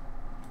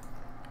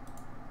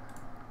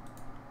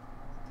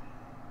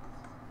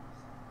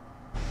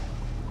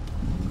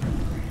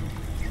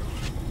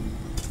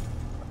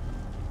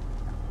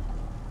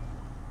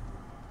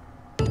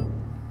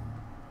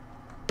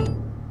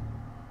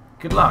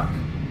 Good luck.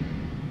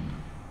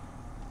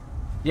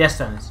 Yes,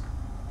 Dennis.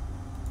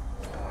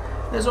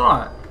 It's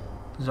alright.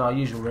 It's our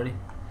usual, really.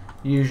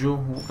 Usual.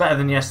 Better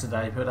than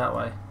yesterday, put it that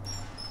way.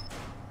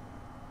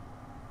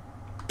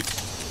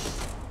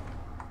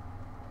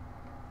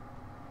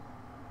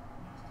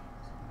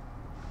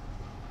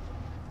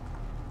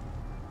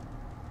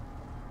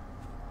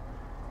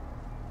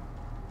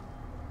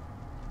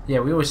 Yeah,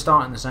 we always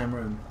start in the same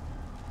room.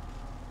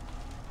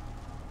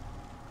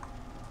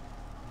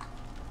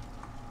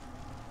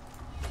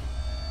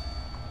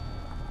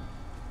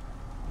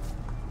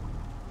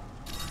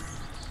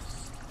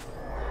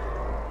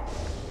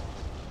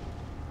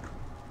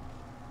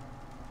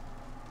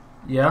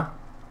 Yeah.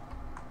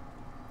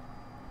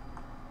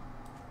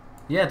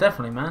 Yeah,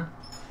 definitely, man.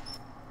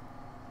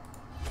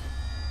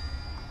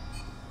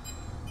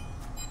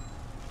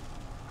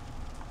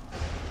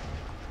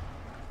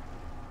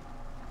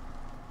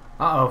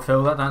 Uh-oh,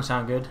 Phil, that don't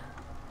sound good.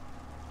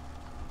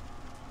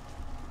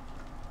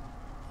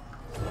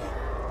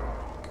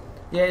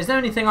 Yeah, is there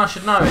anything I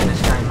should know in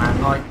this game,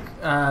 man? Like,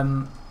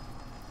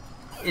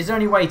 is there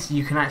any way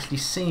you can actually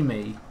see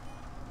me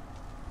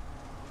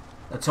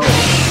at all?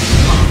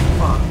 Oh,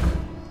 fuck.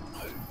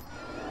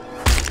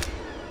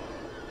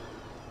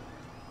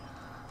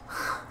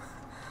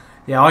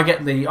 Yeah, I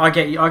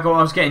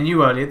was getting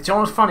you earlier. Do you know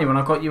what was funny when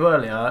I got you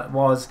earlier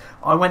was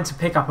I went to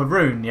pick up a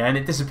rune, yeah, and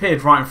it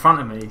disappeared right in front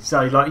of me.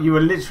 So like you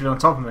were literally on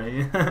top of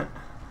me.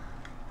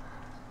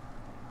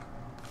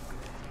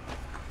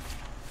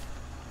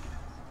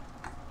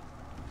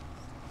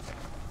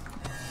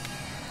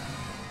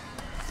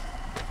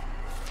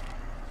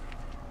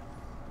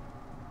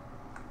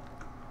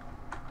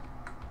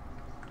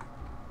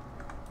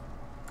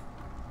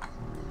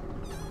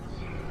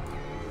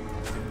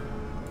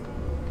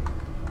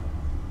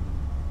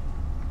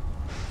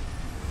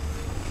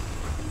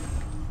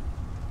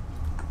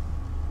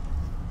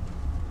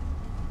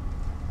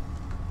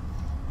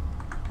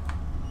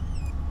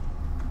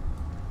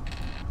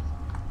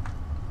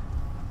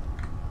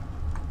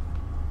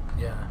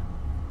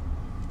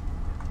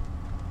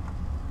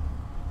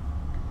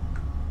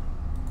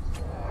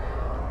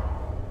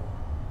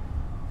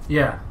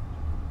 Yeah.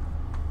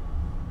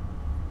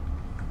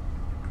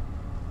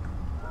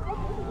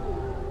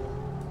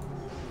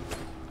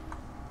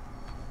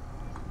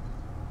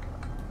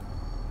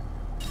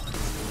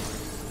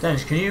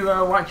 Dennis, can you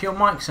whack your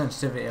mic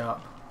sensitivity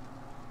up?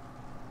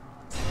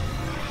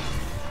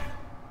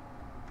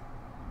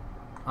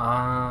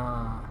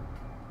 Ah.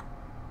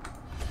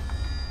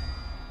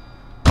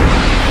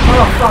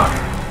 Oh fuck!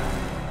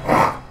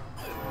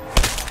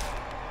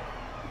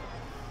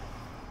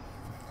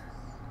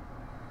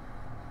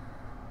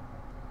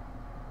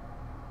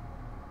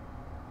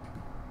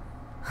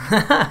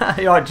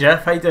 You alright,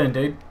 Jeff? How you doing,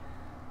 dude?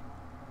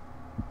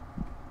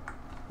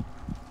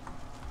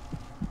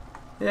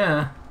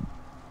 Yeah.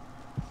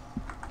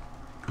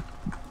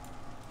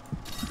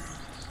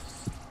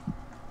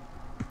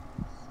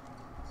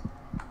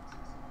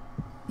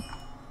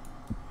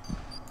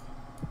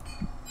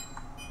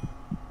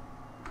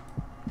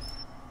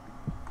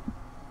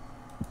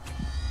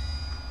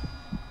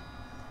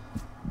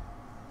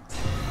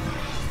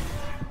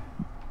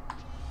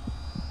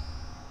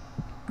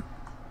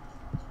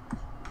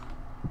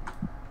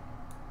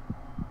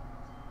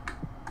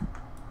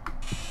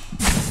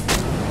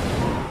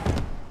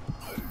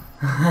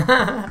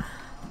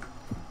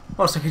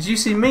 Oh, so could you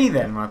see me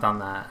then when I done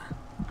that?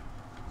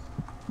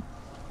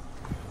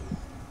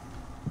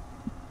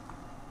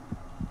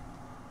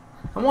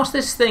 And what's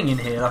this thing in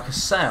here, like a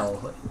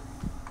cell?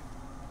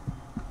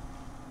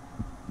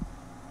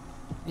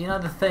 You know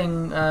the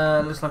thing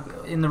looks like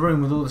in the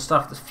room with all the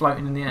stuff that's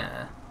floating in the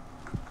air?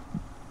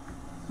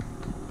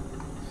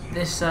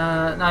 This,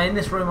 no, in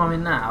this room I'm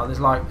in now, there's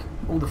like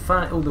all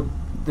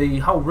the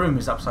whole room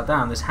is upside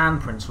down. There's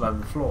handprints all over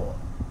the floor.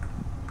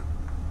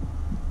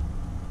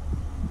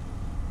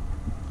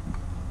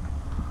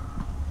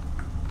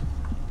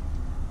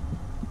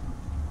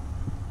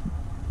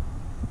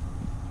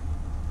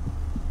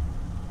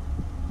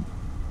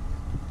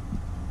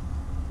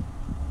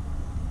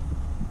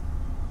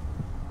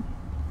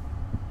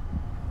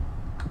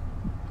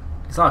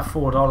 It's like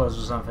 $4 or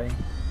something.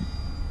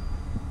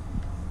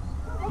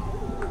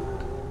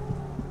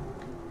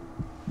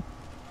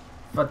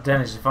 But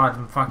Dennis, if I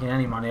had fucking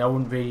any money, I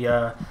wouldn't be, you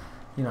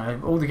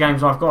know, all the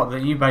games I've got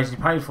that you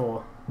basically paid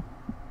for.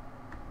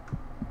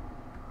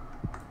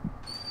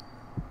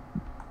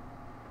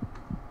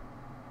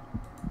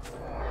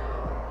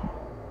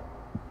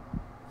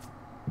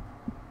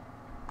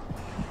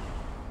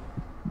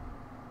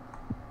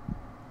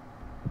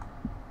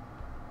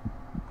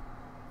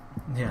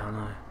 Yeah, I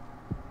know.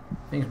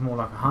 I think it's more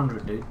like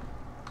 100, dude.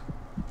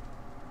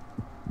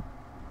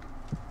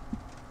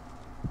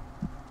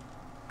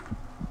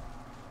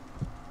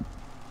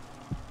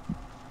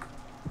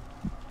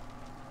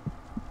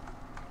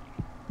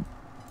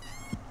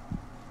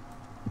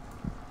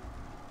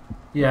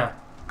 Yeah.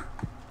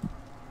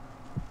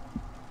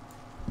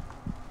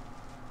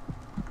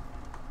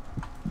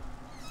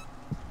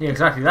 Yeah,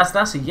 exactly.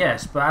 That's a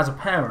yes, but as a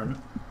parent,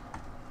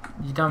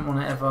 you don't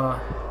want to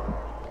ever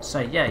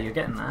say, yeah, you're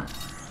getting that.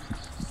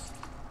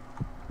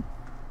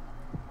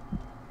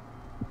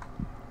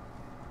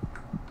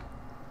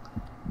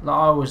 Like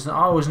I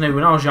always knew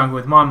when I was younger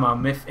with my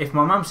mum, if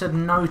my mum said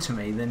no to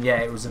me, then yeah,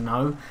 it was a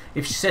no.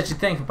 If she said she'd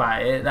think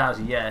about it, that was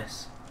a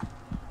yes.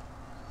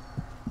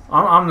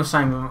 I'm the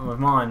same with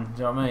mine,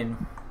 do you know what I mean?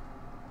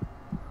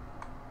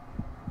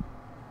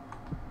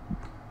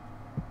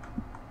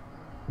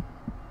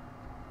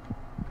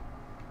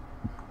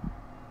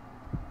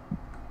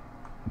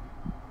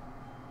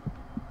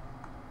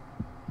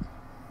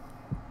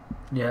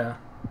 Yeah.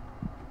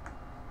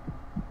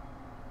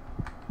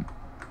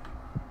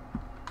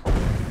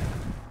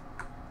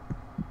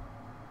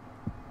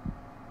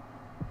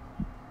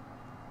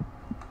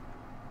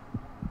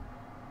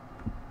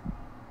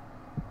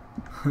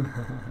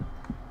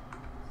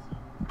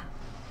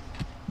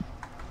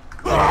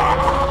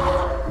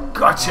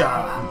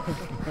 Gotcha!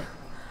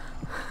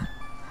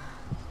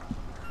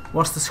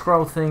 What's the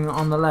scroll thing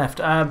on the left?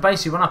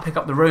 Basically, when I pick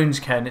up the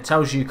runes, Ken, it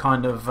tells you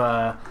kind of,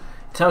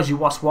 it tells you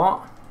what's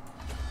what.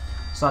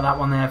 So that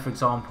one there, for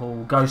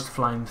example, Ghost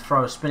Flame,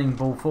 throw a spinning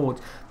ball forward.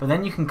 But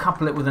then you can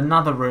couple it with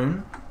another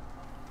rune,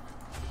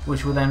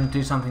 which will then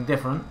do something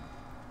different.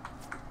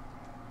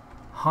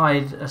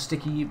 Hide a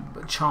sticky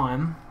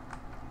chime.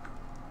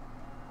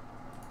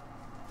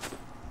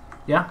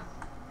 Yeah?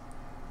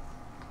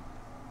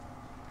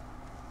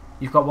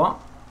 You've got what?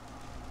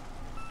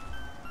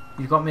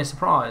 You've got me a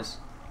surprise.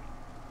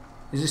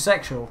 Is it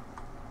sexual?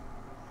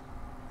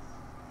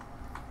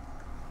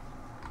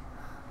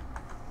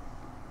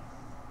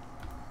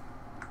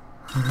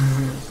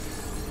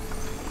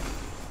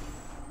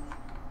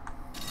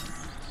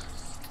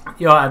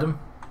 You alright, Adam?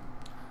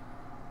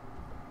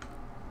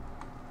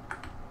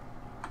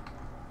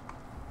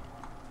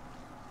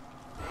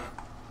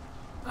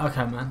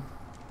 Okay, man.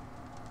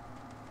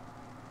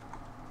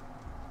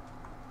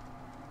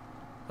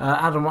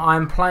 Adam,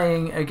 I'm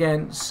playing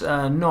against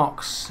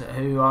Nox,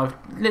 who I've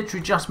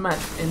literally just met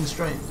in the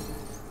stream.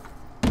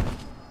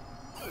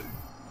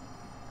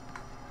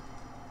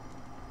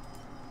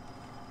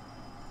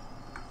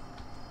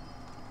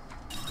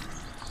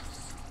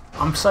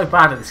 I'm so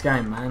bad at this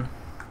game, man.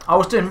 I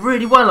was doing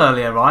really well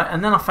earlier, right?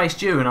 And then I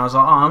faced you and I was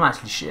like, oh, I'm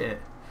actually shit.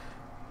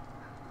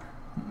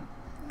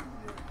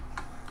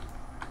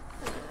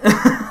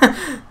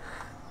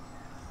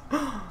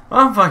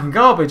 I'm fucking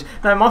garbage.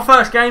 No, my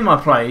first game I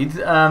played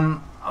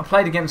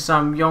against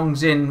some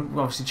Yongzin,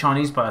 obviously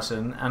Chinese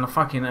person, and I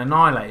fucking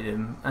annihilated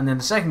him. And then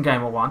the second game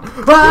I won.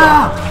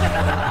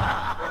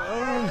 Ah!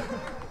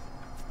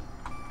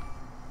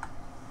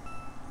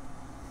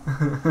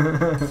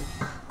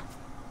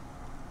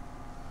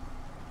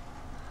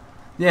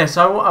 Yeah,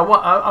 so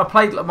I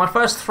played my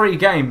first 3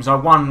 games. I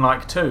won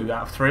like 2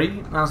 out of 3,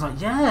 and I was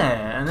like,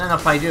 yeah. And then I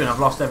played you, and I've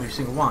lost every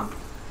single one.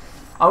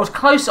 I was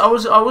close. I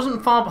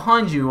wasn't far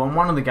behind you on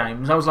one of the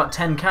games. I was like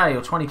 10k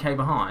or 20k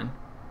behind.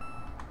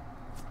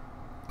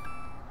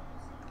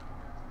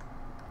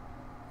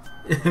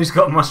 Who's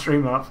got my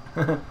stream up?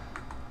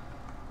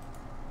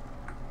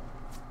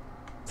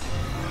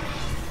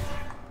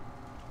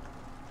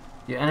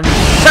 Your enemy.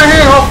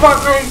 Oh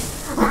fuck me!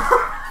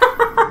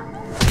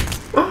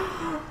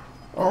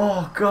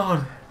 Oh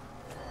god.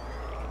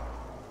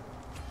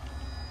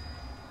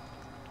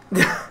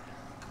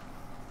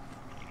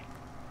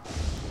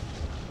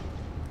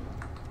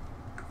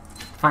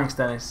 Thanks,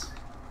 Dennis.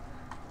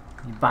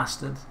 You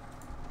bastard.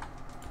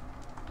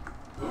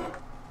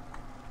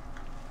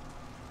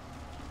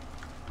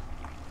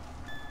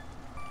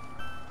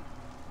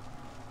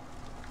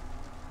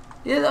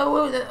 Yeah,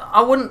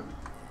 I wouldn't.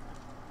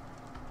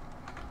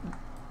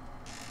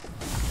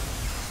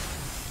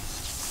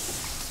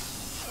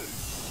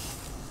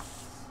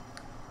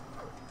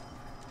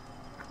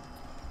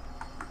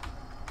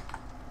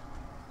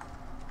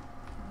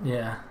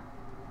 Yeah.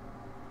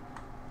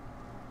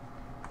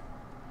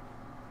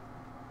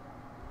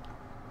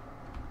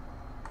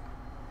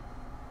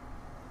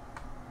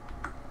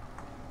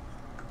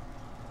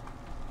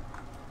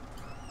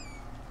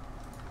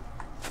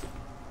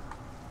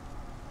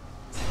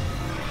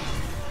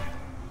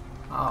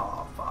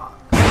 Oh fuck.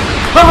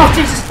 Oh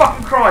Jesus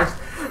fucking Christ!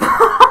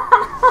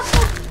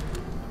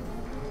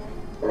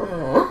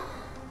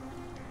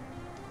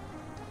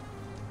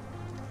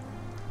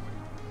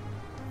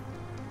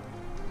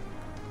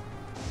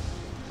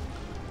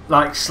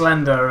 Like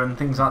Slender and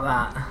things like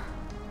that.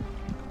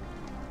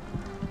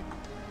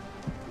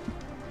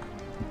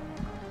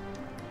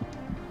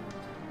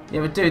 Yeah,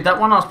 but dude, that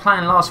one I was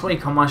playing last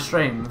week on my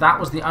stream, that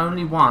was the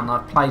only one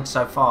I've played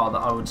so far that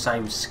I would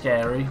say was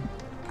scary.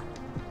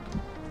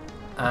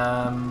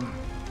 Oh,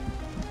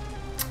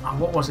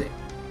 what was it?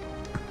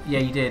 Yeah,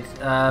 you did.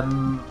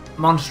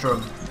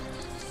 Monstrum.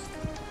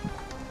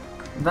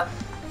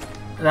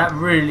 That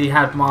really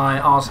had my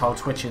arsehole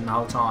twitching the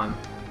whole time.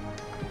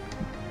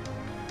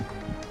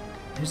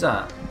 Who's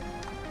that?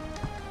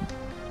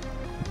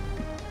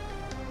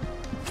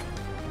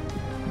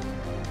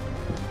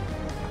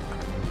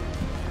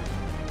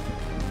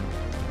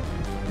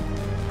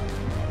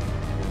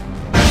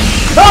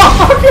 Oh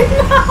fucking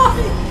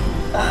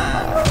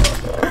no!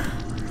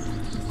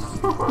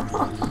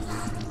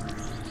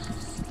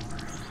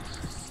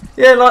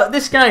 Yeah, like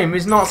this game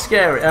is not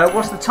scary.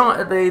 What's the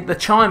time? The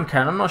chime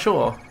can? I'm not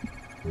sure.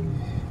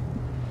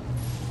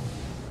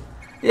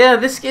 Yeah,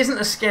 this isn't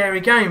a scary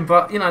game,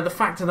 but you know the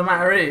fact of the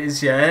matter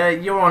is, yeah,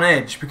 you're on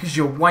edge because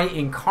you're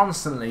waiting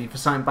constantly for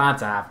something bad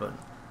to happen.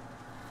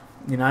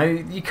 You know,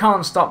 you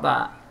can't stop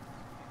that.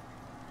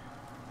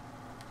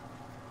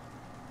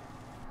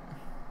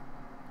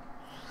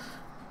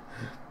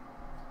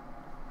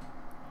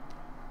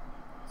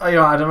 Oh,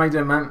 you're right, Adam. How you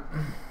doing, man?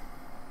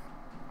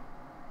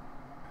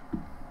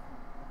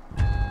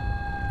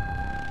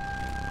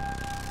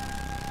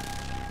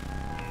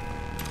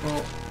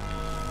 Well,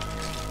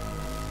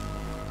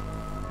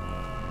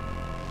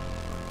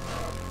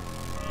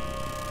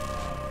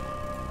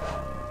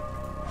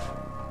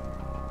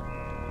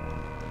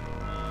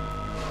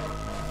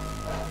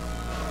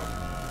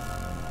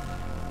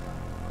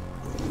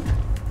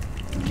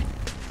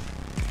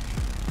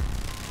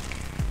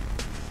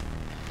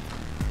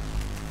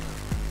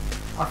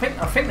 I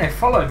think they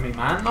followed me,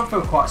 man. I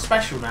feel quite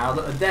special now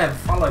that a dev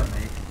followed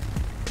me.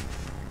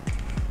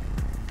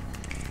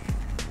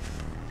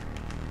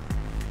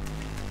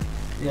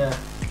 Yeah.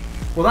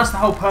 Well, that's the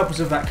whole purpose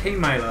of that key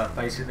mailer,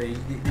 basically.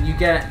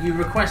 You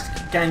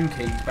request game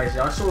keys, basically.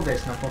 I saw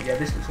this and I thought, yeah,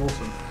 this looks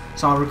awesome.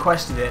 So I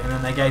requested it and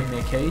then they gave me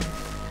a key.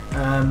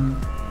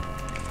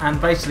 And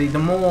basically, the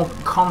more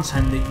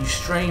content that you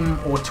stream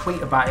or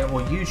tweet about it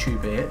or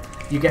YouTube it,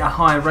 you get a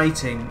higher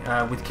rating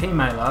with key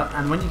mailer.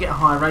 And when you get a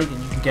higher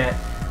rating, you can get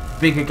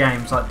bigger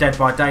games like Dead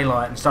by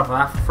Daylight and stuff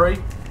like that for free.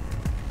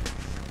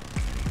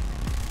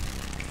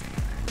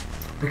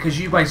 Because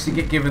you basically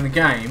get given the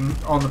game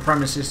on the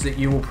premises that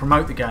you will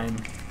promote the game.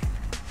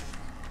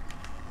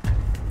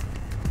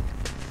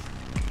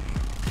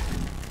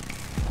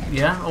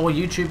 Yeah, or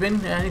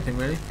YouTubing, yeah, anything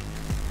really.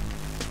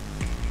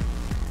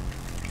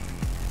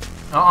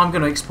 I'm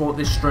going to export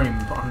this stream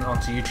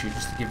onto YouTube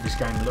just to give this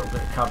game a little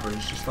bit of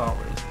coverage to start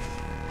with.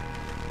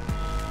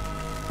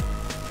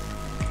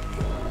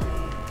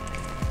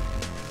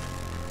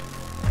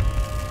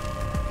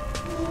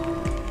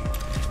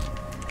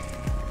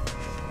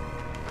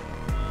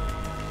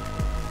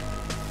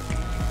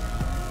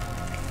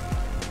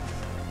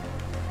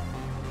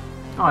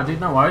 Oh,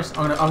 dude, no worries.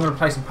 I'm gonna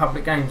play some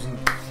public games and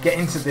get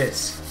into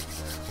this.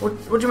 What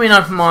do you mean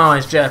open my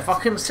eyes, Jeff? I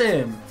couldn't see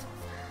him.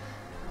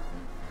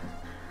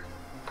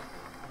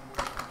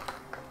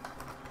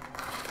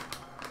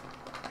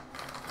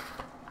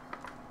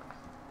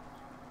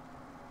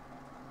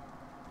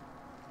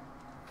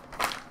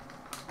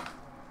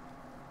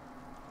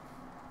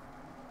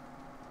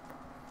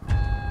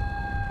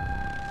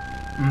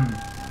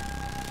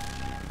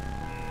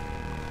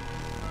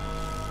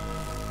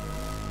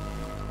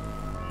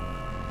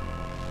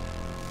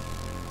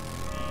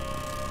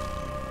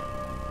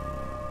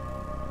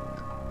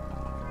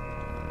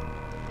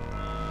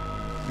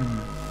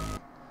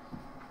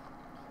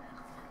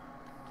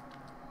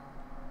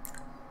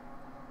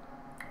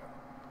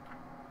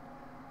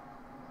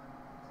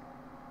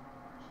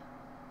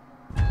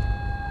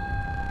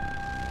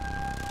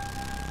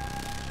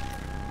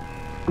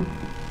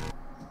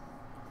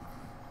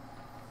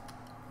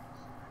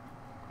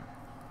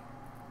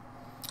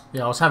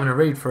 Yeah, I was having a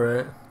read through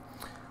it.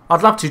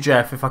 I'd love to,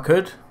 Jeff, if I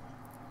could.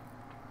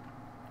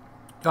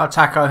 Oh,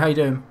 Taco, how you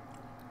doing?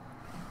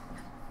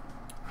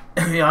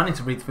 Yeah, I need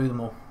to read through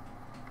them all.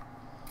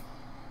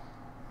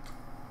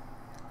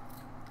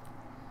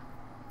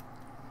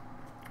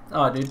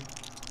 Oh, dude.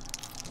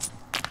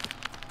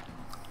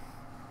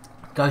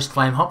 Ghost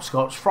Flame,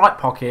 Hopscotch, Fright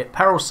Pocket,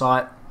 Peril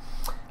Sight,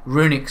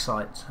 Runic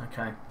Sight.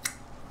 Okay.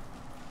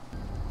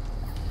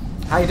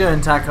 How you doing,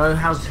 Taco?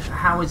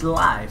 How is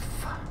life?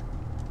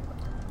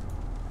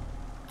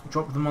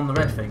 Drop them on the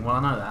red thing. Well,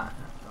 I know that.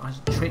 I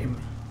treat him.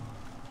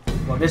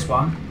 Well, this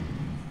one.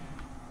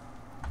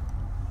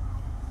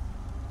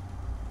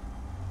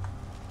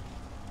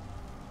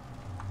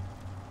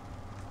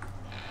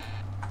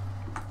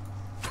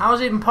 How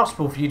is it even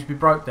possible for you to be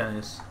broke,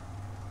 Dennis?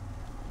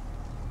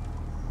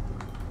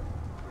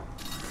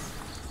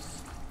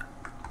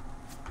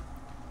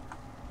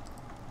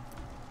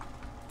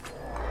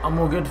 I'm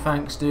all good,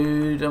 thanks,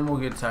 dude. I'm all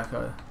good,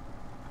 Taco.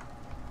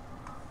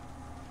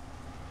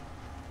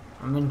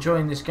 I'm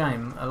enjoying this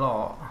game a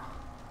lot.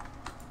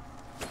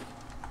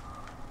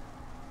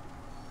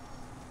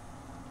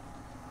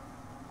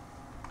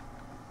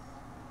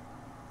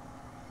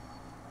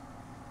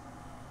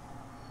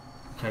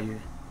 Okay, you.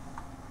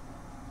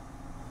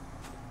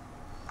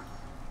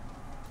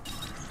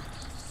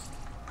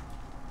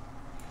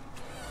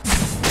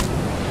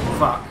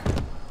 Fuck.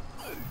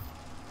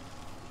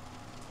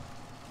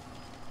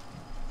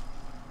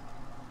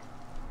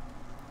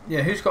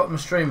 Yeah, who's got my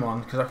stream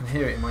on? Because I can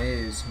hear it in my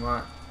ears.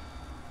 Right.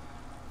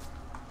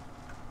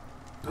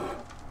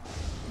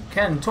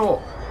 Ken,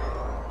 talk.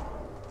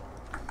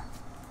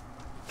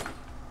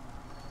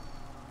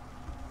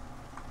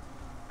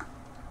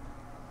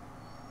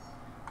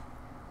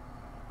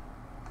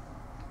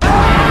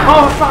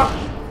 Oh, fuck!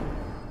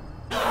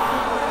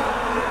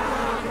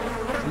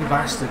 You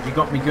bastard, you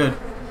got me good.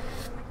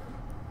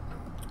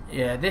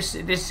 Yeah,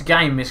 this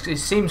game, it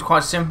seems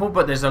quite simple,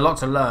 but there's a lot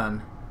to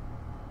learn.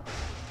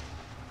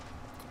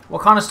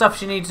 What kind of stuff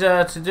do you need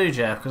to do,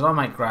 Jeff? Because I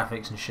make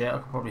graphics and shit. I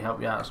could probably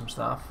help you out with some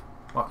stuff.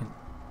 Well, I can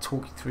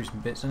talk you through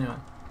some bits anyway.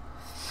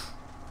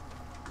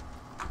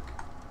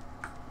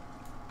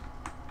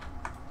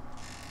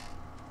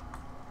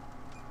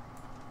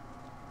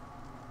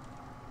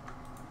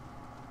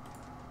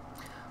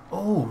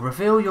 Oh,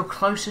 reveal your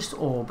closest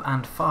orb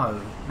and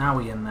foe. Now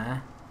we're in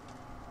there.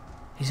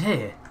 He's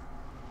here.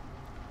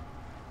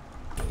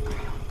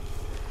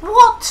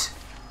 What?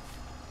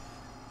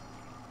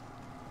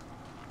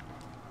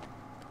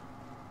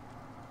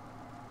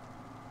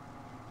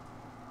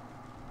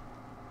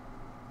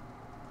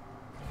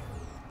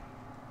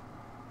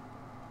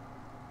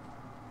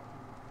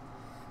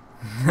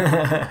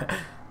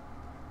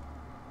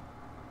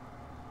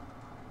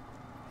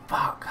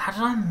 Fuck, how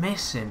did I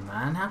miss him,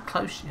 man? How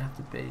close do you have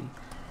to be?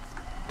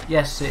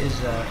 Yes, it is,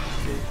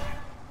 dude.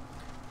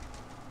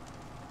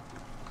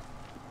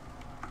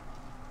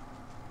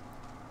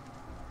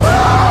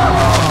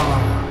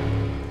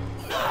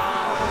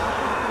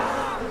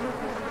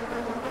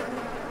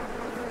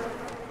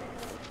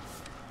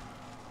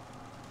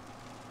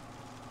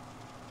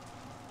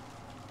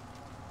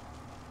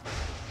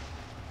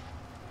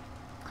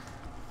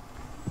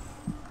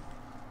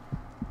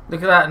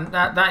 Look at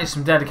that. That is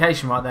some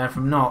dedication right there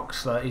from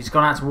Knox. Like, he's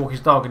gone out to walk his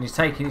dog and he's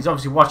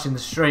obviously watching the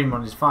stream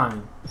on his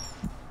phone.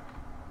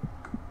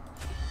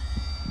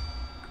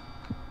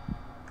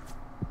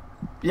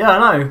 Yeah,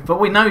 I know, but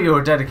we know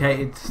you're a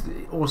dedicated,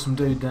 awesome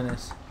dude,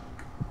 Dennis.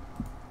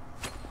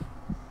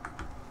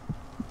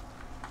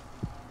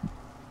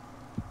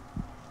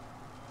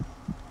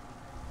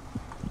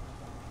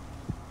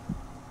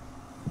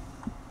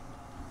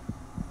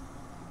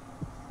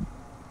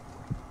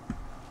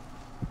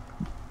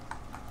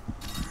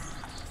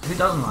 Who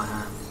doesn't like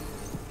hands?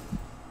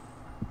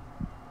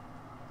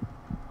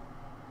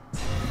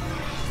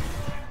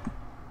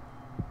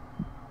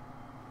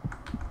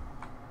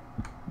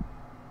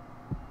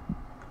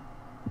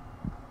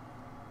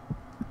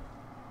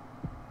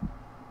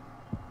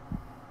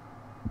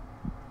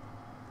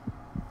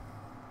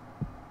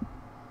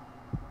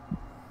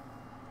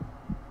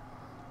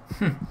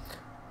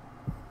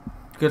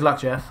 Good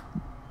luck, Jeff.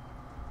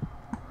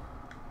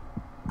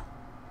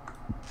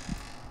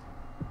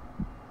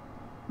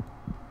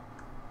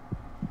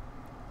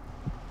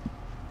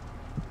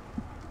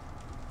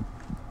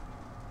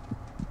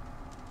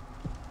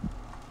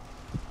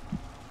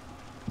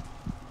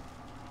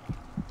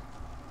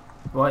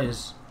 What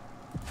is?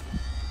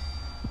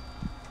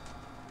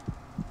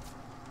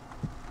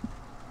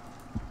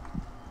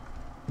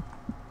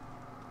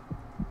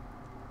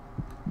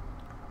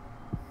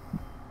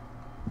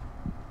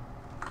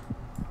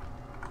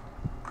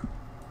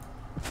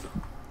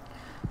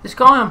 This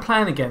guy I'm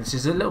playing against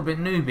is a little bit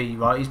newbie,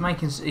 right? He's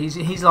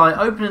like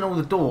opening all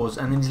the doors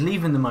and then he's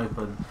leaving them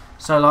open.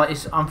 So like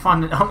I'm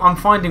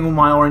finding all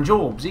my orange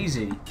orbs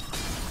easy.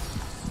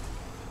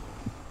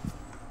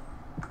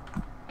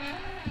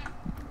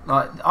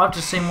 Like I've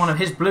just seen one of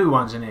his blue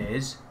ones in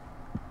his,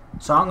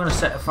 so I'm gonna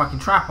set a fucking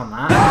trap on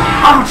that.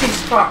 Oh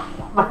Jesus fuck!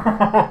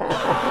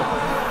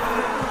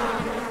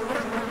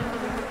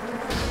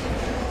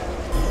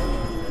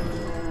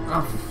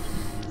 Oh.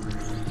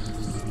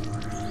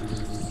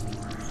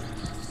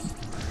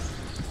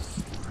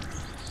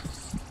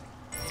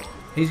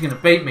 He's going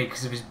to beat me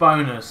because of his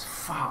bonus.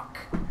 Fuck.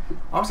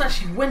 I was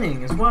actually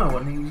winning as well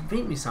and he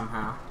beat me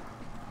somehow.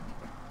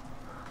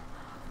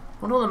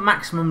 I wonder what the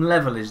maximum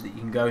level is that you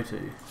can go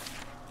to.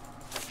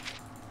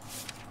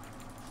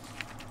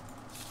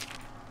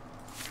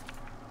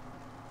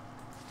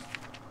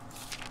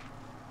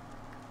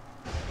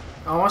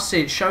 Oh, I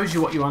see. It shows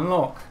you what you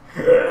unlock.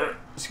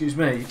 Excuse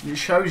me. It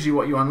shows you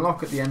what you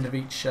unlock at the end of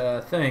each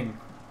thing.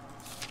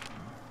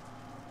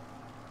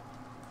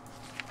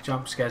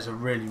 Jump scares are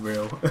really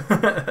real.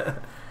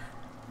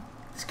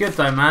 It's good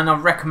though, man. I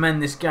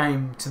recommend this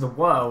game to the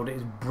world.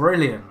 It's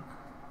brilliant.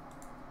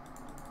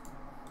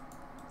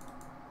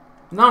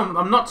 No,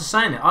 I'm not just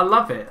saying it. I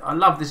love it. I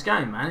love this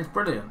game, man. It's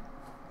brilliant.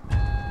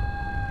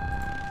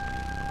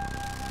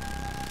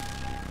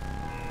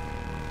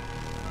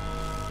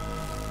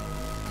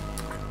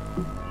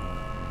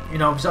 You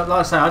know, like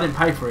I say, I didn't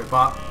pay for it,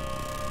 but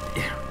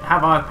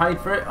have I paid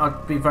for it?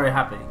 I'd be very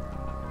happy.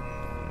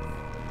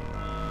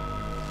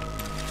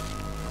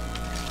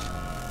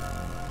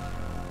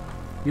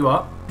 You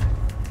what?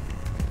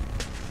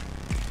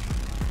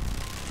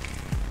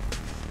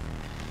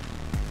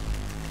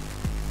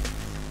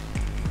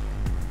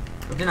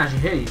 I didn't actually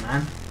hear you,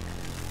 man.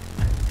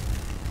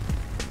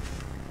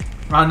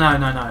 Oh, no,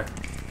 no, no.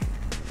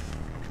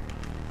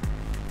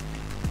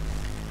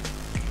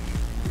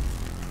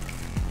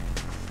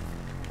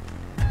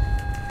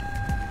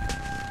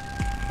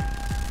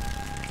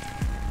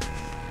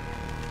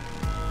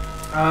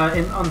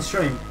 On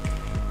stream.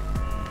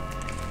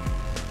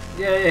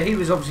 Yeah,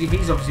 he's obviously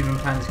been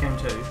playing this game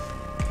too.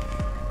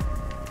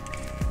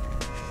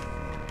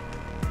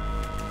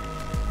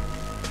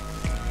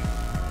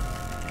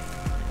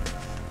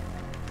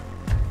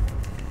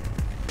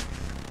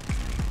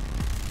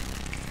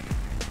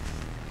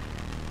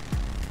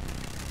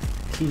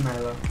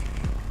 Keymailer.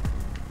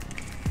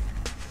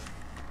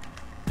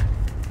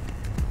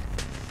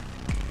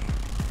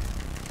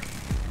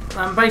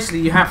 And basically,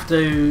 you have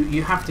to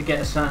get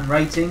a certain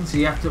rating. So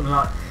you have to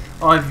like.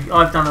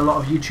 I've done a lot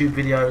of YouTube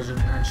videos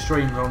and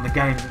streams on the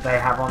games that they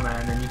have on there,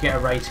 and then you get a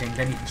rating,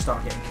 then you can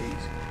start getting keys.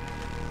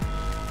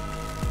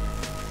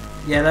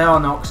 Yeah, they are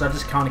not, because I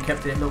just kind of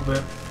kept it a little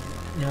bit,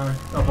 you know,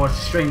 otherwise the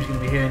stream's going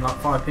to be hearing like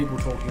 5 people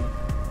talking.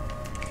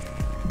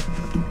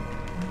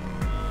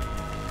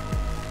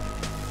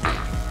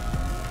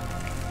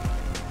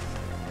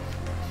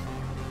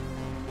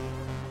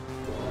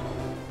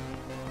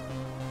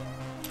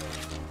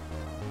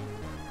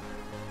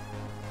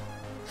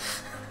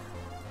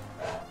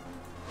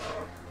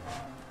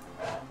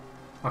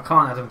 I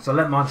can't have them because I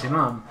let mine to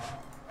mum.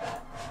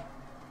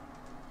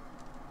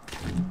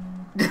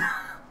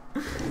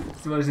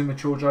 It's the most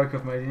immature joke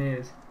I've made in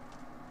years.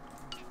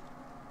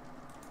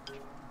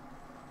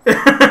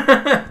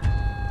 I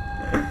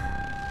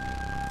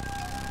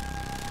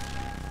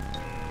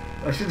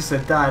should have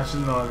said dad,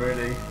 shouldn't I,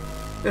 really?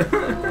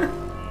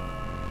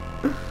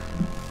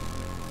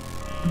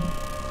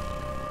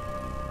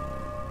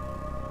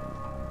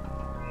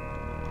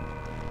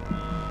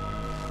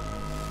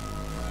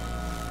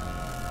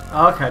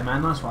 Oh, okay,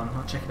 man, nice one.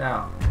 I'll check it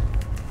out.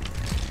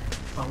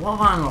 But what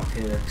have I unlocked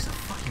here? Because I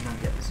fucking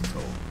don't get this at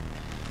all.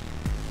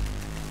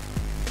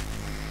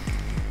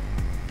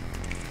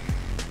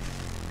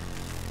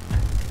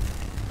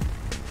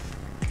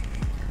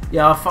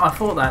 Yeah, I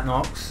thought that,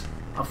 Nox.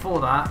 I thought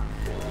that.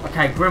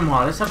 Okay,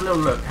 Grimoire. Let's have a little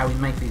look how we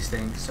make these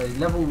things. So,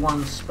 level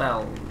 1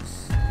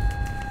 spells.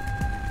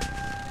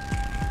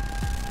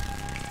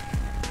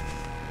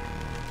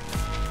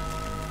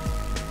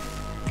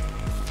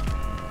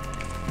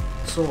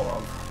 Sort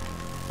of.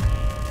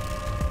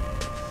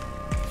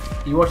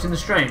 You watching the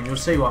stream? You'll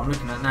see what I'm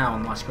looking at now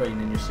on my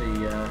screen, and you'll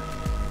see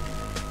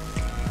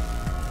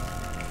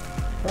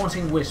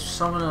Haunting Wisp.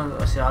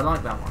 Summoner. See, I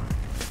like that one.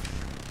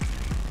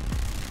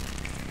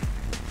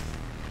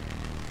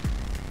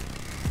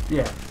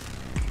 Yeah.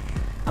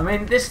 I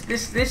mean, this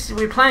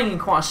we're playing in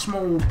quite a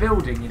small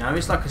building. You know,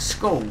 it's like a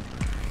school.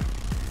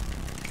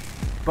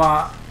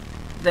 but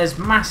there's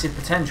massive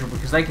potential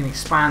because they can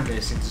expand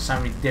this into so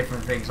many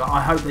different things. Like,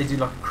 I hope they do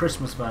like a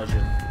Christmas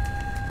version.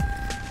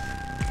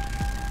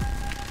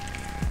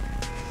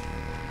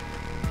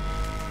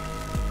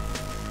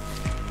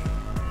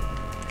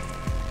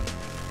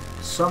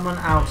 Summon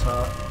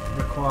Outer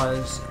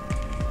requires...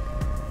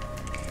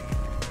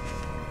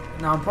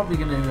 Now I'm probably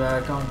going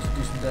to go on to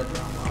do some dead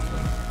round after.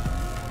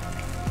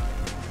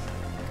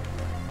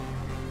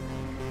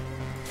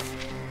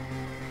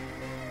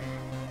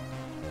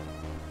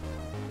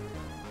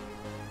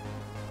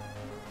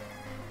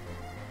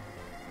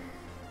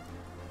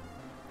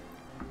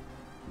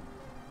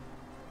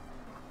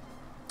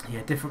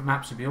 Yeah, different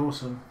maps would be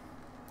awesome.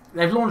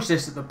 They've launched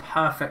this at the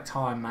perfect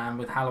time, man,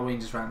 with Halloween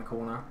just around the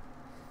corner.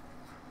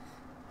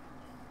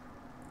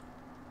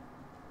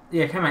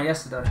 Yeah, it came out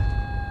yesterday.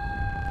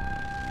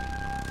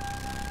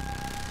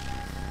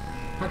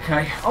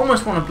 Okay, I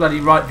almost want to bloody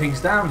write things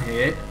down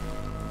here.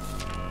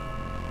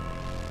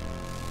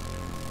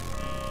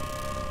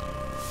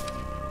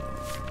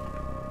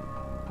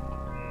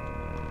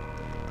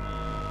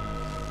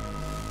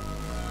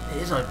 It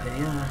is OP,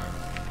 yeah.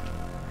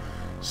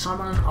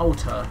 Summon an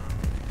altar.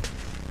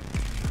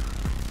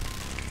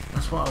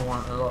 That's what I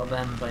want, a lot of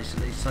them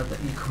basically, so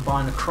that you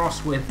combine a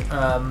cross with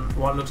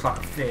what looks like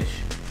a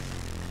fish.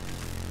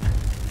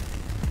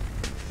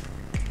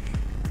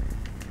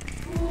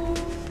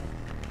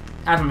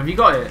 Adam, have you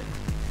got it?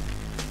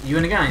 Are you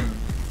in a game?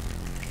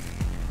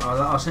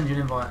 Oh, I'll send you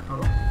an invite.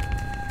 Hold on.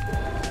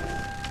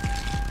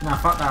 Nah,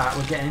 fuck that.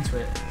 We're getting into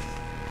it.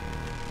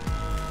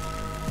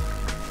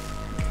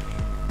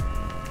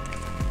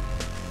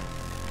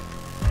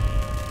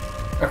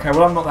 Okay,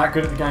 well I'm not that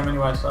good at the game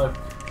anyway, so...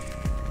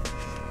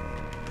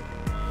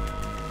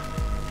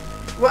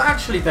 Well,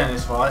 actually,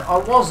 Dennis, right, I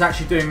was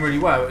actually doing really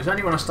well. It was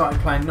only when I started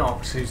playing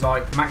Nox, who's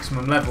like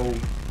maximum level,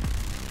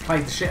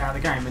 played the shit out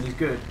of the game, and he's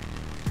good.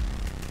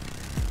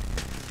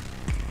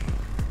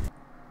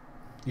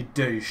 You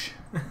douche.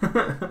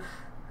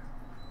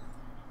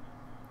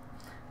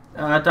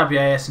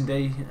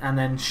 WASD, and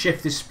then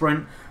shift is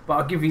sprint. But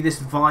I'll give you this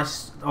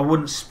advice: I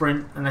wouldn't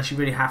sprint unless you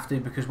really have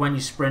to, because when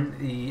you sprint,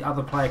 the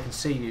other player can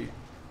see you.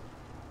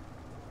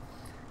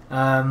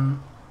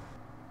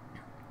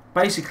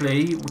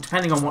 Basically,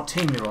 depending on what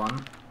team you're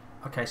on.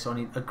 Okay, so I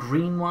need a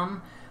green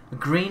one, a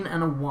green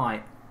and a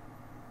white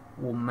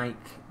will make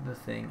the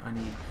thing I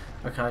need.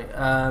 Okay.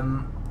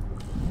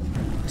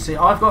 See,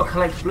 I've got to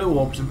collect blue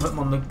orbs and put them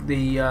on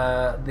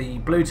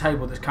the blue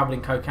table that's covered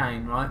in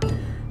cocaine, right?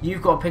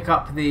 You've got to pick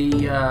up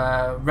the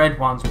red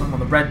ones, put them on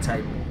the red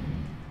table.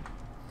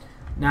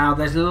 Now,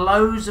 there's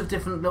loads of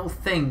different little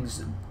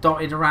things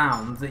dotted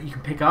around that you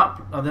can pick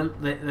up.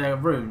 They're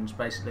runes,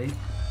 basically.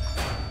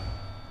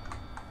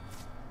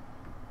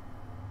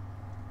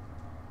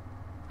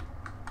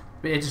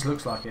 But it just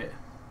looks like it.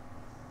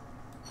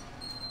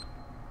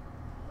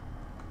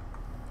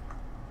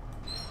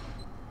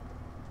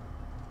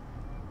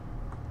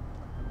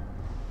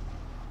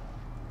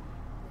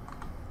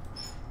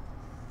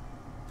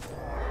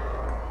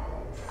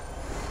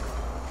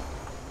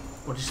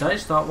 What'd you say?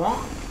 Start what?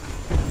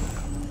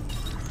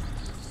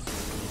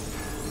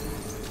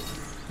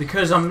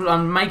 Because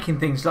I'm making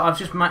things. Like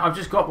I've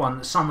just got one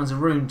that summons a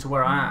rune to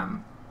where I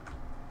am.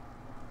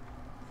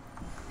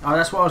 Oh,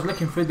 that's why I was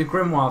looking through the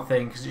Grimoire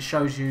thing, because it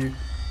shows you.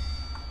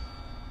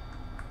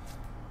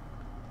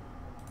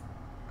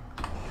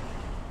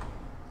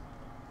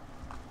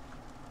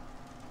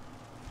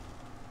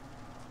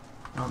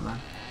 Oh man,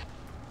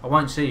 I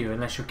won't see you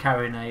unless you're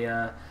carrying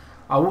a.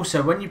 Oh,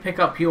 also, when you pick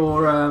up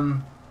your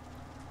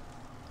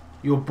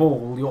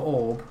ball, your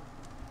orb,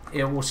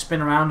 it will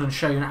spin around and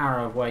show you an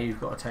arrow of where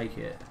you've got to take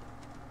it.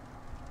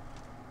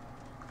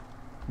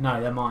 No,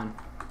 they're mine.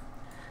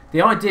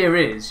 The idea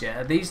is,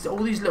 yeah, all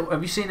these little.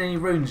 Have you seen any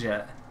runes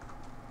yet?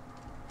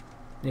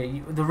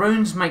 Yeah, the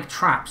runes make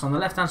traps. On the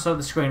left-hand side of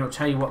the screen, it'll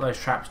tell you what those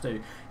traps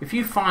do. If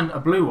you find a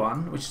blue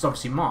one, which is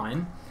obviously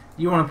mine,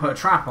 you want to put a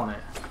trap on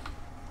it.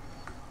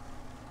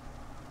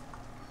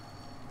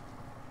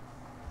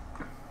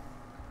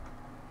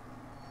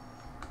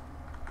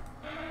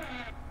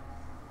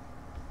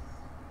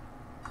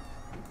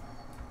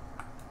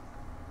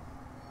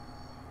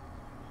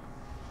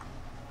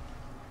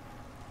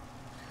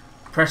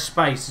 Press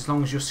space as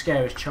long as your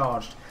scare is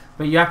charged.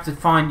 But you have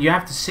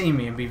to see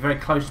me and be very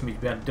close to me to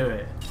be able to do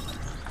it.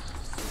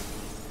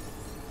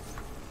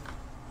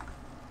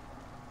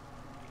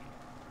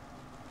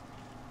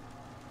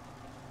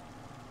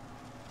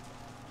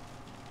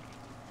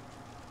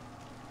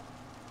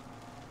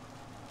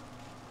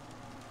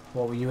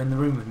 What, were you in the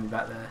room with me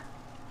back there?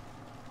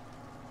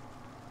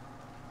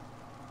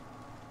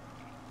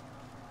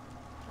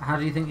 How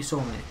do you think you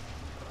saw me?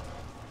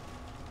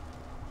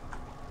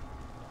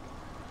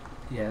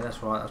 Yeah,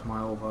 that's right, that's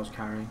my orb I was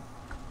carrying.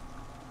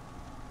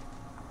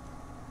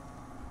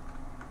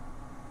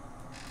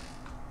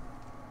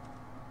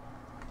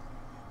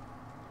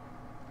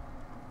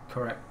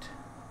 Correct.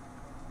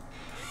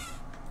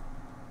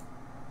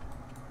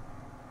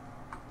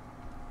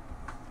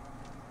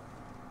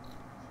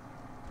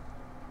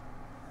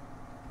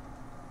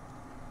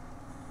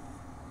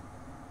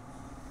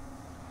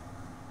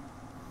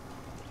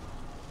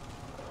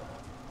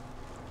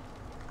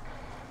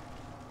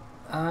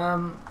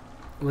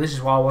 Well, this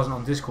is why I wasn't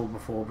on Discord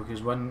before,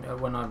 because when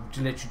I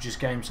literally just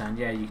game sound,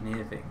 yeah, you can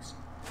hear things.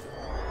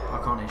 I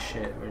can't hear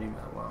shit really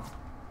that well.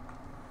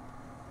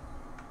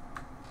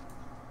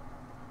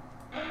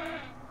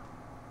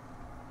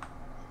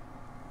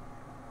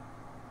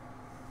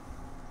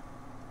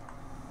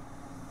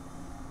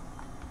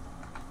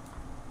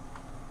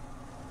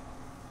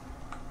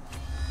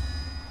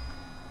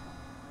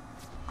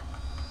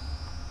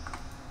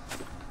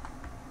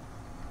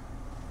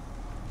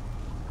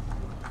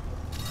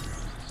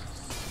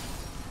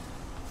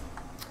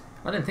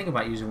 I didn't think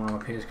about using one of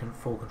my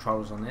PS4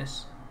 controllers on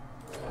this.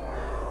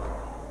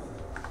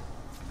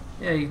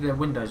 Yeah, the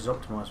Windows is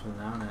optimised for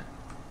now, isn't it?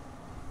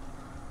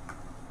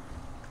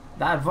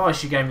 That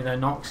advice you gave me though,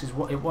 Nox, is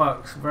what it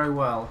works very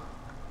well.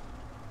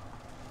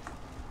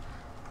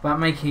 About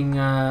making,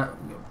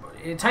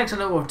 it takes a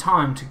little bit of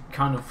time to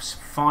kind of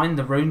find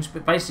the runes,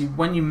 but basically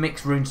when you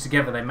mix runes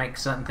together, they make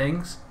certain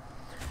things.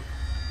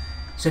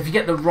 So if you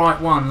get the right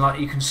one, like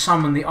you can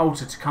summon the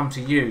altar to come to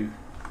you.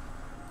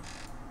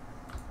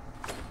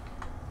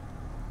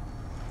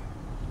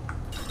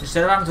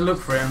 Instead of having to look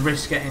for it and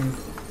risk getting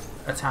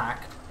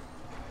attacked.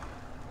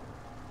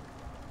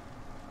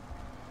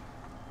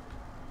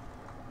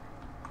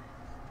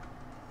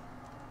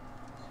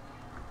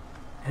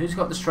 Who's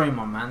got the stream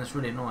on, man? That's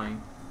really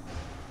annoying.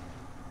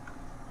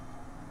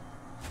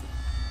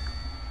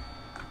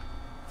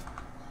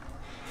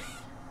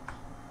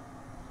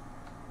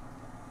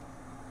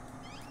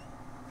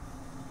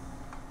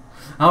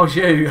 Oh, it's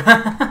you.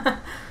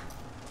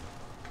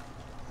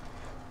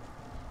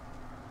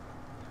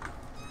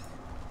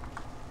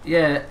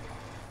 Yeah.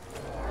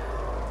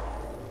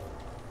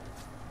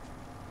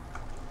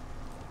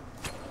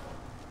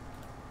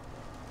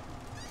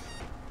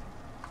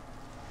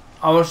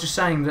 I was just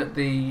saying that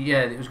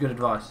it was good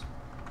advice.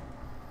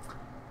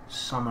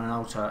 Summon an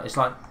altar. It's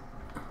like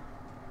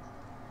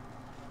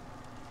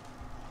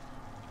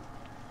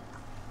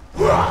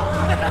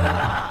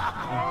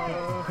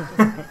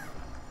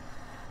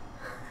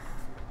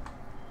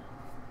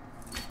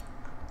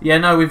yeah,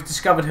 no, we've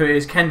discovered who it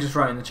is. Ken just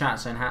wrote in the chat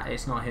saying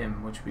it's not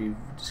him, which we've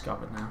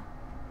discovered now.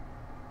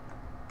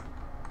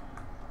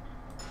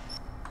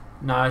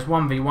 No, it's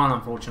 1v1,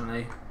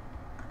 unfortunately.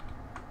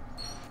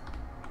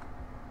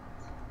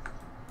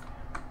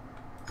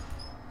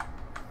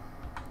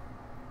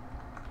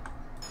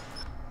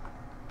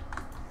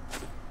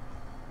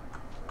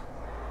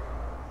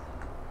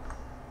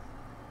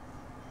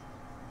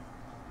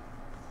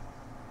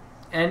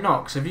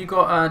 Nox, have you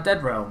got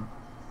Dead Realm?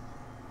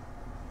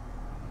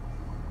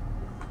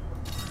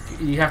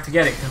 You have to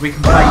get it because we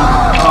can play.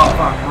 Oh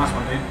fuck, nice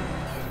one, dude.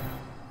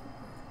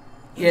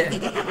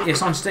 Yeah,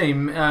 it's on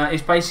Steam.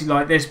 It's basically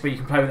like this, but you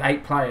can play with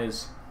 8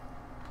 players.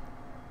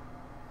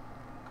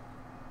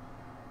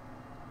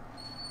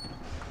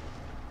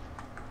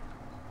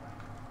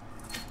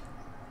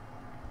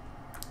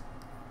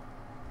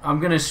 I'm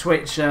gonna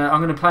switch.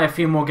 I'm gonna play a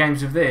few more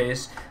games of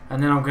this,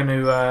 and then I'm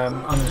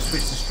gonna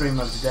switch the stream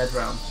over to Dead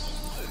Realm.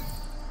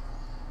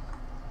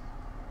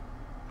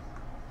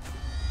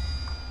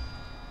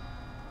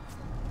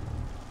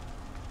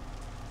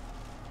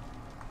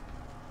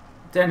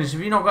 Dennis,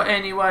 have you not got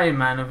any way,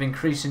 man, of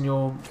increasing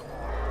your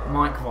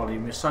mic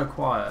volume? You're so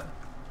quiet.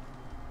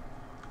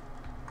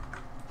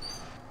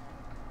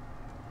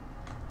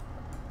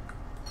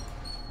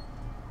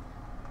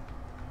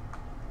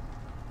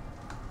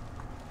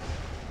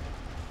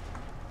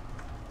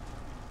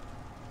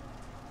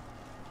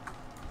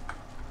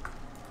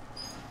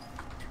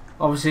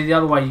 Obviously, the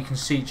other way you can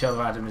see each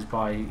other, Adam, is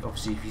by,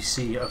 obviously, if you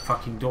see a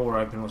fucking door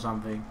open or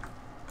something.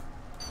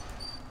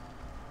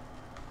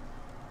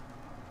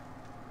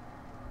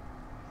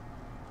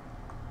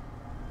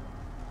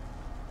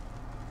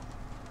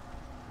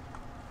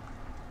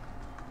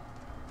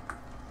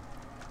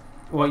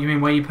 What, you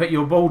mean where you put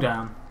your ball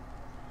down?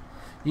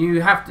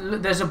 You have to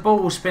look, there's a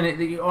ball spinning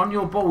that you, on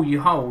your ball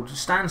you hold.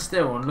 Stand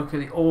still and look at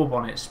the orb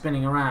on it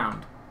spinning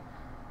around.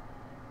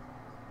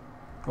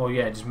 Well,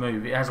 yeah, just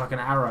move. It has like an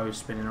arrow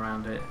spinning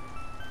around it.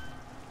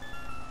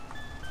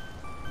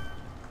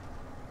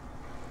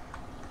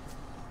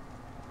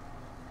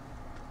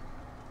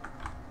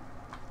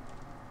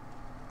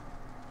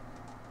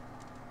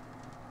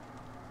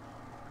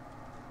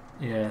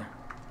 Yeah.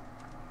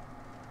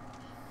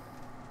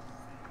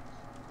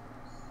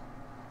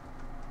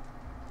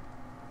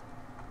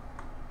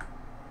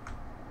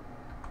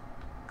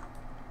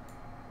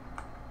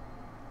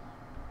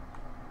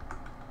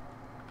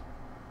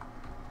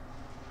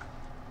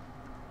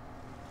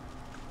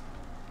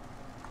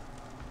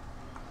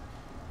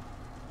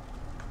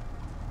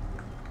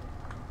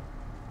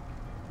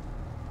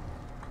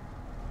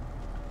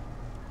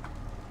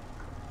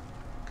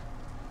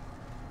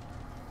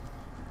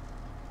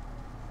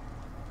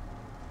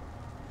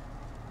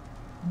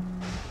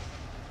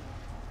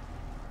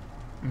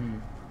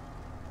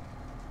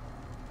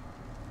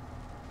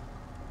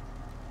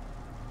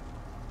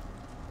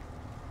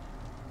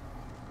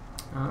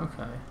 Oh,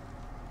 okay.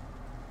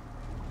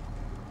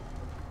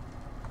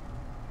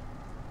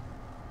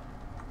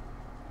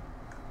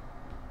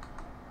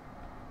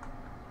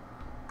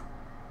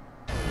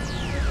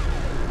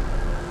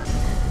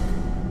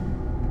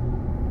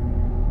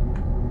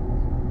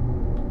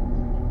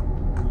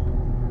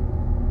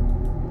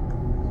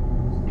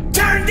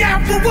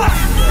 down for what?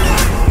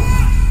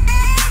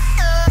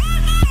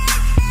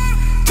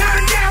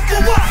 Turn down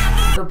for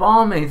what? The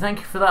Barmy, thank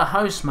you for that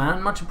host,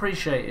 man. Much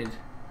appreciated.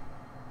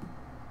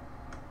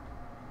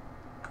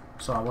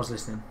 Sorry, I was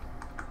listening.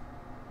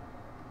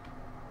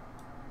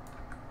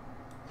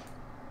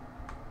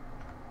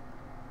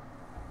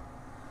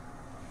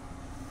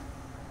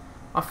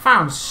 I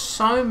found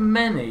so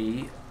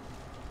many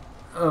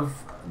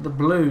of the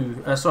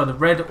blue, sorry, the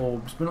red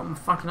orbs, but not my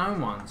fucking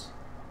own ones.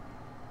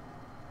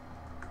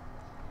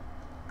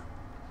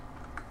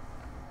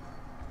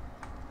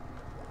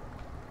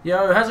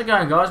 Yo, how's it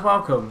going, guys?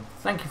 Welcome.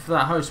 Thank you for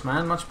that host,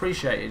 man. Much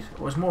appreciated. It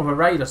was more of a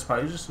raid, I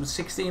suppose. With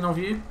 16 of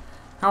you.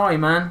 How are you,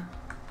 man?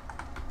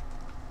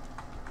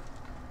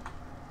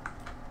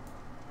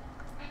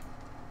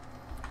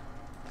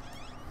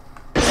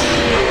 The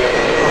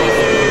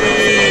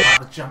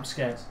jump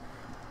scares.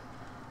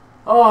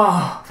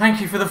 Oh,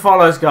 thank you for the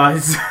follows,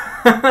 guys.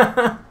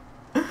 I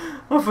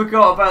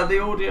forgot about the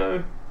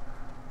audio.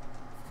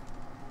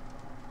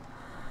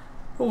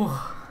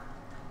 Oh,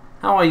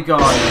 how are you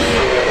guys?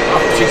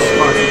 Oh, Jesus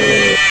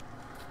Christ.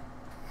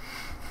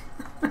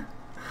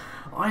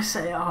 I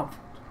set it up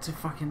to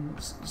fucking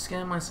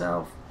scare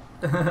myself.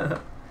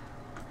 Come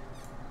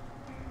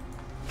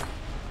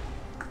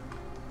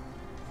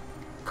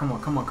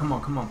on, come on, come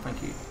on, come on,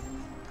 thank you.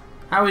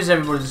 How is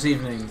everybody this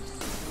evening?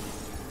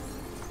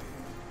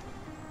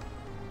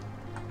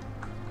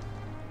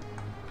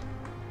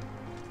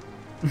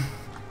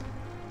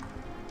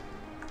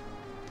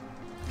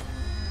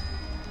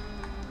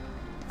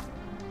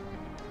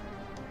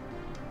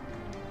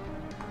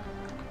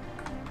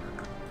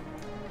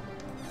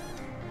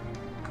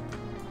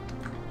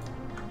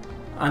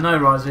 I know,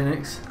 Rise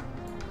Phoenix.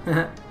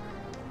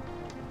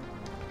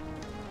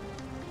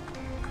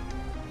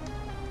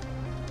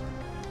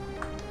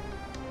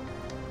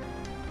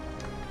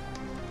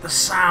 The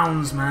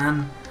sounds,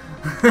 man.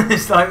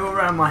 It's like all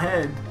around my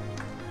head.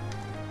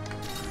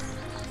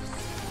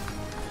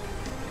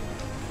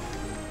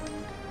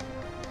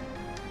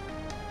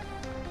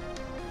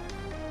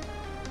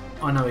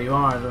 I know where you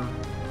are, Adam.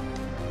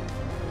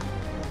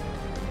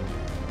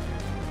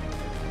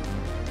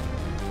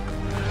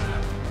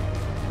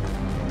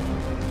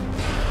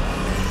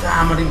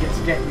 Damn, I didn't get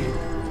to get you.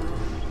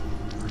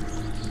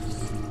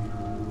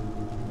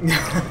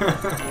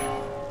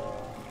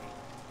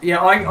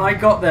 Yeah, I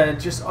got there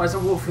just as I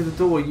walked through the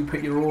door. You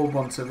put your orb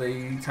onto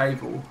the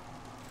table.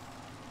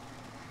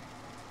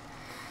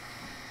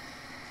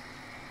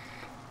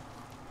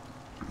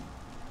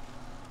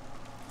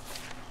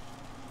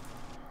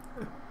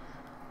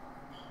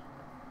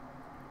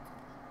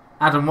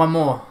 Adam, one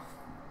more.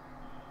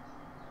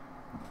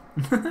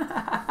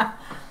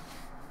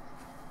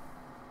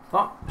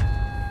 What?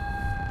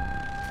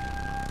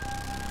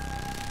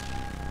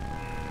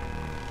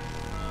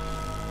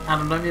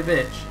 Adam, don't be a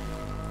bitch.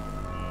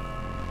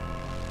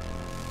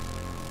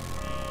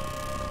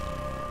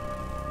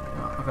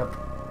 Oh, okay.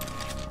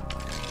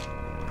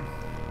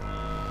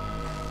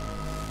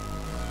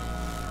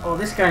 Oh,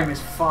 this game is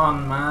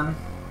fun, man.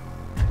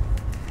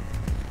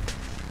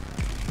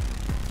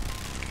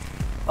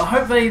 I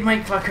hope they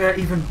make like a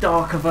even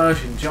darker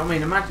version. Do you know what I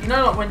mean? Imagine, you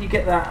know, like when you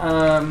get that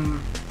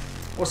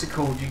what's it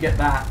called? You get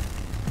that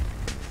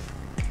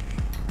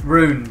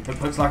rune that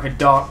puts like a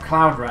dark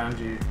cloud around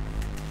you.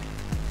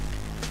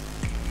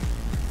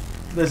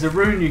 There's a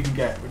rune you can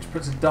get which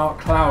puts a dark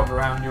cloud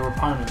around your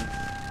opponent.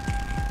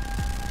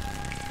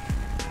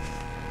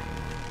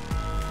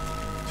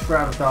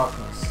 Shroud of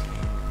Darkness.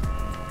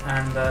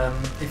 And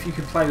if you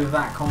could play with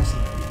that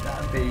constantly,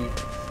 that would be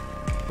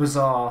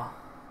bizarre.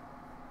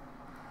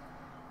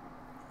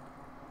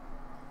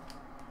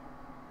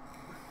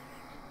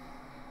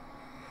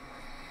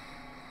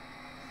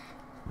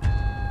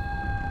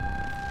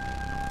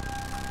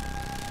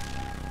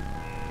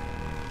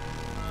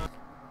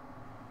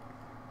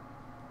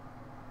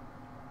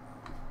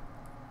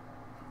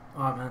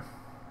 Alright,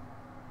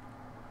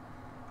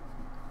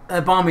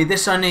 man. Barmy,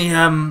 this only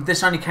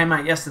came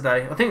out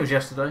yesterday. I think it was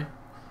yesterday.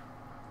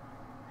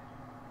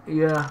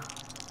 Yeah.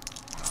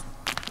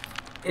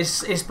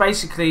 It's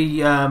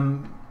basically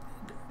 1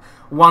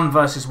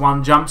 versus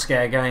 1 jump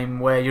scare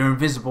game where you're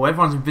invisible.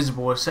 Everyone's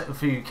invisible except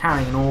if you're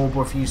carrying an orb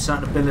or if you use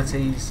certain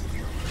abilities.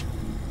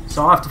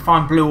 So I have to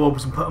find blue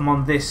orbs and put them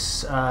on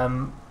this,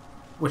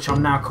 which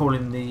I'm now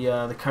calling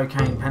the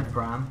cocaine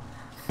pentagram.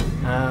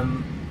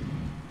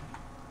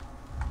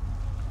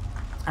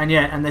 And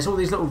yeah, and there's all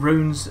these little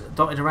runes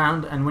dotted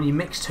around, and when you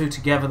mix two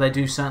together, they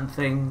do certain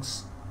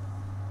things.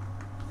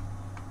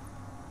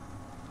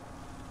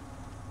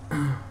 What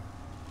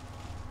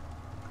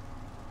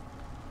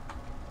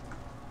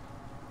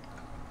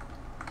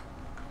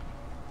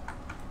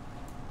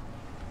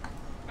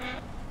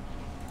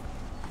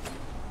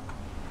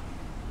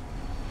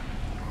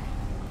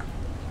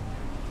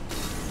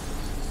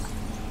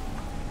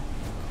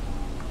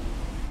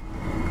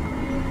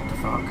the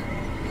fuck?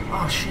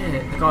 Oh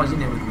shit, the guy's in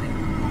here with me.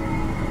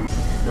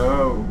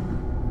 No.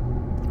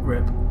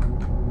 Rip.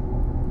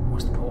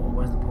 What's the portal?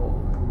 Where's the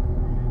portal?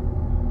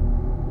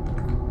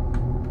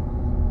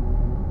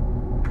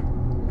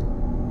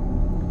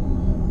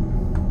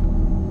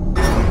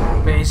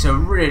 It's a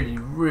really,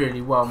 really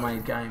well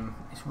made game.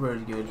 It's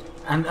really good.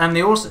 And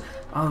they also...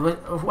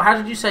 Oh, how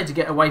did you say to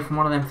get away from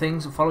one of them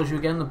things that follows you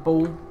again? The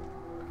ball?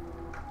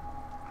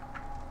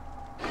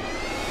 Okay,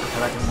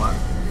 that didn't work.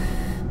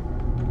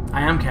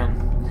 I am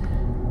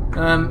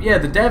Ken. Yeah,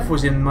 the dev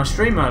was in my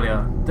stream earlier.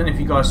 Don't know if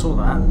you guys saw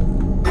that.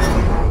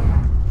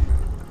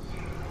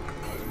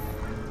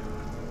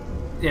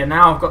 Yeah,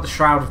 now I've got the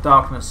Shroud of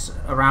Darkness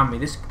around me.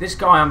 This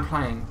guy I'm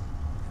playing...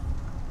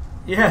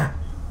 Yeah.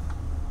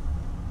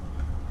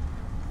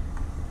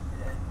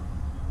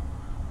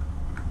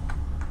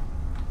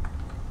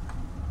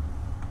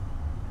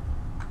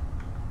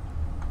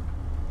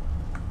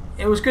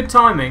 It was good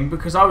timing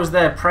because I was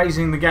there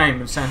praising the game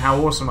and saying how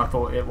awesome I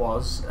thought it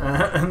was,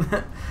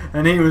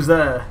 and he was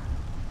there.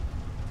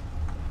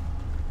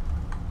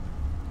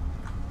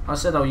 I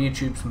said I'll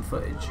YouTube some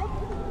footage.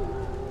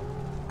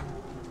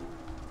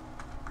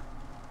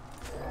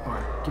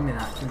 Alright, give me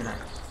that, give me that.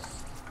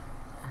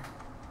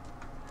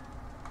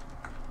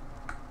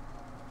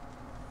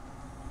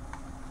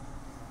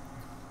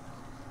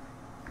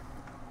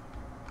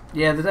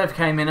 Yeah, the dev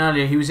came in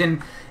earlier. He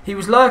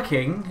was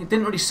lurking. He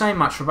didn't really say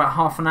much for about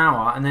half an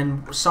hour, and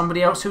then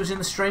somebody else who was in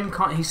the stream,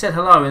 he said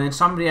hello, and then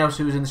somebody else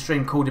who was in the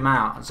stream called him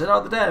out and said,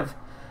 "Oh, the dev."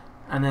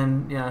 And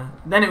then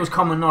then it was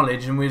common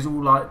knowledge, and we was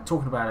all like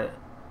talking about it.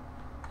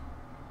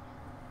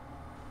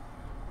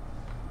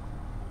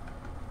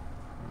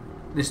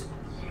 This.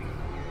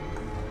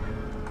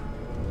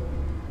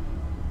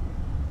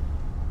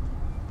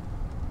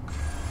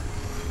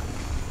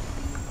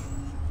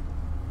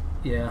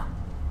 Yeah.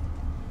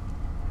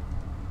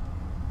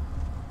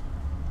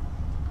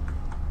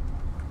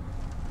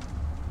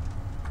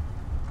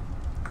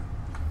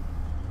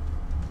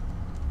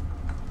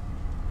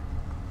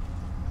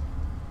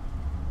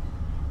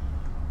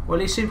 Well,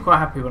 he seemed quite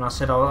happy when I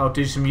said I'll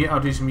do some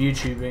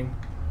YouTubing.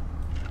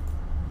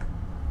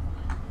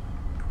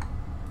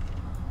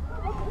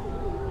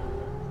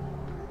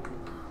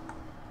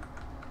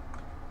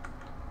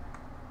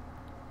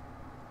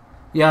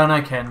 Yeah, I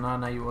know Ken. I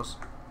know you was.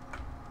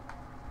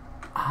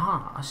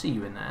 Ah, I see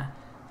you in there.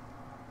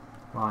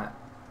 Right.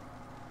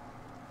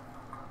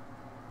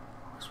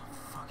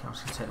 Fuck, I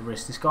was gonna take the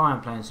risk. This guy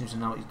I'm playing seems to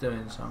know what he's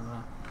doing, so I'm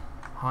gonna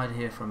hide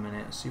here for a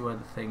minute, see where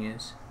the thing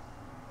is.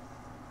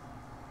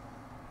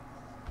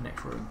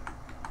 Next room.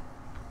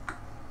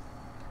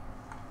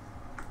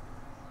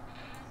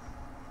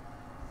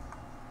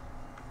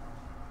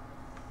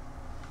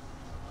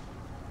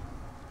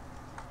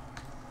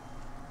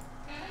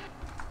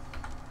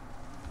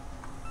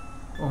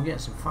 Oh, I'm getting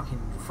some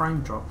fucking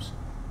frame drops.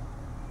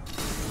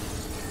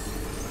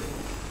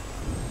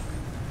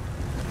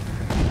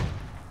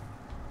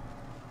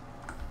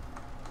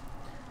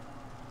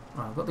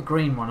 Right, I've got the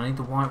green one. I need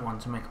the white one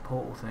to make a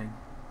portal thing.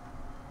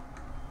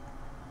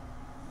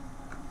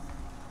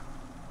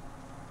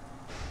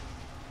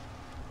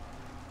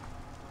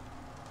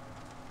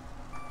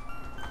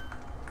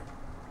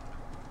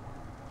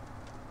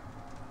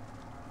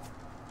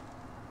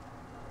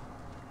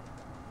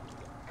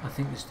 I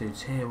think this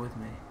dude's here with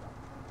me.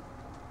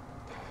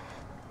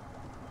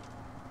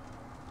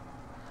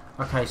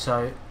 Okay,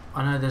 so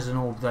I know there's an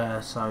orb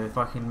there, so if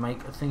I can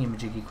make a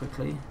thingy-majiggy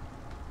quickly.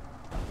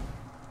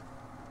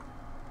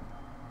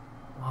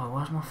 Wow,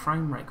 why's my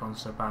frame rate gone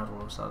so bad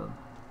all of a sudden?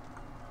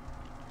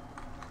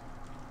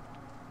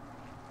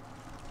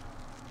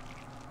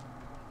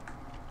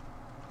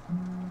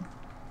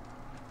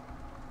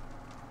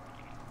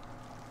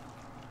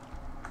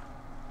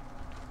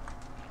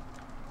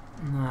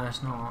 No,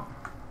 it's not.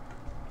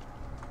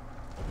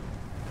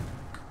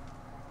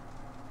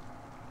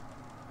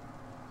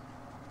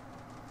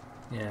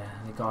 Yeah,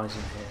 the guy's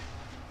in here.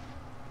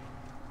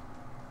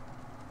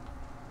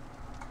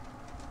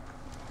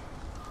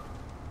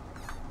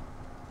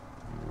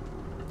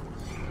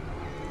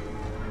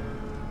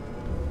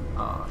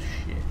 Oh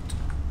shit.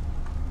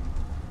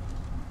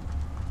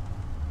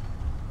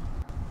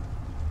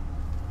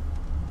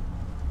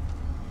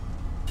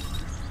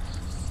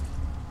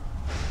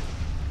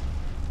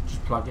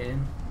 Just plug it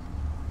in.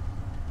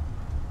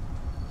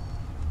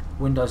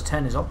 Windows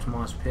 10 is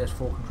optimised for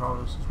PS4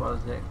 controllers as well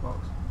as the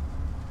Xbox.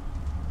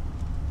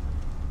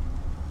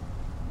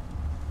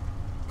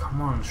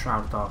 Come on,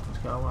 Shroud of Darkness,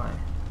 go away.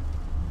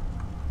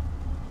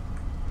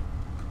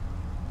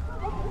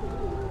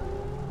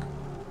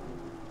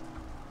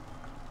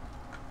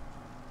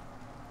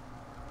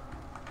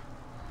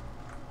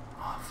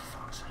 Oh, for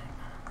fuck's sake,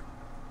 man.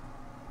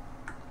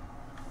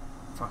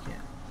 Fuck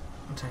it.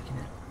 I'm taking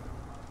it.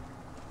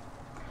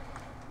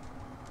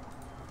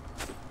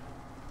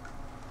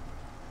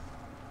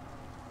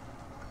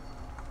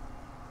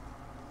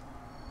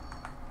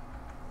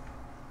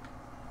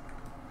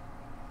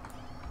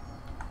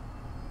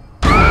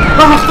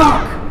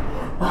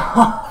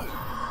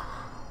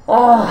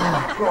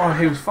 Oh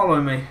god, he was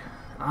following me.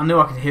 I knew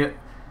I could hear.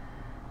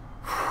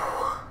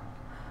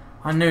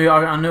 I knew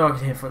I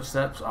could hear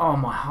footsteps. Oh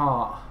my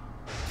heart.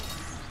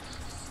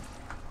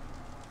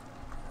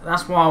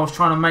 That's why I was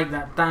trying to make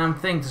that damn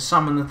thing to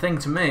summon the thing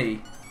to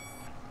me.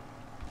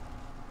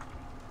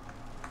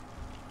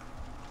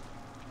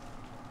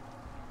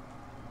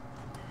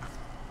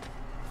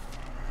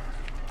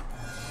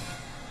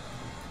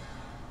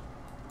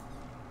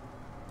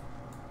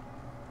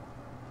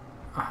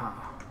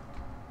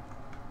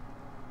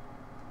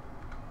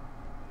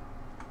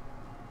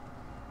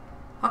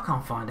 I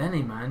can't find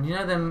any, man. You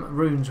know them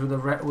runes with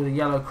a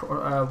yellow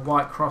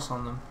white cross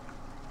on them.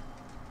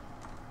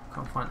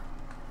 Can't find.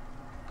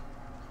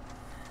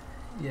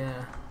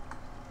 Yeah.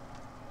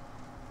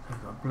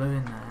 I've got blue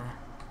in there.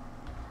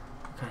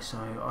 Okay, so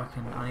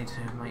I need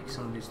to make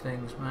some of these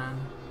things, man.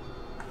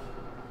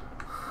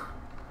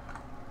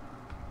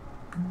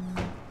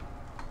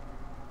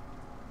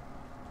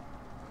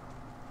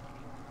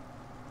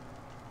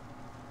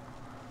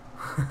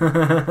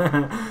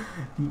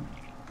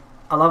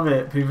 I love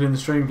it. People in the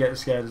stream get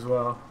scared as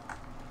well.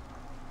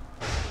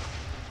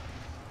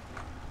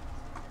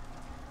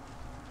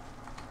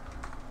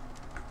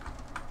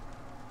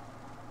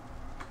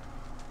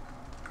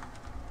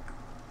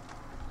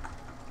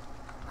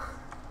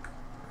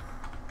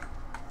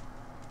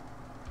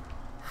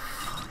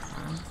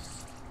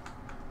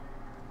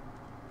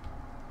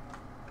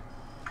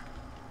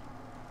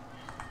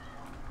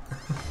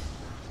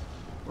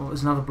 Oh,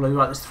 there's another blue.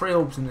 Right, there's 3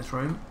 orbs in this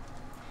room.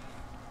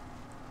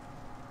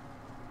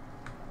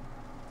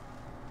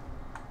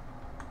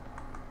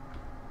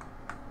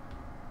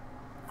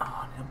 Oh,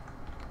 I need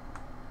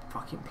a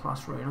fucking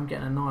plus rune. I'm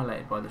getting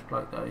annihilated by this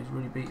bloke though. He's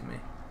really beating me.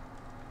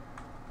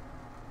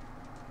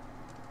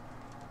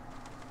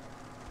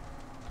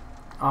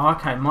 Oh,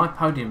 okay. My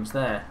podium's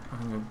there.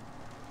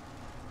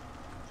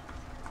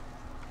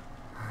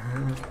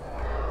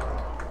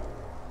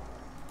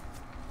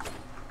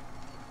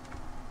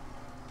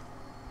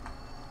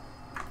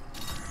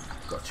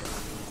 Gotcha.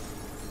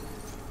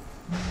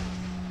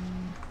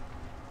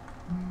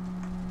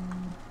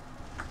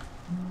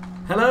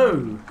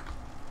 Hello,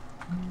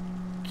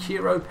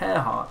 Kiro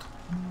Pearheart.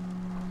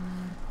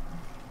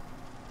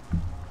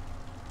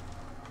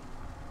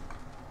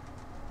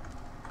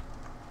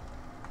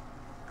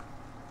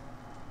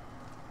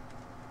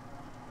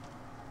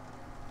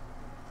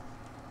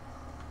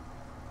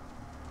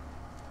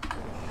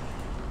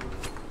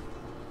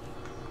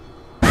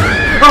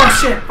 Oh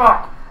shit!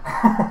 Fuck!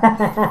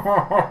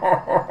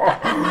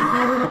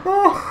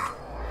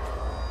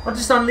 I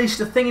just unleashed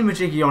a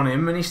thingamajiggy on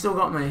him and he still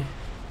got me.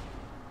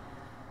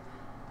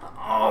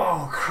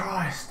 Oh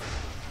Christ.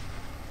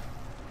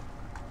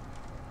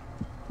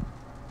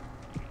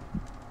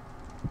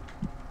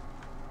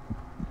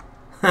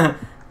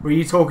 Were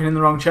you talking in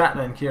the wrong chat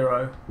then,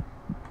 Kiro?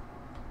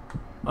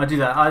 I do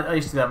that. I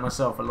used to do that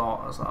myself a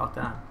lot. I was like, oh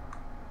damn.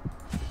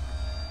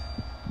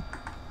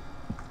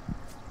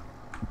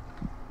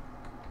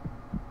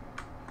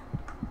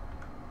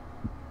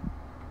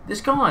 This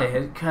guy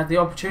had the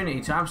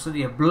opportunity to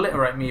absolutely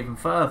obliterate me even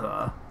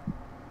further,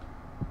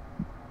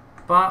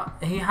 but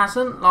he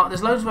hasn't. Like,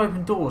 there's loads of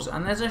open doors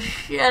and there's a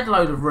shed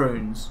load of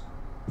runes.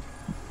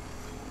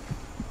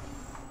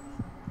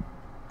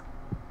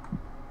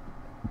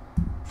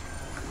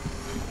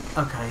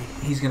 Okay,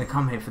 he's gonna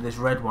come here for this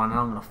red one and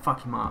I'm gonna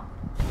fuck him up.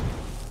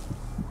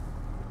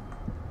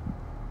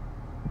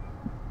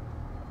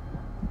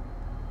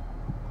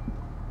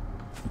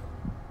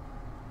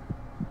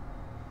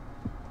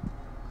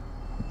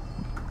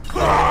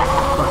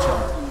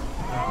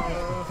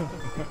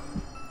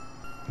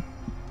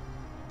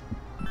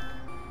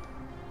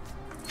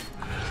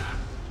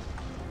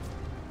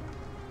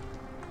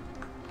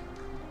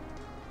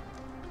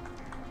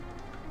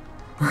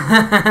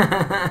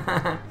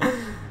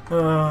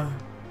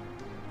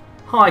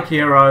 Hi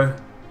Kiro.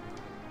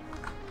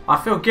 I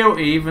feel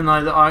guilty even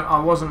though that I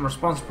wasn't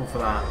responsible for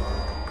that.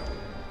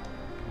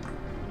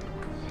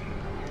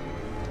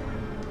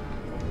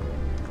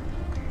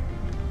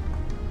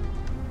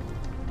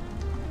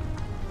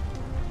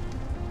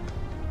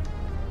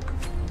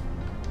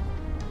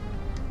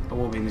 I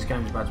will be. This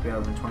game's about to be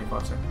over in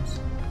 25 seconds.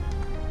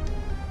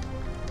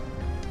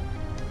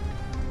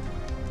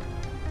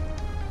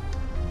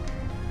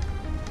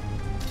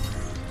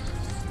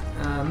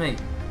 Me.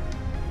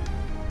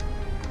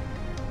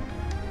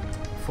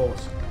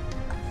 Force.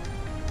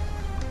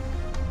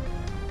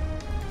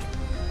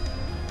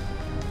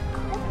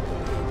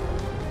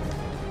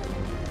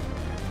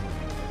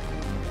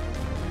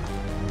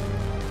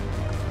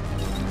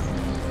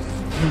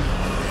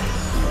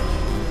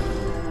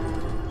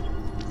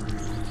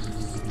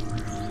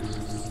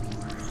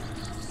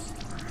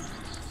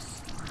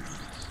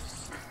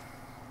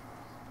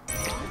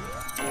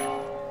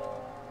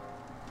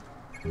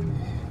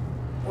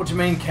 What do you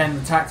mean, Ken,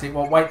 the tactic?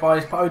 What, wait by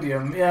his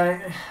podium?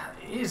 Yeah,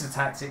 it is a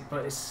tactic,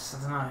 but it's,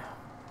 I don't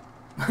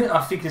know.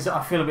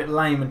 I feel a bit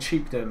lame and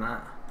cheap doing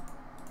that.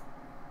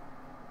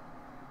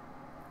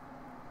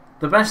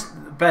 The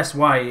best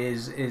way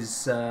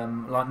is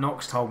like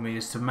Nox told me,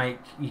 is to make,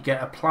 you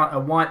get a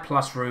white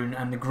plus rune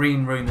and the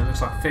green rune that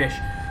looks like a fish.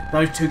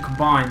 Those two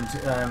combined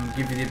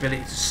give you the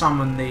ability to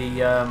summon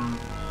the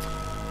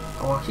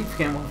oh, I keep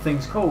forgetting what the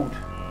thing's called.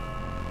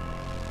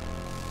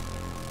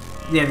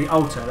 Yeah, the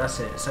altar, that's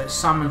it. So it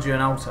summons you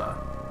an altar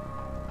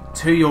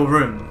to your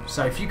room.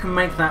 So if you can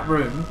make that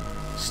room,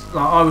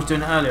 like I was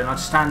doing it earlier, and I'd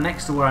stand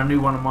next to where I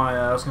knew one of my,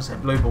 I was going to say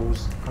blue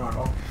balls,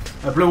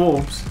 blue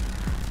orbs,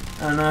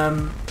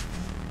 and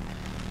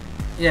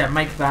yeah,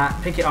 make that,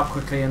 pick it up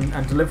quickly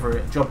and deliver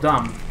it. Job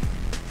done.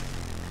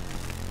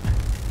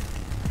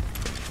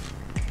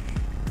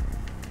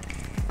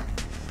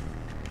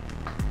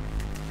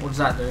 What does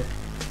that do?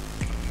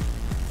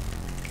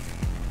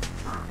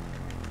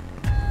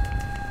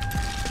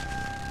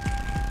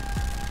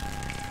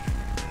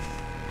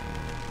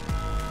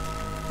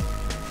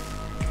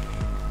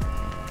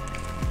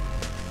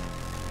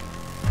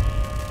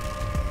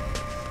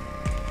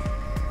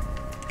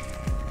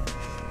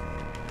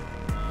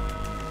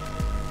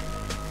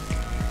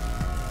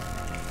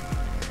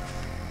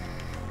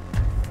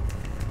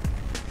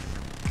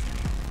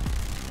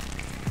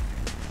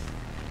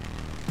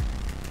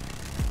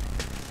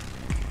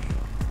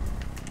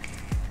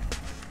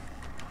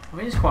 I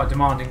mean, it's quite a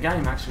demanding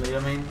game, actually. I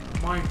mean,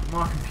 my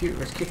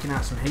computer is kicking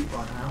out some heat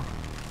right now.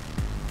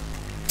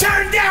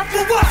 Turn down for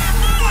what?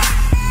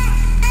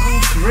 Oh,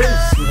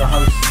 Grizz with a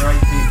host of great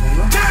people.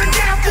 Turn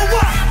down for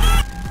what?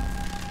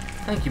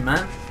 Thank you,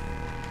 man.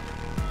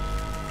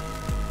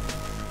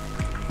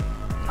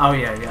 Oh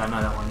yeah, I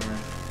know that one. Yeah,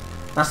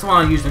 that's the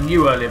one I used on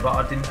you earlier, but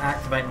I didn't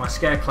activate my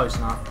scare close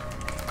enough.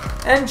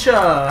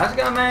 Encha, how's it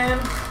going, man?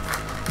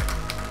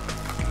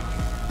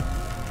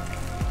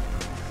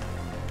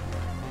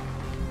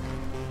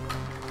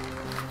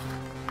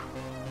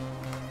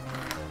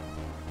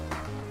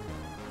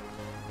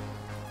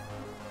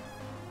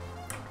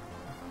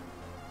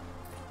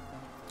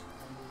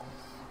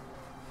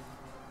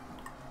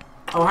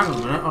 Oh, hang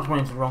on a minute, I was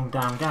waiting for the wrong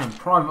damn game.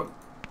 Private...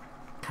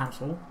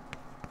 Cancel.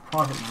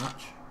 Private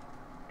match.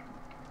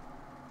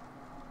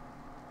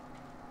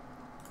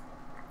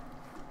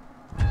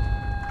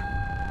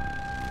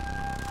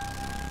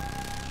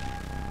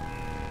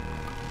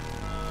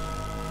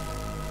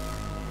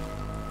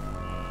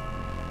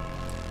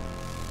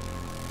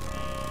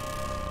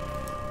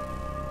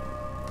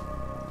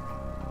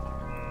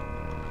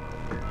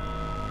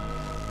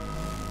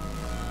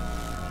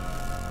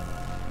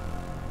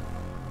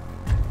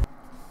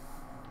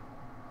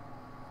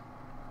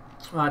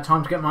 Right,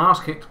 time to get my ass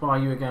kicked by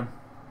you again.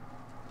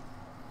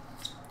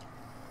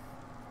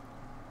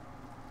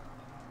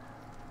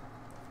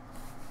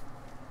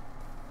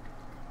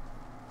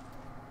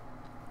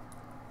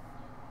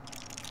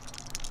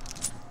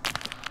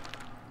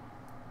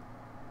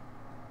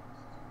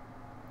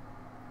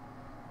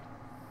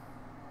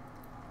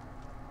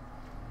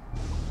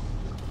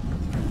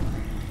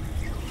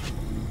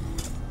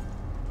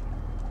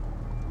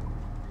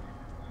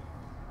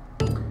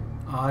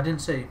 Oh, I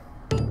didn't see.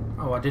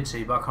 Oh, I did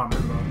see, but I can't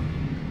remember.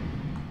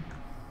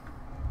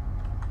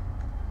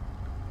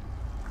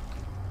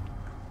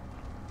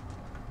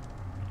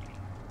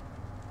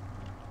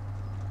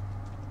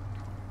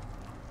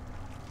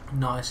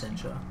 Nice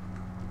intro.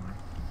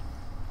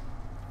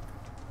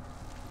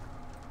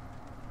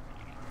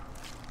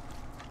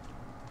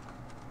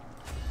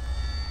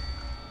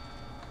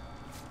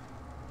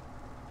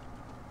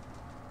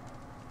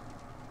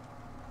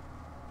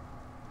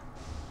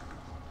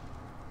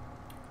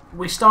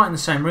 We start in the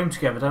same room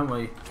together, don't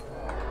we?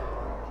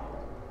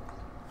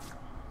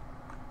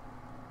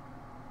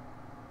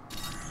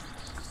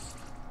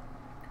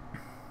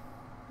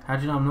 How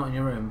do you know I'm not in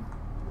your room?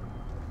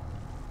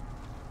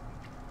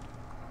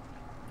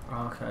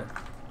 Oh, okay.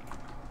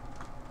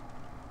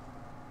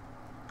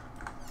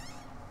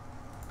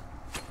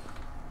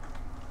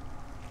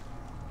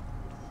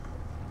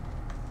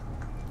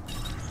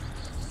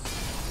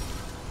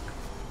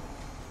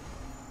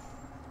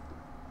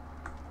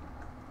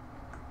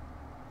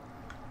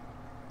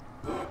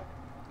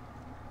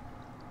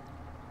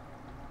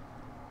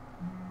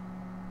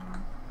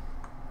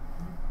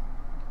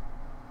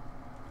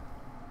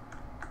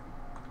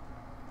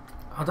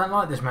 I don't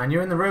like this, man.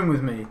 You're in the room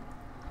with me.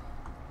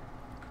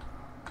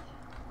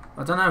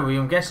 I don't know. Well,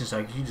 I'm guessing so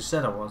because you just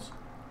said I was.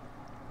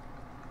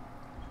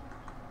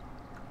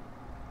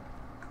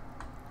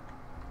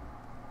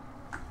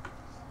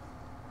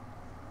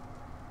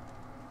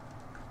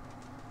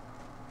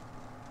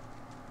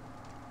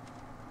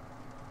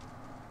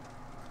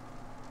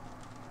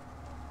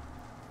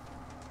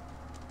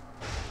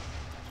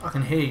 I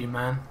can hear you,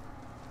 man.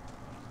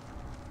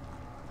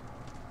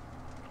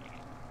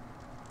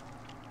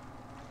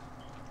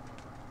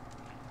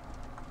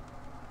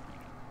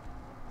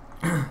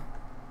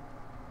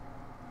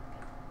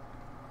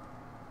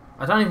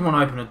 I don't even want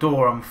to open a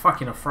door, I'm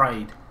fucking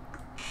afraid.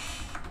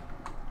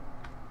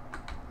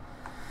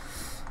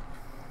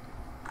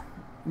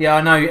 Yeah,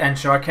 I know,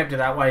 Ensha, I kept it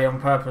that way on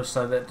purpose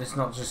so that it's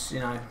not just, you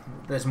know,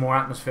 there's more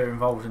atmosphere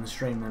involved in the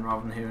stream then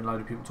rather than hearing a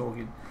load of people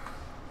talking.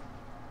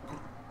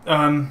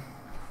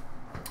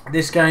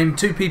 This game,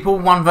 2 people,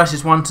 1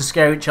 versus 1 to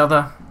scare each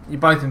other. You're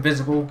both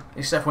invisible,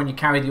 except when you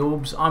carry the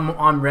orbs.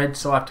 I'm red,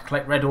 so I have to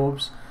collect red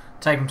orbs,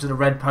 take them to the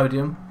red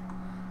podium.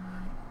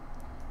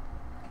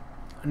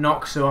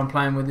 Nox, who I'm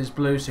playing with, is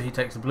blue, so he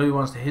takes the blue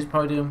ones to his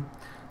podium.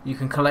 You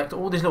can collect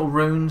all these little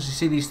runes. You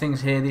see these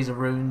things here, these are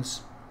runes.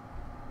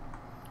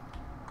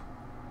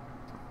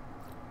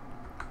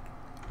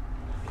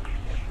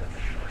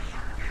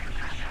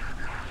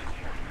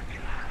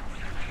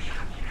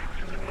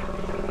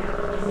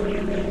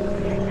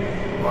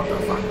 What the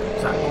fuck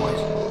is that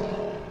noise?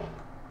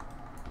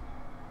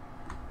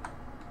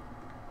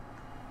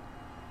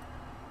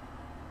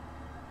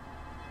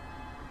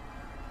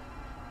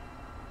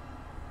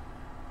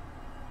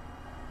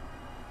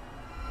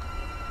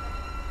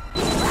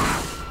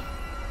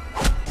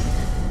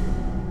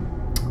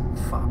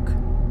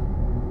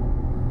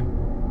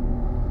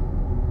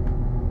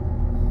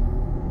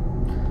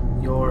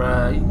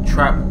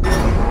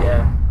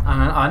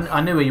 And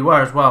I knew where you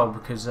were as well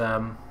because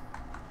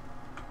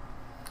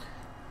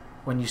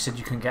when you said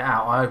you couldn't get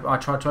out, I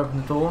tried to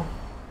open the door.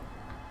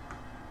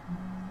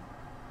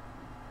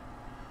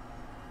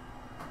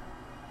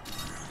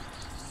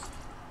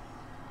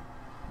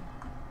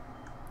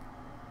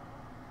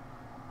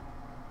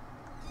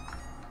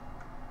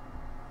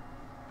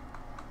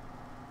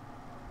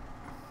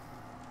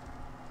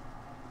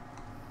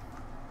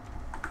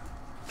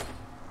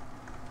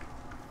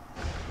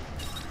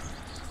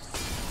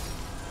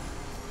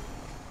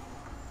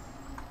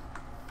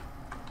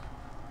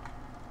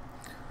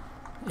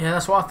 Yeah,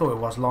 that's what I thought it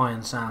was,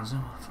 lion sounds. Oh,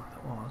 what the fuck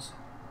that was.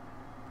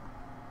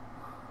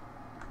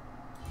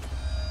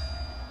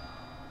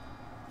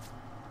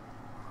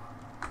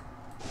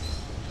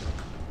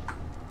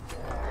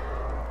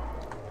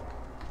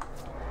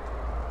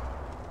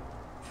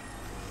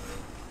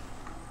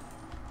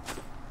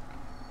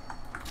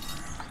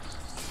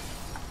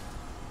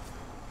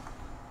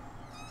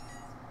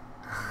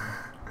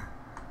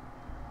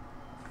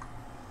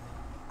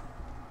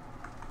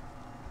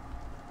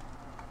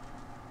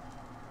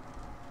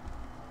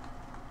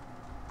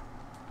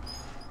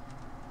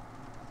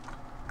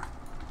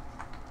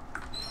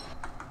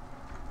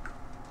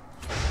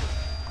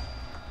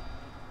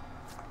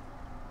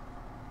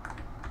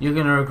 You're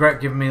going to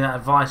regret giving me that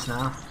advice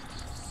now.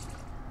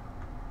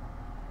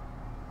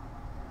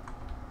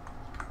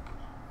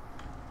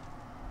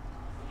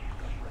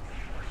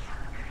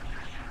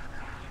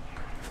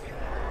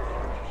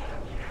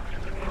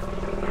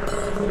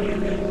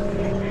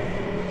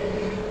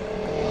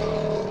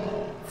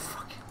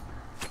 Fucking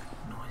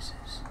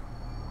noises.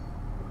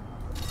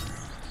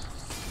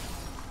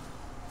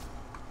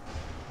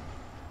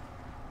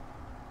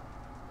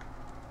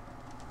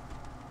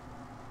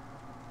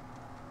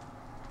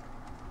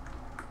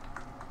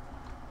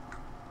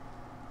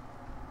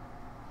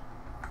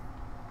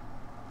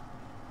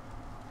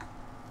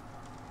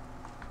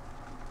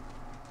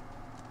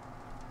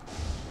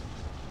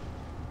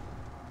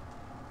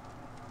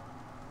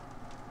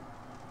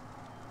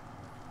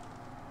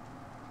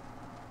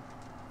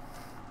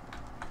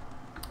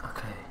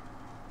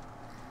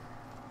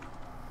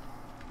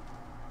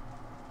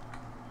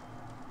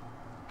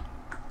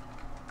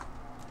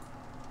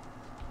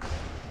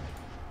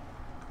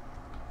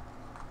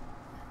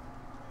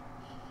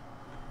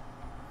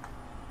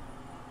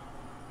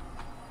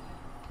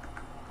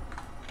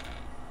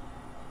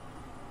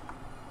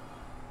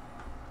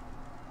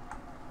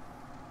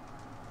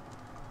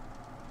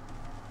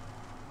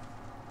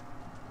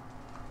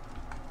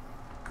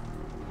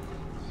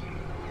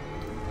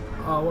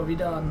 Oh, what have you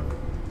done?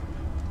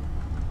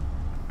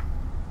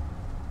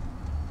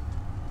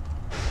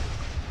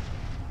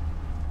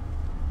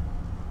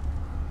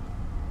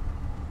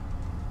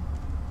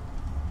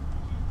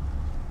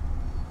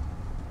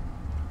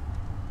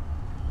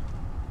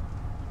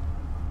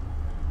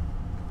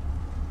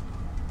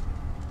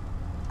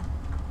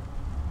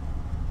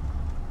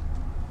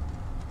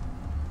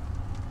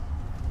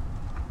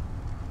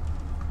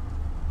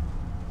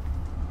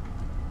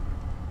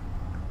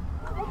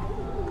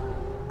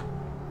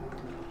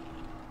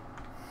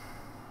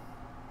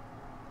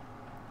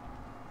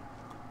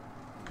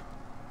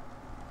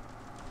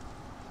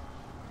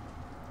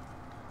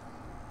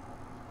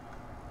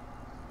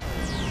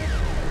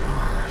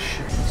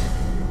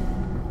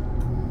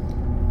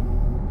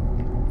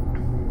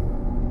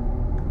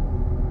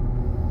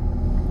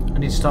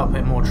 I need to start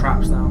putting more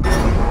traps down.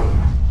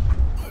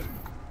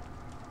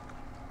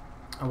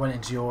 I went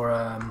into your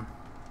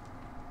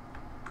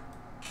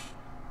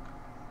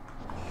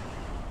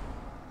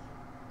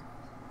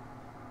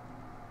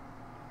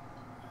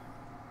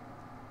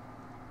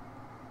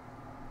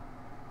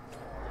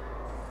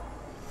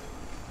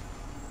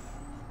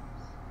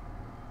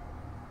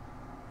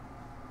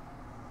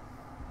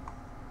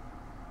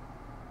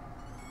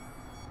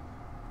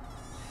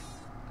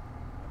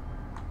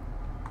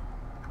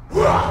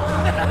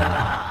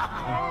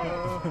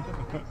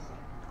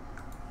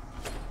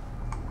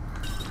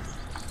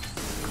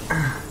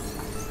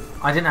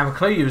I didn't have a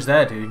clue you was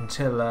there, dude,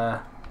 until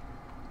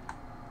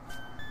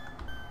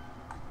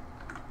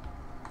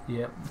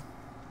yep.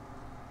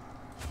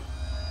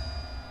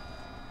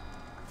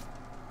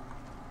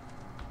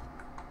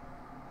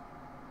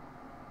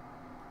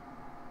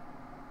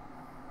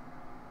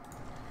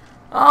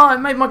 Oh, it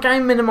made my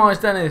game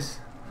minimised, Dennis.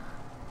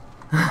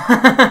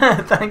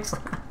 Thanks.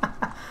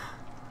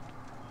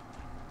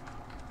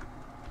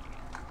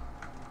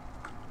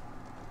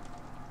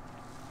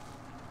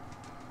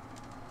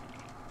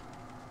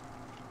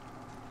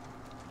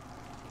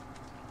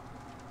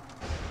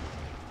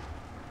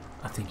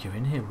 I think you're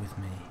in here with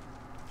me.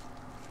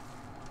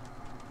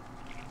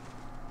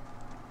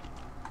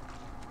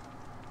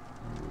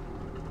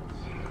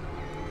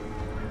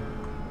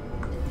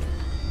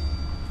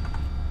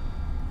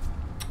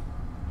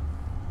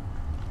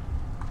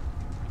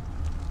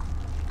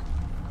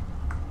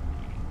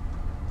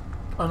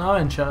 Oh no,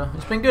 Encha.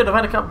 It's been good. I've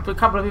had a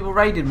couple of people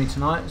raided me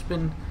tonight. It's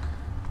been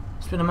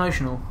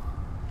emotional.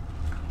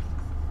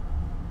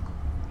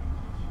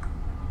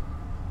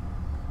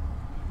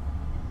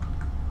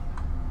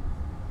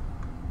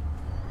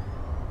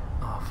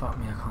 fuck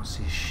me, I can't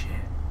see shit.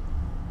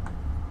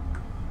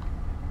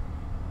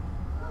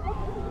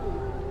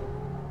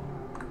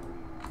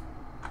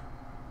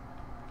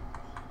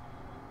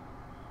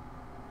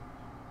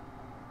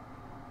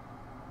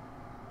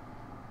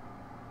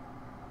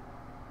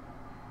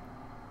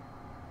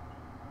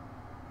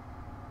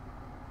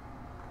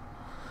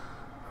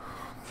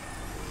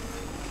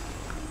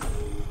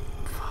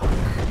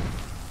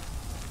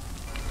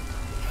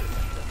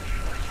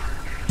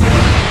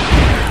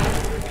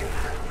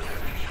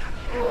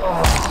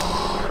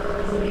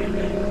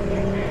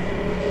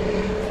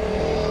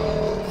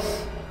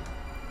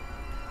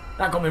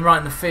 That got me right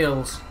in the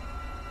feels.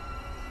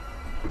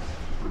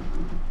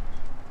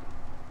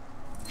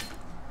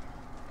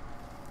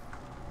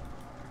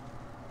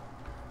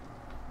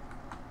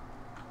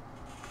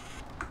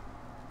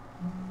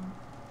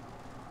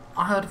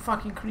 I heard a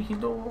fucking creaking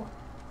door.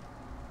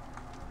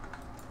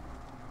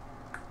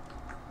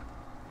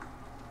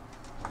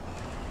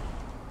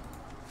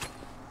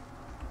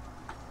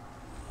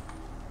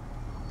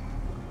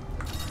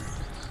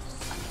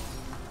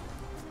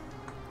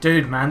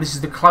 Dude, man, this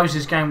is the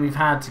closest game we've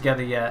had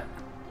together yet.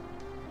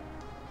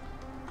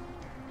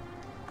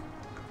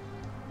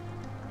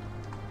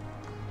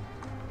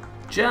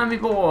 Jeremy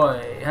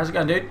boy, how's it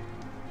going, dude?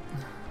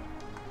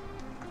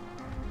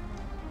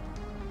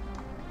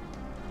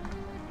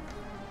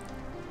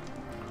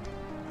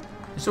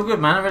 It's all good,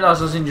 man. I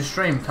realised I was in your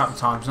stream a couple of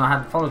times and I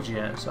hadn't followed you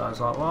yet, so I was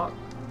like, what?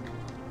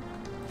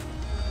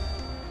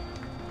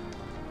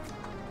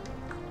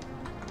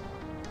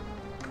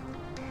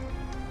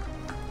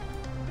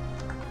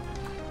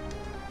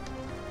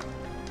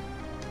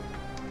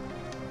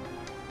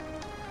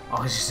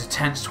 Oh, this is a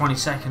tense 20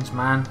 seconds,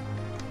 man.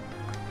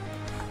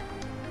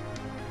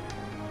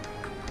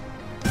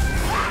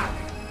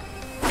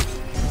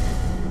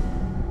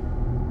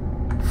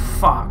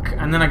 Fuck.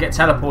 And then I get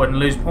teleported and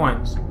lose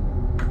points.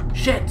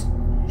 Shit!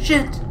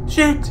 Shit!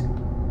 Shit!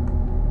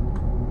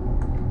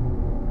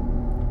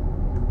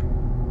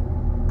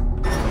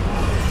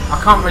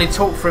 I can't really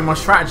talk through my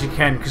strategy,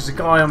 Ken, because the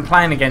guy I'm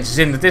playing against is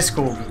in the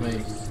Discord with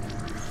me.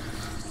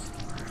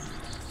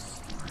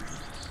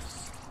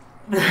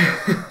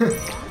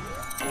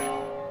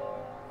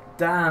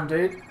 Damn,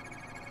 dude.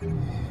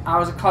 That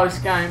was a close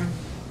game.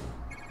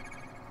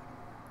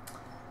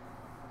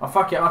 Oh,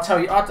 fuck it, I'll tell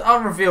you.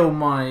 I'll reveal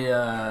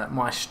my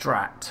my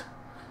strat.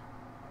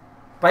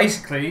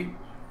 Basically,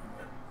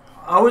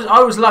 I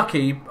was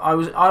lucky. I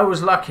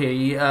was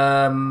lucky.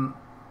 The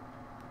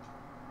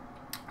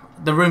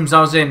rooms I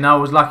was in, I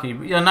was lucky.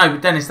 But, no,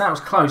 but Dennis, that was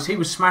close. He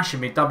was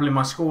smashing me, doubling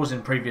my scores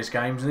in previous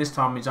games, and this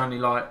time he's only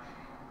like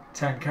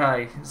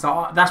 10k.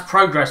 So that's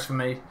progress for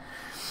me.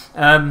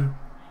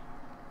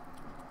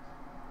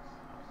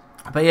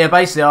 But yeah,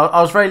 basically, I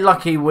was very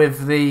lucky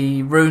with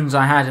the runes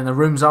I had in the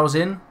rooms I was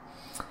in,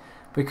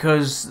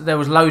 because there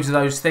was loads of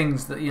those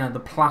things that, the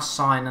plus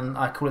sign, and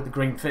I call it the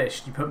green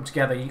fish. You put them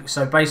together.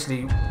 So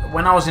basically,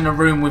 when I was in a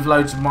room with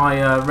loads of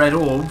my red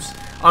orbs,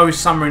 I was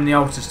summoning the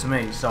altars to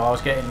me. So I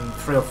was getting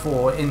 3 or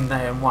 4 in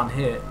there in one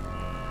hit,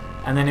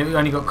 and then it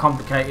only got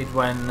complicated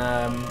when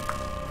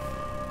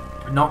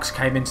Nox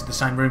came into the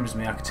same room as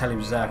me. I could tell he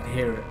was there. I could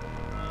hear it.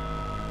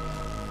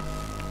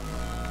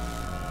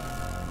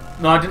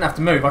 No, I didn't have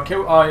to move. I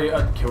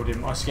killed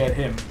him. I scared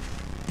him.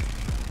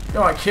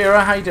 Alright,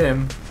 Kira, how you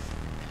doing?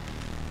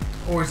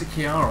 Or is it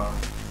Kiara?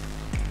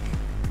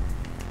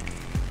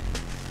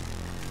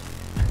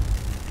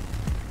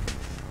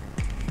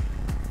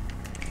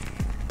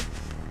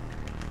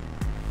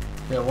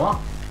 Yeah, what?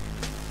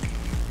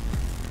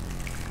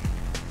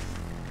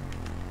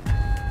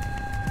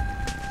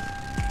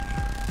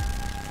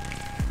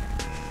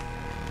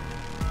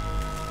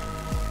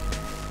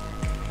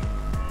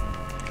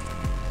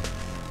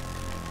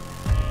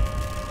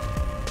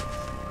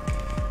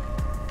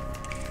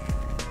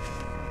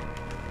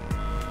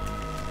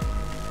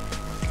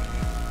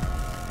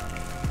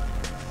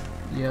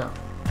 Yeah.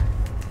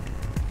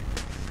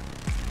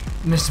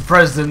 Mr.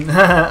 President,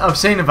 I've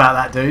seen about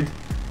that, dude.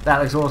 That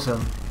looks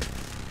awesome.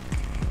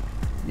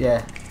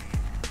 Yeah.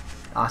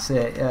 I see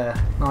it, yeah.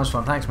 Nice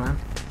one, thanks, man.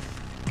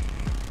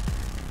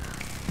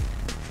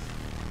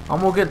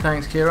 I'm all good,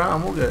 thanks, Kira.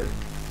 I'm all good.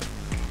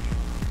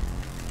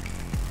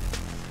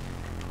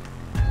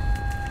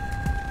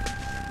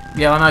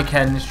 Yeah, I know,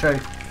 Ken, it's true.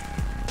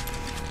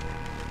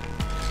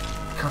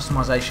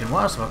 Customization.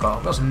 What else have I got?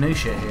 I've got some new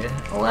shit here.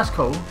 Oh, that's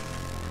cool.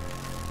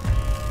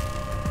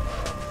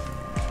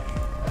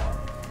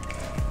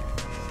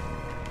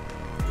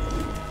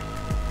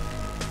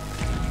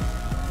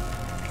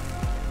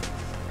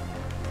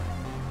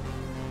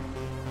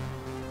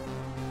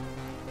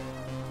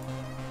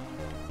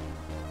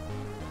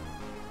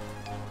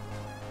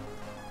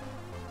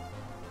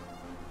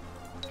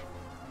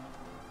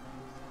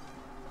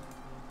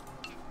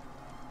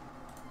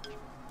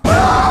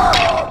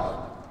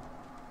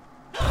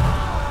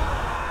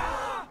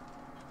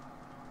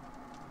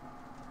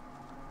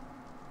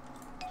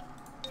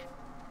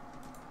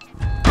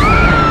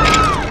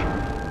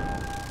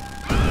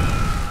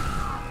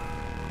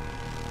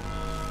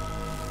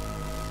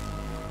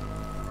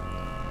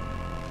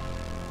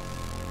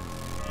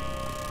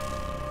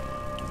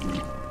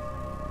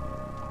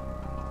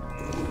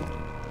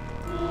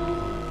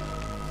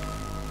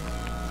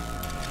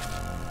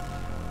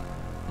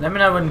 Let me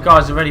know when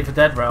guys are ready for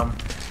Dead Realm.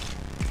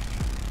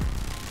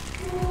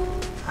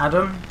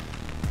 Adam?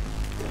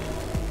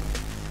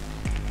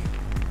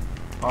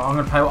 Oh,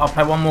 I'll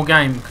play one more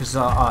game because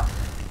I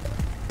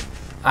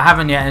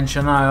haven't yet, and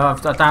you know, I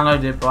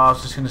downloaded it, but I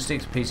was just going to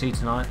stick to PC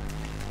tonight.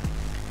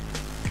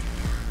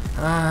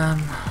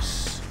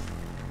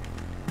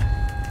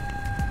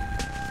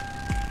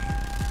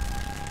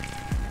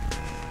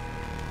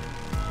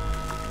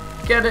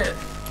 Get it!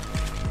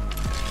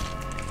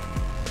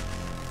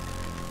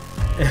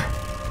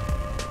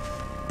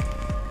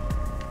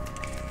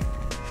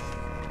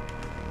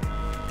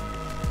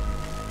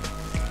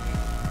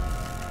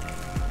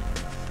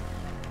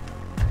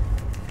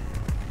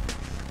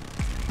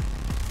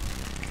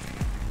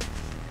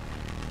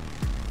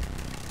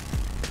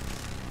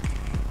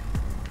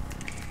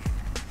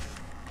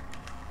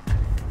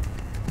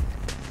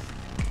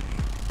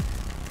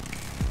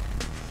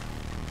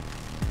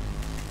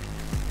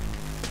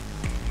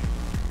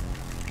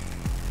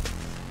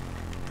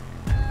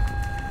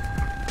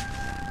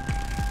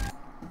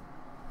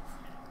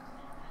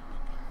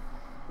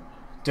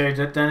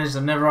 Dude, Dennis,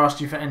 I've never asked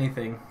you for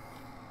anything.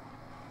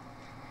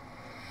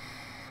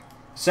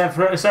 Except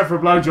for a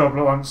blowjob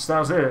once, that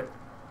was it.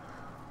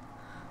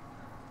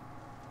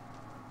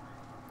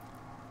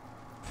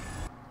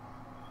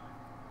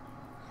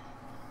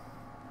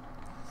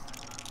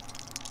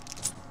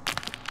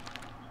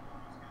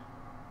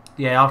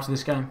 Yeah, after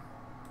this game.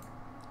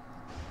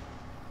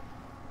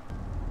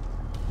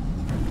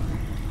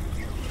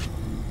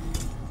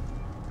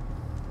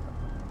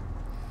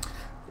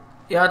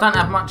 Yeah, I don't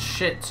have much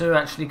shit to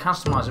actually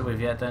customise it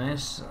with yet,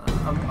 Dennis.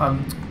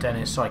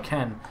 Dennis, I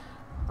can.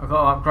 I've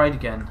got to upgrade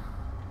again.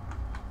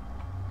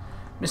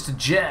 Mr.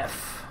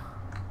 Jeff,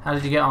 how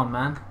did you get on,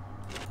 man?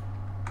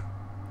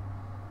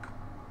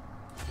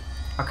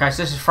 Okay,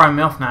 so this is throwing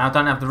me off now. I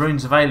don't have the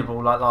runes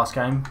available like last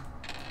game.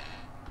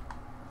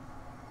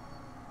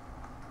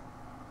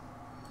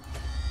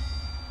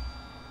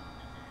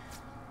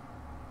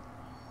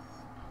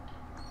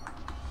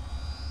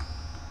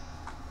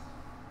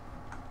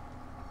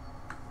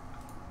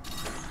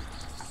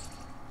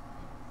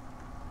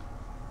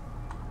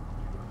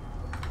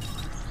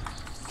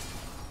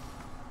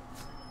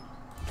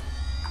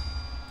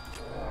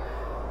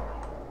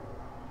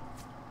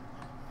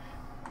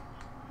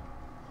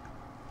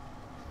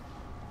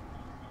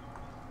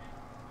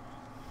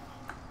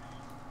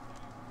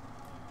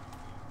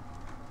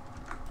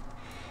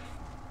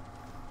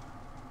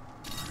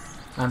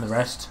 And the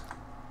rest.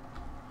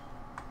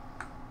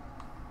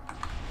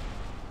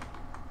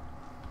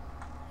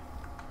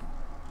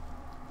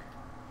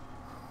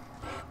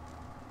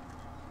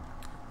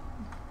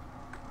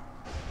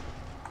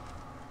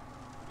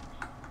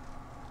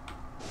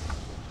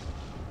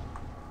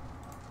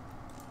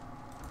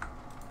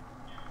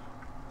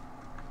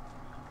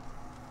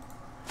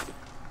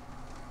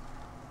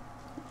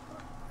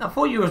 I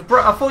thought you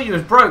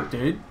was broke,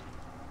 dude.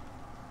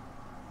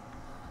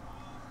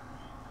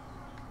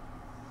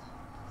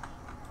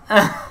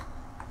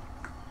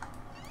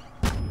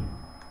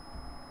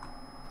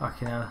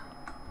 Fucking hell.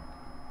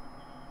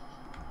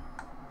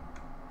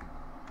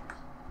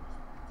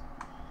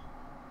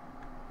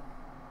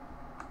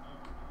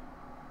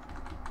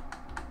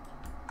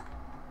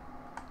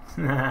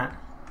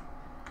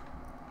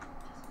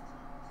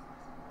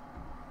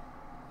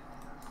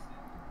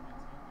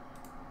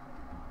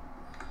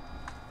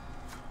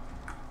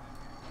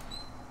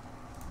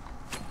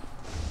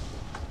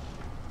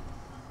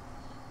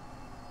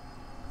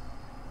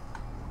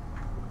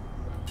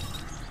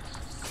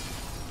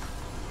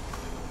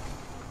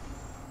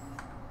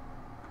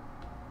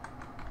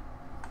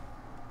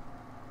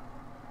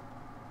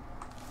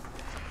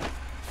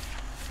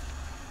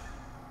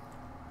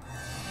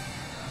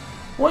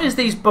 What is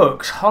these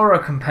books? Horror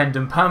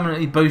Compendium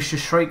permanently boosts your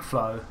Shriek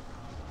flow.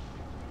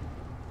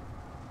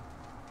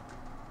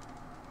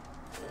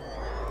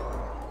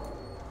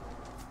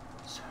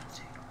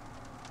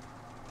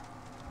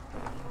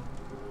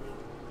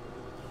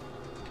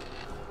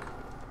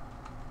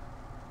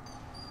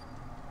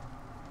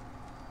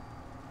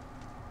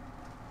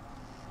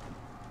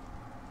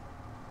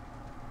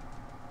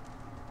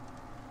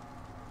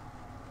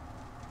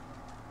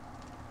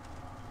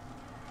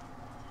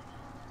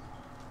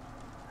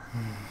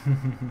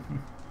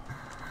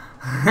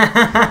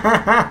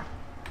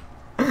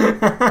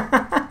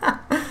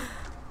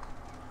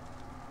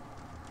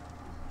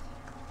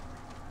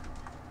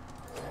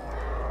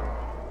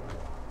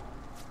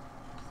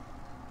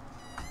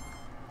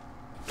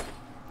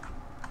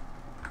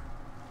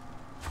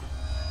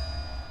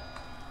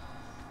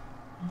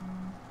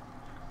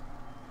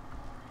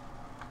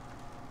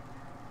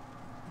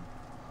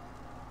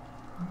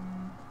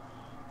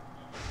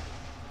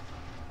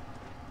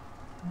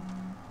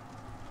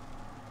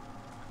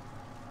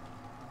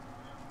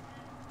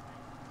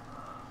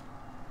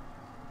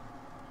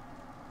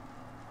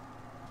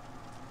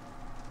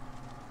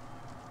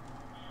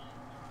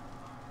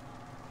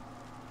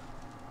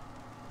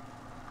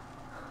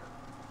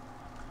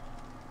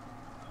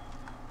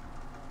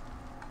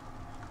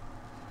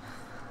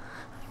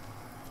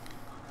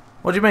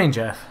 What do you mean,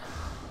 Jeff?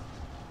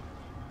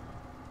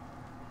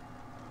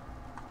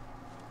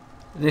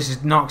 This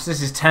is Nox.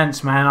 This is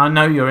tense, man. I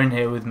know you're in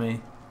here with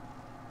me.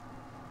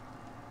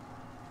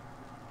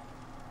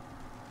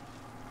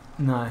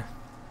 No.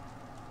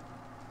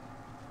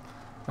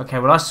 Okay,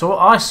 well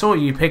I saw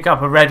you pick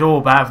up a red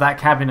orb out of that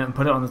cabinet and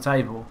put it on the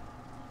table.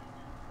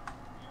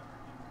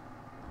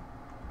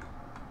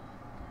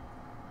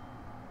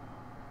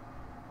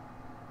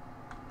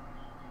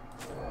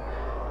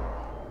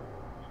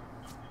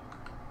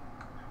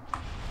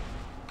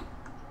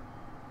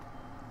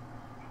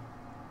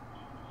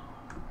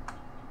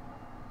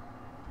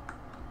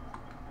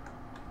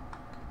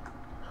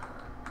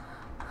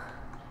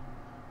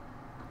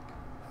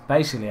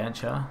 Basically,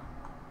 ain't you?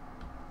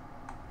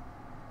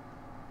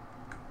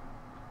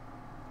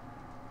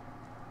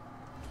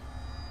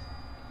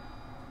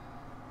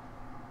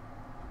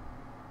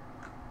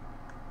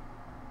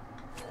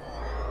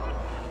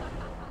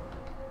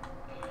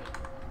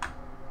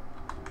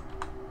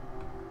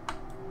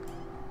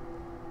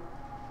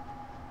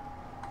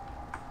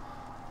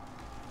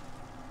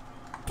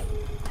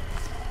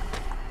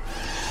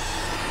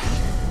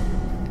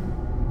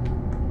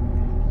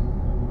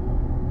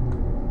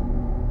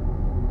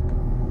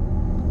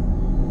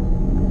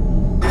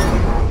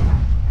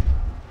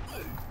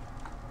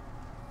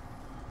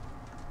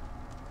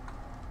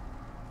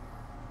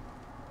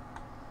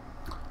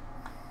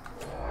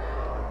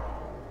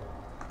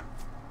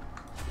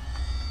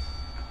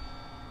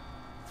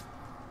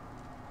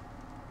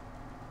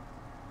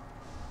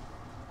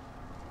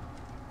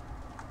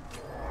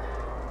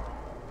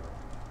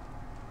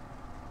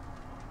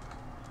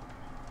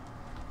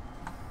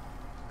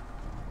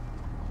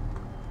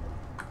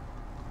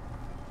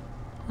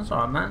 That's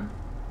alright, man.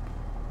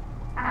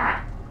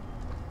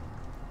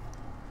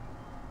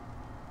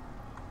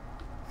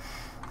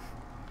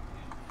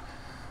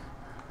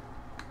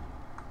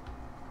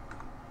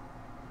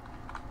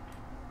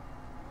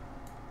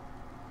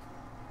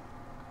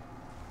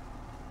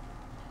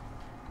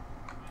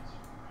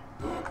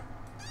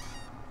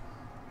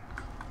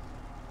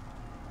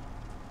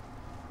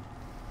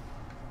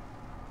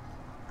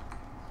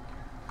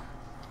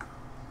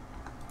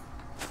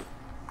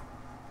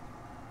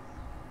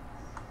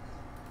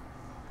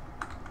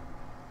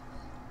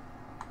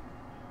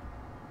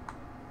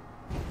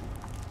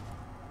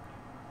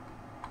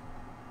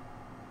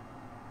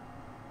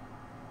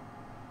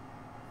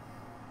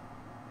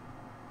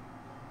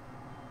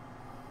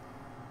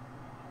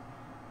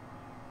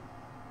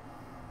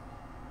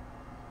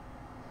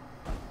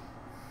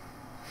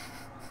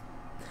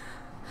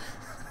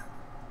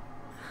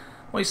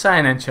 What are you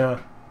saying,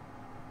 Encho?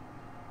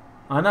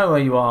 I know where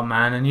you are,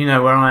 man, and you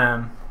know where I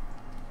am.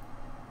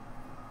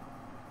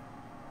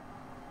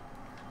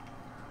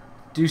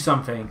 Do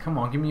something. Come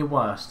on, give me your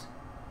worst.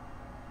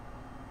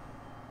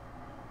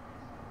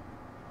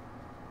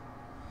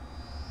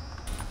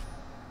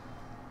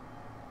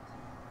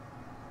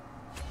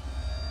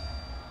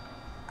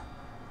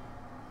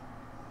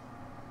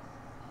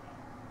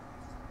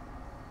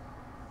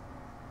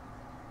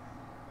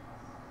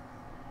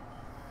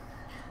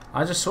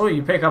 I just saw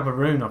you pick up a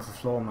rune off the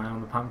floor, man,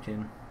 on the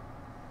pumpkin.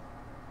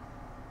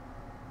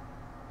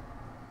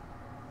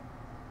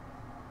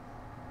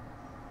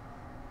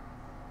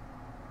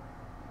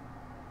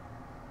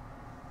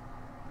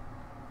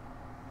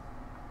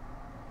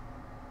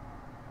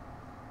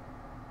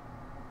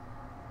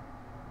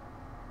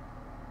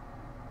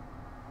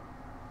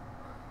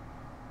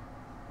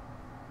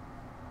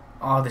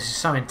 Oh, this is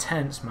so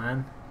intense,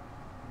 man.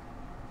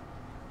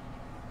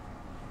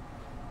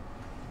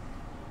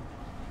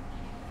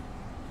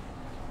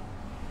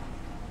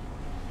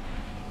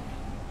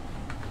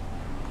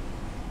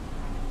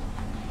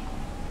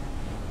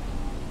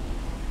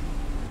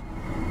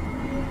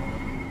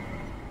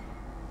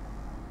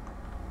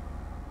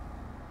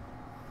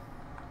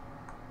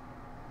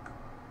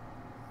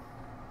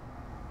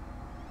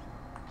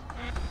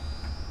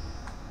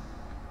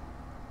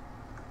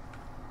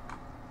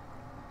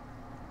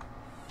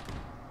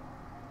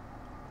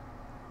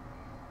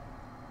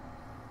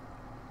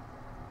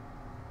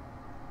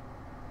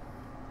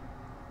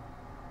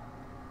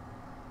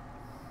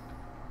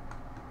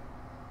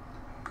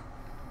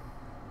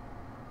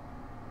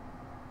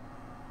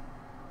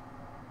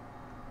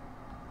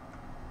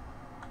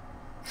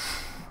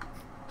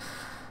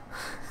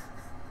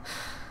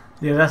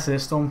 Yeah, that's it,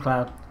 storm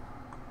cloud.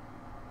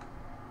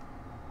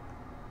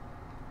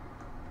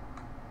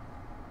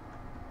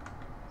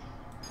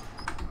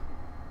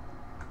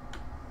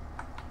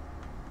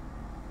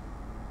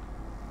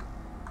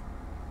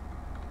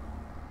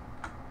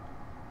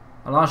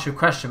 I'll ask you a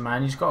question,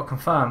 man. You just got to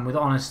confirm with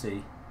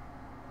honesty.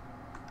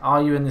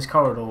 Are you in this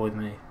corridor with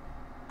me?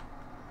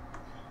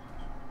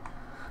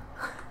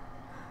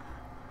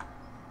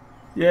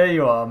 Yeah,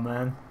 you are,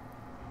 man.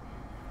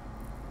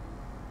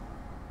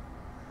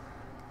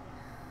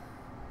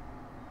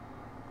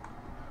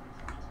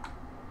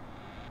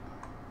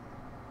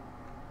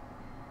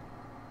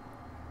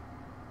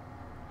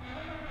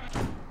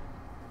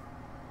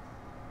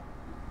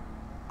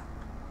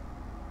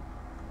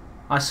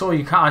 I saw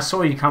you. I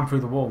saw you come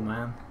through the wall,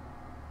 man.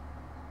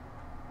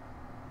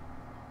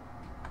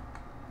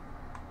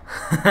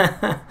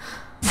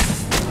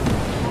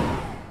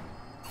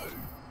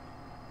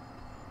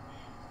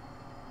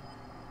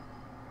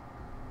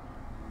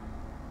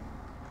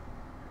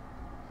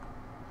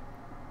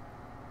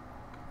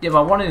 Yeah, but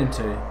I wanted him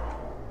to.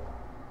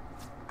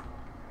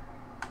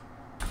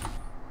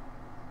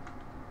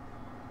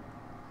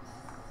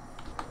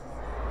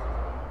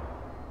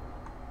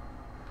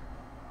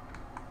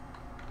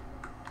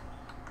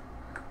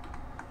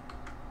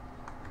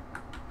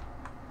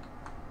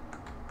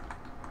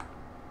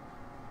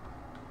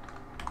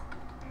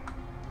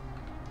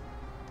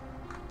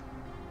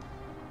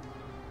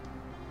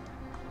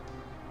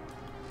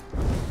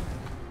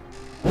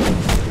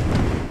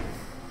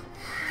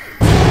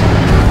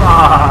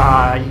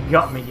 Ah, you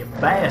got me, you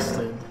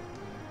bastard.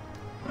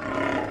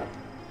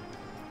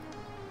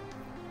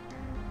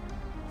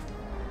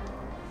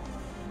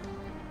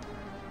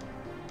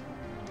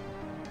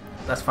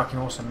 That's fucking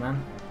awesome,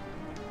 man.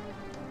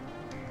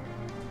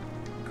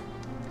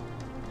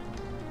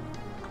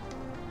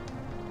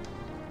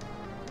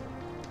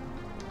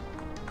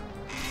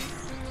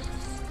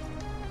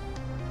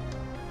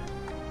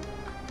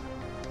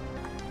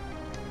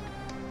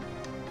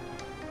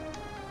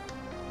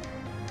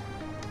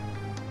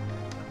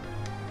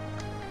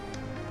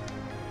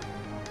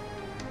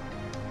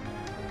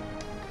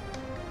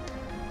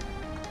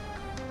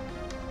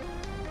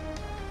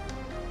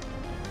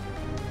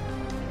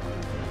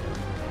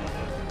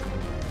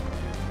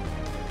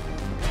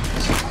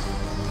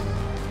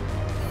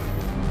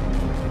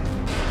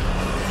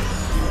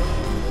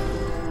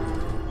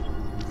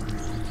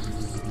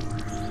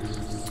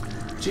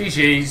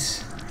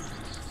 GG's.